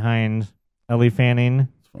creeping behind Ellie Fanning.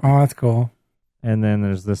 Oh, that's cool. And then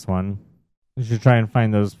there's this one. You should try and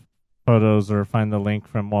find those photos or find the link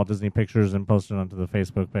from Walt Disney Pictures and post it onto the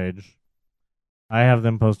Facebook page. I have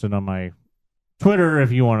them posted on my Twitter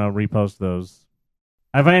if you want to repost those.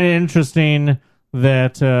 I find it interesting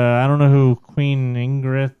that I don't know who Queen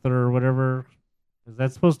Ingrid or whatever is.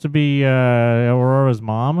 That supposed to be Aurora's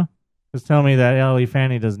mom? Just tell me that Ellie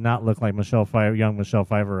Fanning does not look like young Michelle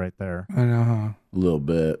Pfeiffer right there. I know, huh? A little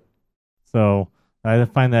bit. So I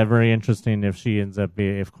find that very interesting. If she ends up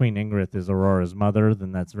if Queen Ingrid is Aurora's mother,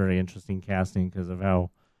 then that's very interesting casting because of how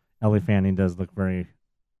Ellie Fanning does look very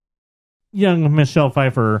young Michelle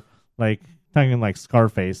Pfeiffer, like talking like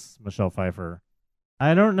Scarface Michelle Pfeiffer.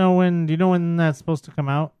 I don't know when. Do you know when that's supposed to come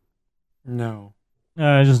out? No.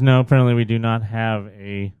 I just know apparently we do not have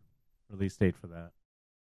a release date for that.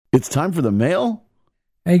 It's time for the mail?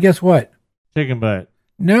 Hey, guess what? Chicken butt.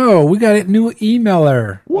 No, we got a new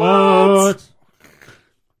emailer. What?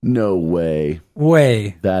 No way.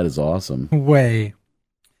 Way. That is awesome. Way.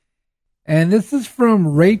 And this is from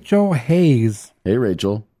Rachel Hayes. Hey,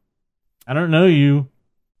 Rachel. I don't know you.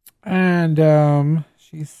 And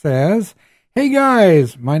she says, hey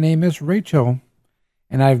guys, my name is Rachel,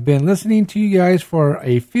 and I've been listening to you guys for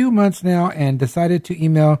a few months now and decided to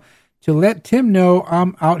email to let Tim know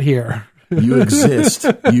I'm out here. You exist.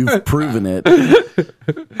 You've proven it.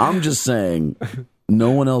 I'm just saying,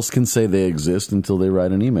 no one else can say they exist until they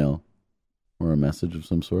write an email or a message of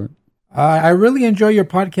some sort. I really enjoy your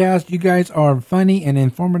podcast. You guys are funny and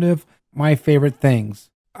informative. My favorite things.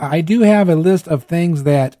 I do have a list of things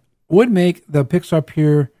that would make the Pixar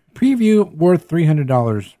Pure preview worth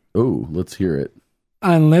 $300. Oh, let's hear it.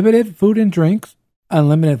 Unlimited food and drinks,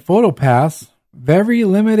 unlimited photo pass, Very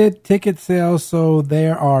limited ticket sales, so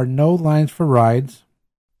there are no lines for rides.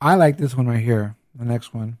 I like this one right here. The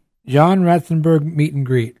next one. John Ratzenberg meet and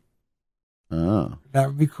greet. Oh. That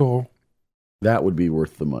would be cool. That would be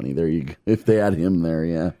worth the money. There you go. If they had him there,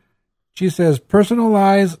 yeah. She says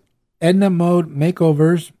personalized Edna mode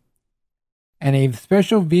makeovers and a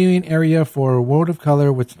special viewing area for World of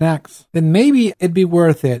Color with snacks. Then maybe it'd be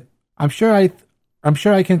worth it. I'm sure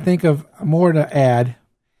I can think of more to add.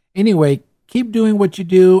 Anyway, keep doing what you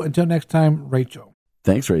do. Until next time, Rachel.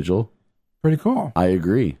 Thanks, Rachel. Pretty cool. I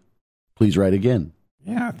agree. Please write again.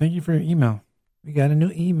 Yeah, thank you for your email. We got a new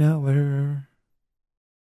emailer.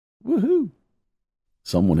 Woohoo.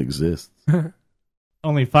 Someone exists.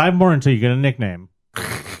 Only 5 more until you get a nickname.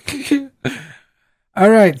 All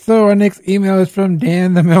right, so our next email is from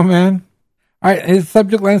Dan the Mailman. All right, his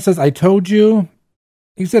subject line says, I told you.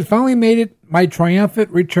 He said, finally made it my triumphant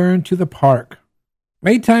return to the park.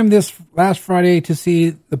 Made time this last Friday to see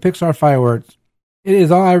the Pixar fireworks. It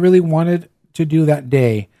is all I really wanted to do that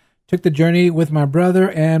day. Took the journey with my brother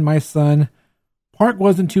and my son. Park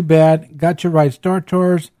wasn't too bad. Got to ride Star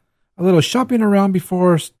Tours. A little shopping around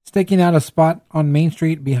before staking out a spot on Main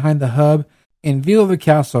Street behind the hub in view of the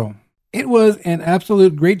castle. It was an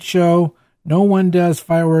absolute great show. No one does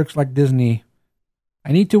fireworks like Disney.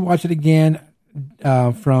 I need to watch it again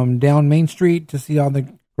from down Main Street to see all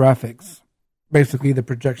the graphics. Basically the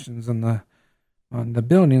projections on the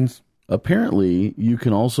buildings. Apparently, you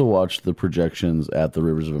can also watch the projections at the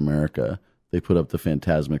Rivers of America. They put up the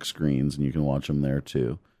Phantasmic screens, and you can watch them there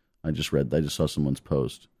too. I just saw someone's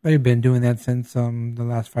post. They've been doing that since the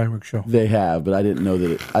last fireworks show. They have, but I didn't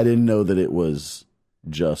know that it was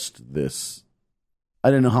just this. I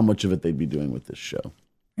didn't know how much of it they'd be doing with this show.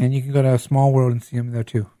 And you can go to Small World and see them there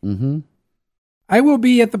too. Mm-hmm. I will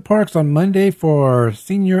be at the parks on Monday for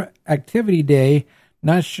Senior Activity Day.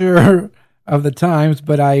 Not sure of the times,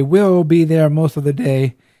 but I will be there most of the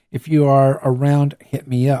day. If you are around, hit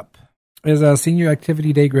me up. Is a Senior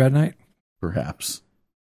Activity Day grad night? Perhaps.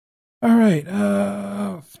 All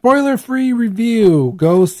right. Spoiler-free review.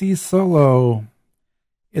 Go see Solo.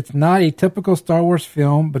 It's not a typical Star Wars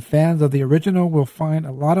film, but fans of the original will find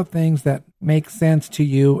a lot of things that make sense to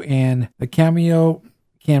you, and the cameo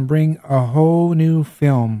can bring a whole new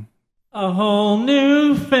film. A whole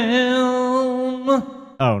new film.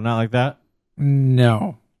 Oh, not like that?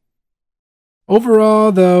 No.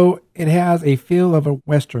 Overall, though, it has a feel of a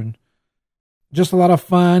Western. Just a lot of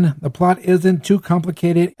fun. The plot isn't too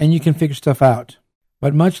complicated, and you can figure stuff out.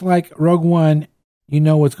 But much like Rogue One, you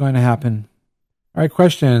know what's going to happen. All right,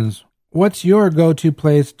 questions. What's your go-to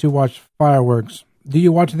place to watch fireworks? Do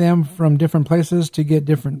you watch them from different places to get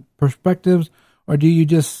different perspectives, or do you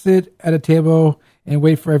just sit at a table and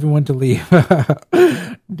wait for everyone to leave?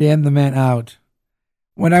 Dan the man out.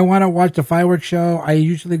 When I want to watch the fireworks show, I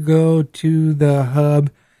usually go to the hub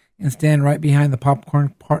and stand right behind the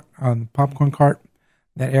popcorn cart,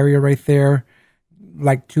 that area right there.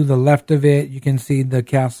 Like to the left of it, you can see the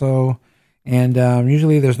castle, and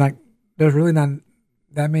usually there's really not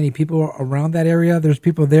that many people around that area. There's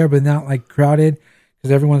people there, but not like crowded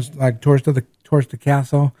because everyone's like towards the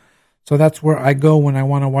castle. So that's where I go when I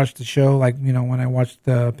want to watch the show. Like, you know, when I watched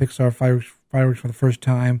the Pixar fireworks for the first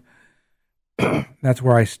time, that's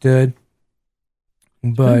where I stood.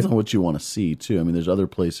 But depends on what you want to see too. I mean, there's other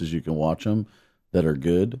places you can watch them that are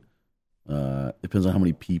good. Depends on how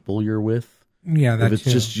many people you're with. Yeah, that's if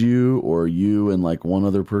it's just you or you and like one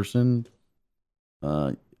other person.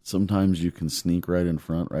 Sometimes you can sneak right in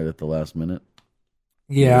front, right at the last minute.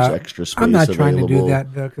 Yeah, there's extra space I'm not trying available. to do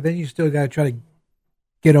that though, because then you still got to try to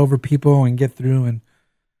get over people and get through. And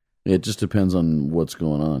it just depends on what's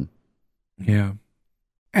going on. Yeah,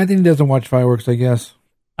 Anthony doesn't watch fireworks, I guess.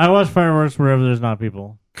 I watch fireworks wherever there's not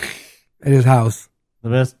people. At his house. The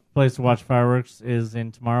best place to watch fireworks is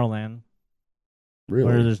in Tomorrowland. Really?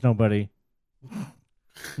 Where there's nobody.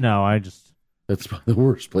 No, That's probably the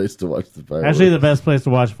worst place to watch the fireworks. Actually, the best place to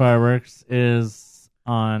watch fireworks is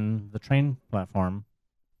on the train platform.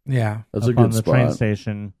 Yeah. That's a good on the spot. train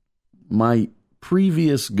station. My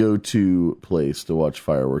previous go-to place to watch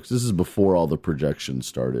fireworks, this is before all the projections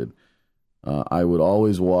started, I would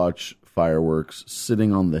always watch fireworks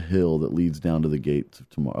sitting on the hill that leads down to the gates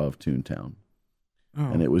of Toontown. Oh.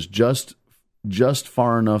 And it was just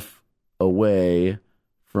far enough away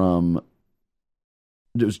from...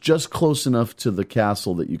 It was just close enough to the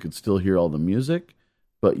castle that you could still hear all the music,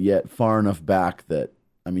 but yet far enough back that,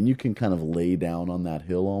 I mean, you can kind of lay down on that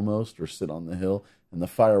hill almost, or sit on the hill, and the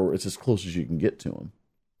fireworks, it's as close as you can get to them.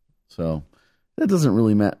 So that doesn't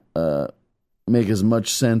really make as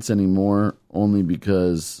much sense anymore, only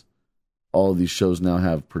because all of these shows now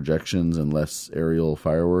have projections and less aerial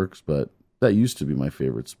fireworks, but that used to be my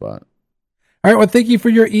favorite spot. All right. Well, thank you for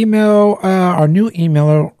your email. Our new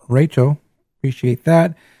emailer, Rachel. Appreciate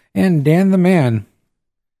that. And Dan the Man.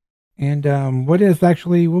 And what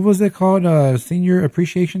was it called? Senior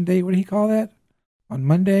Appreciation Day? What did he call that? On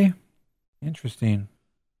Monday? Interesting.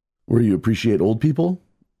 Where you appreciate old people?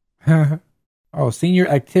 Oh, Senior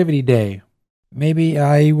Activity Day. Maybe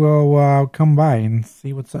I will come by and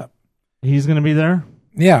see what's up. He's going to be there?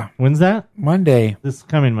 Yeah. When's that? Monday. This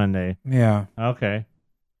coming Monday. Yeah. Okay.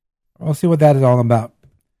 We'll see what that is all about.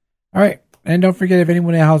 All right. And don't forget, if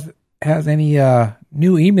anyone else has any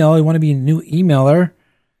new email, you want to be a new emailer,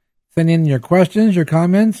 send in your questions, your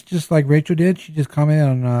comments, just like Rachel did. She just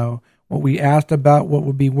commented on what we asked about what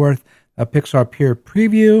would be worth a Pixar Peer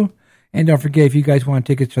Preview. And don't forget, if you guys want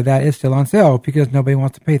tickets for that, it's still on sale because nobody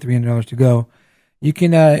wants to pay $300 to go. You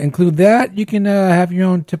can include that. You can have your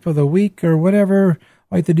own tip of the week or whatever.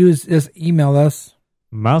 All you have to do is just email us.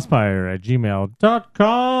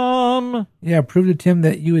 Mousepire@gmail.com. Yeah, prove to Tim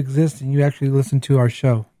that you exist and you actually listen to our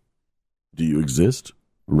show. Do you exist?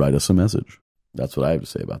 Write us a message. That's what I have to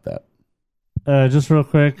say about that. Just real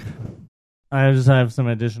quick, I just have some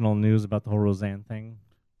additional news about the whole Roseanne thing.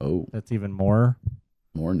 Oh. That's even more.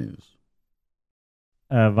 More news.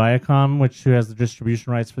 Viacom, who has the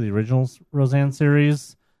distribution rights for the original Roseanne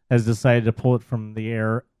series, has decided to pull it from the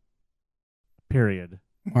air. Period.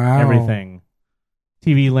 Wow. Everything.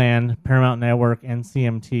 TV Land, Paramount Network, and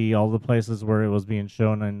CMT, all the places where it was being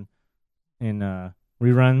shown in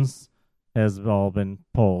reruns, has all been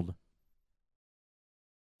pulled.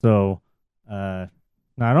 So, not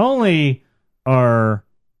only are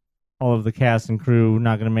all of the cast and crew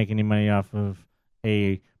not going to make any money off of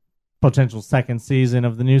a potential second season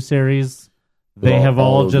of the new series, they have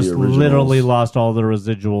all just literally lost all the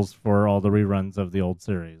residuals for all the reruns of the old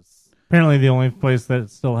series. Apparently the only place that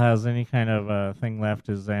still has any kind of thing left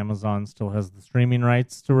is Amazon still has the streaming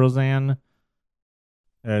rights to Roseanne.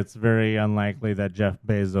 It's very unlikely that Jeff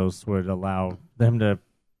Bezos would allow them to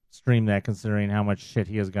stream that, considering how much shit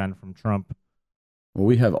he has gotten from Trump. Well,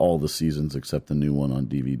 we have all the seasons except the new one on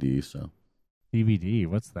DVD, so. DVD?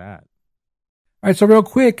 What's that? All right, so real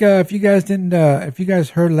quick, if you guys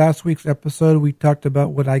heard last week's episode, we talked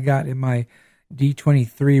about what I got in my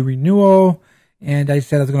D23 renewal, and I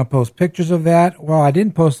said I was going to post pictures of that. Well, I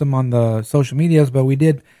didn't post them on the social medias, but we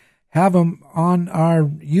did have them on our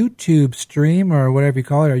YouTube stream, or whatever you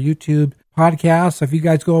call it, our YouTube podcast. So if you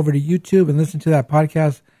guys go over to YouTube and listen to that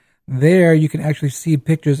podcast there, you can actually see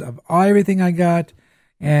pictures of everything I got.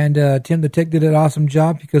 And Tim the Tick did an awesome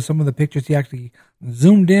job because some of the pictures he actually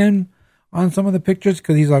zoomed in on some of the pictures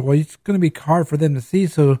because he's like, well, it's going to be hard for them to see.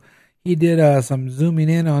 So he did some zooming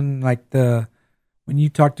in on like when you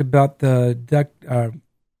talked about the duck,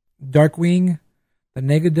 Darkwing, the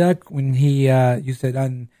Negaduck, when you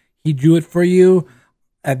said he drew it for you.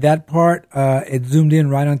 At that part, it zoomed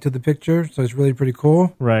in right onto the picture, so it's really pretty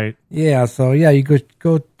cool. Right. Yeah. So yeah, you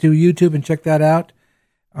go to YouTube and check that out.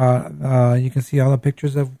 You can see all the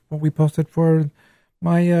pictures of what we posted for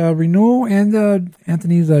my renewal and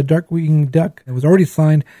Anthony's Darkwing Duck. It was already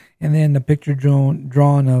signed, and then the picture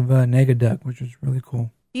drawn of Negaduck, which was really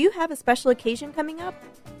cool. Do you have a special occasion coming up?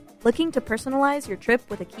 Looking to personalize your trip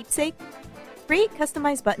with a keepsake? Create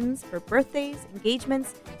customized buttons for birthdays,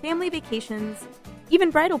 engagements, family vacations, even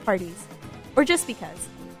bridal parties, or just because.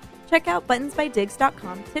 Check out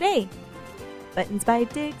buttonsbydiggs.com today. Buttons by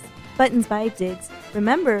Diggs, Buttons by Diggs.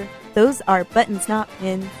 Remember, those are buttons, not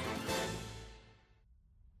pins.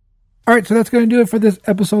 All right, so that's going to do it for this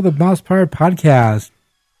episode of the Mousepire Podcast.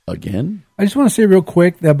 Again? I just want to say real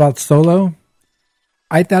quick about Solo.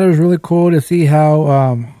 I thought it was really cool to see how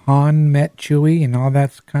Han met Chewie and all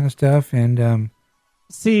that kind of stuff. And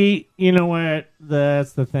see, you know what?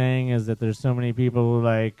 That's the thing, is that there's so many people who are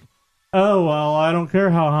like, oh, well, I don't care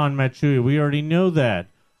how Han met Chewie. We already know that.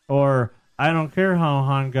 Or, I don't care how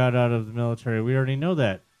Han got out of the military. We already know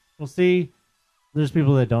that. Well, see, there's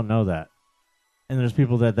people that don't know that. And there's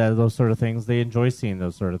people that those sort of things, they enjoy seeing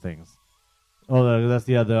those sort of things. Oh, that's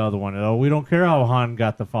the other one. Oh, we don't care how Han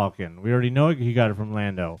got the Falcon. We already know he got it from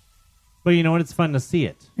Lando. But you know what? It's fun to see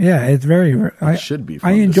it. Yeah, it's very... It should be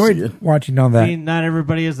fun I enjoyed to see it. watching all that. I mean, not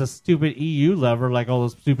everybody is a stupid EU lover like all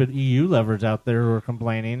those stupid EU lovers out there who are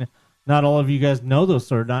complaining. Not all of you guys know those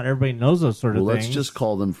not everybody knows those sort of things. Let's just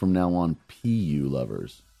call them from now on PU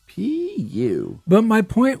lovers. PU. But my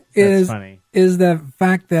point is the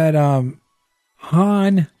fact that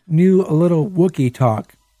Han knew a little Wookiee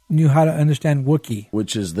talk, knew how to understand Wookiee.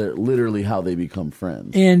 Which is literally how they become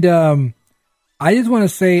friends. And I just want to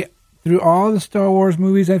say, through all the Star Wars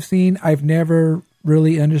movies I've seen, I've never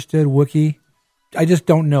really understood Wookiee. I just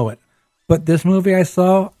don't know it. But this movie I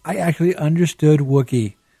saw, I actually understood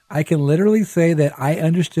Wookiee. I can literally say that I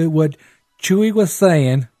understood what Chewie was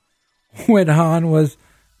saying when Han was,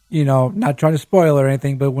 not trying to spoil or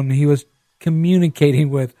anything, but when he was communicating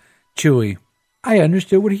with Chewie. I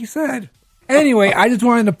understood what he said. Anyway, I just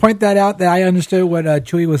wanted to point that out, that I understood what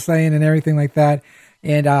Chewie was saying and everything like that.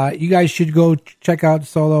 And you guys should go check out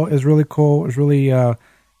Solo. It's really cool. It's really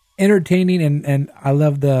entertaining, and I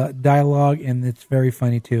love the dialogue, and it's very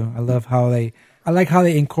funny too. I like how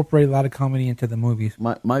they incorporate a lot of comedy into the movies.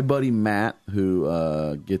 My buddy Matt,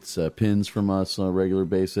 who gets pins from us on a regular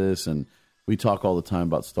basis, and we talk all the time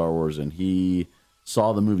about Star Wars, and he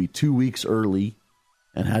saw the movie 2 weeks early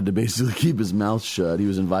and had to basically keep his mouth shut. He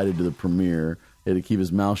was invited to the premiere. He had to keep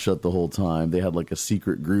his mouth shut the whole time. They had like a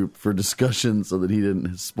secret group for discussion so that he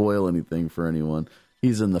didn't spoil anything for anyone.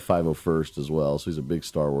 He's in the 501st as well, so he's a big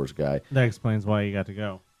Star Wars guy. That explains why you got to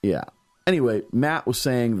go. Yeah. Anyway, Matt was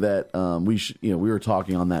saying that we were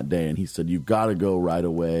talking on that day, and he said, you've got to go right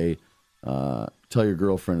away. Tell your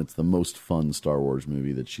girlfriend it's the most fun Star Wars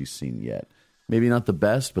movie that she's seen yet. Maybe not the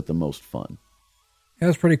best, but the most fun. Yeah,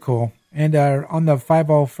 that's pretty cool. And on the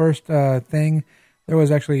 501st thing, there was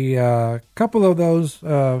actually a couple of those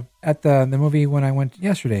at the movie when I went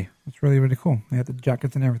yesterday. It's really, really cool. They had the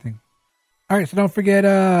jackets and everything. All right, so don't forget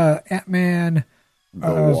Ant-Man.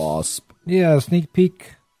 The Wasp. Yeah, sneak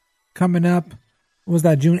peek coming up. Was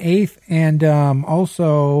that June 8th? And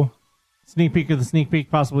also... Sneak peek of the sneak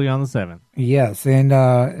peek, possibly on the 7th. Yes,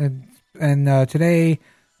 and today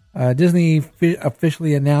Disney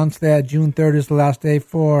officially announced that June 3rd is the last day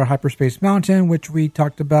for Hyperspace Mountain, which we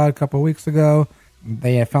talked about a couple of weeks ago.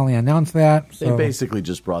 They have finally announced that. They basically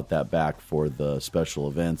just brought that back for the special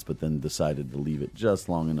events, but then decided to leave it just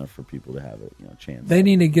long enough for people to have a chance. They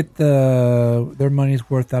need to get their money's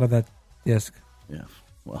worth out of that disc. Yeah,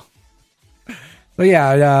 well. So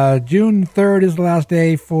yeah, June 3rd is the last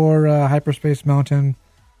day for Hyperspace Mountain,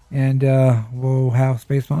 and we'll have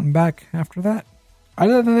Space Mountain back after that.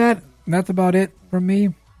 Other than that, that's about it from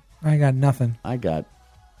me. I got nothing. I got,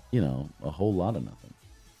 a whole lot of nothing.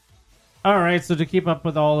 All right, so to keep up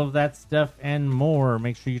with all of that stuff and more,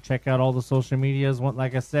 make sure you check out all the social medias.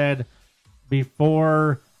 Like I said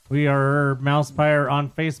before, we are Mousepire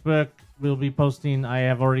on Facebook. We'll be posting, I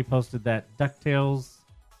have already posted that DuckTales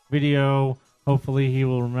video. Hopefully he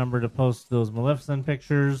will remember to post those Maleficent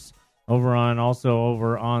pictures over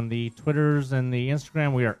on the Twitters and the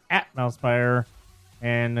Instagram. We are at Mousepire,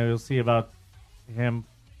 and you'll see about him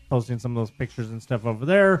posting some of those pictures and stuff over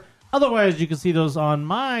there. Otherwise, you can see those on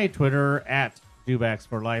my Twitter at Dewbacks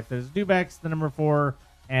for Life. There's Dewbacks, the number 4,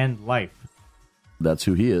 and Life. That's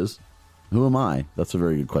who he is. Who am I? That's a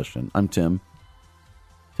very good question. I'm Tim.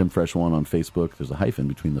 Tim Fresh 1 on Facebook. There's a hyphen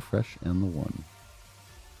between the Fresh and the 1.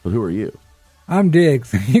 But who are you? I'm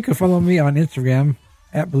Diggs. You can follow me on Instagram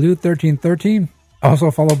at Blue1313.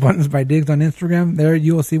 Also follow Buttons by Diggs on Instagram. There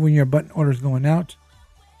you will see when your button order is going out.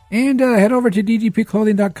 And head over to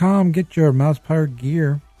dgpclothing.com. Get your Mousepire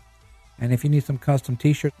gear. And if you need some custom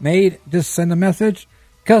t-shirts made, just send a message.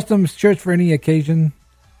 Custom shirts for any occasion.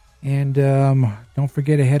 And don't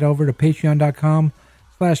forget to head over to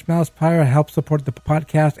patreon.com/Mousepire. Help support the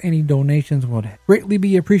podcast. Any donations would greatly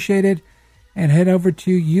be appreciated. And head over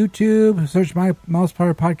to YouTube. Search my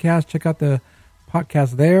Mousepire podcast. Check out the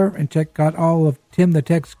podcast there. And check out all of Tim the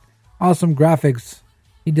Tech's awesome graphics.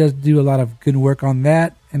 He does do a lot of good work on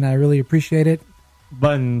that. And I really appreciate it.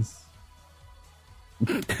 Buttons.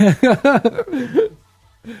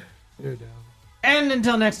 And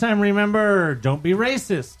until next time, remember, don't be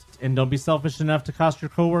racist, and don't be selfish enough to cost your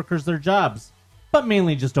coworkers their jobs, but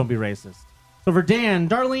mainly just don't be racist. So for Dan,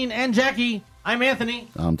 Darlene, and Jackie, I'm Anthony.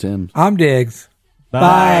 I'm Tim. I'm Diggs.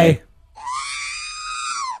 Bye.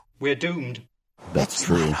 We're doomed. That's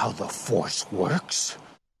true. Not how the Force works.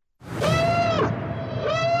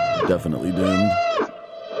 Definitely doomed.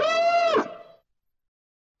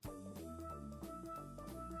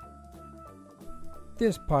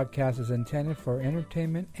 This podcast is intended for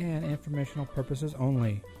entertainment and informational purposes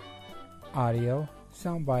only. Audio,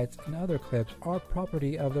 sound bites, and other clips are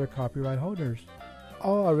property of their copyright holders.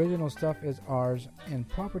 All original stuff is ours and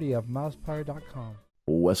property of Mousepire.com.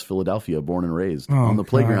 West Philadelphia, born and raised. Oh, on the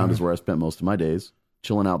playground God. is where I spent most of my days.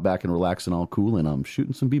 Chilling out back and relaxing all cool, and I'm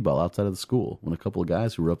shooting some b-ball outside of the school when a couple of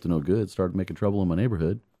guys who were up to no good started making trouble in my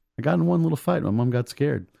neighborhood. I got in one little fight. My mom got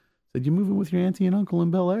scared. Said, "You moving with your auntie and uncle in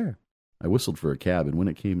Bel Air?" I whistled for a cab, and when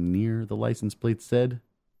it came near, the license plate said,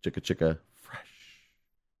 "Chicka Chicka Fresh."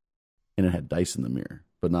 And it had dice in the mirror,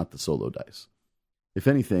 but not the solo dice. If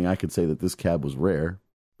anything, I could say that this cab was rare,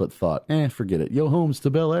 but thought, forget it. Yo, homes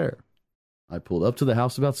to Bel Air. I pulled up to the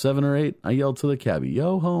house about 7 or 8. I yelled to the cabbie,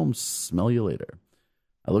 "Yo, home, smell you later."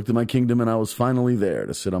 I looked at my kingdom, and I was finally there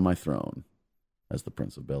to sit on my throne as the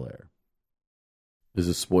Prince of Bel-Air. Is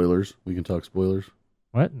this spoilers? We can talk spoilers?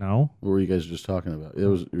 What? No. What were you guys just talking about?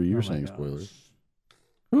 You were saying gosh. spoilers.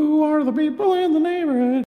 Who are the people in the neighborhood?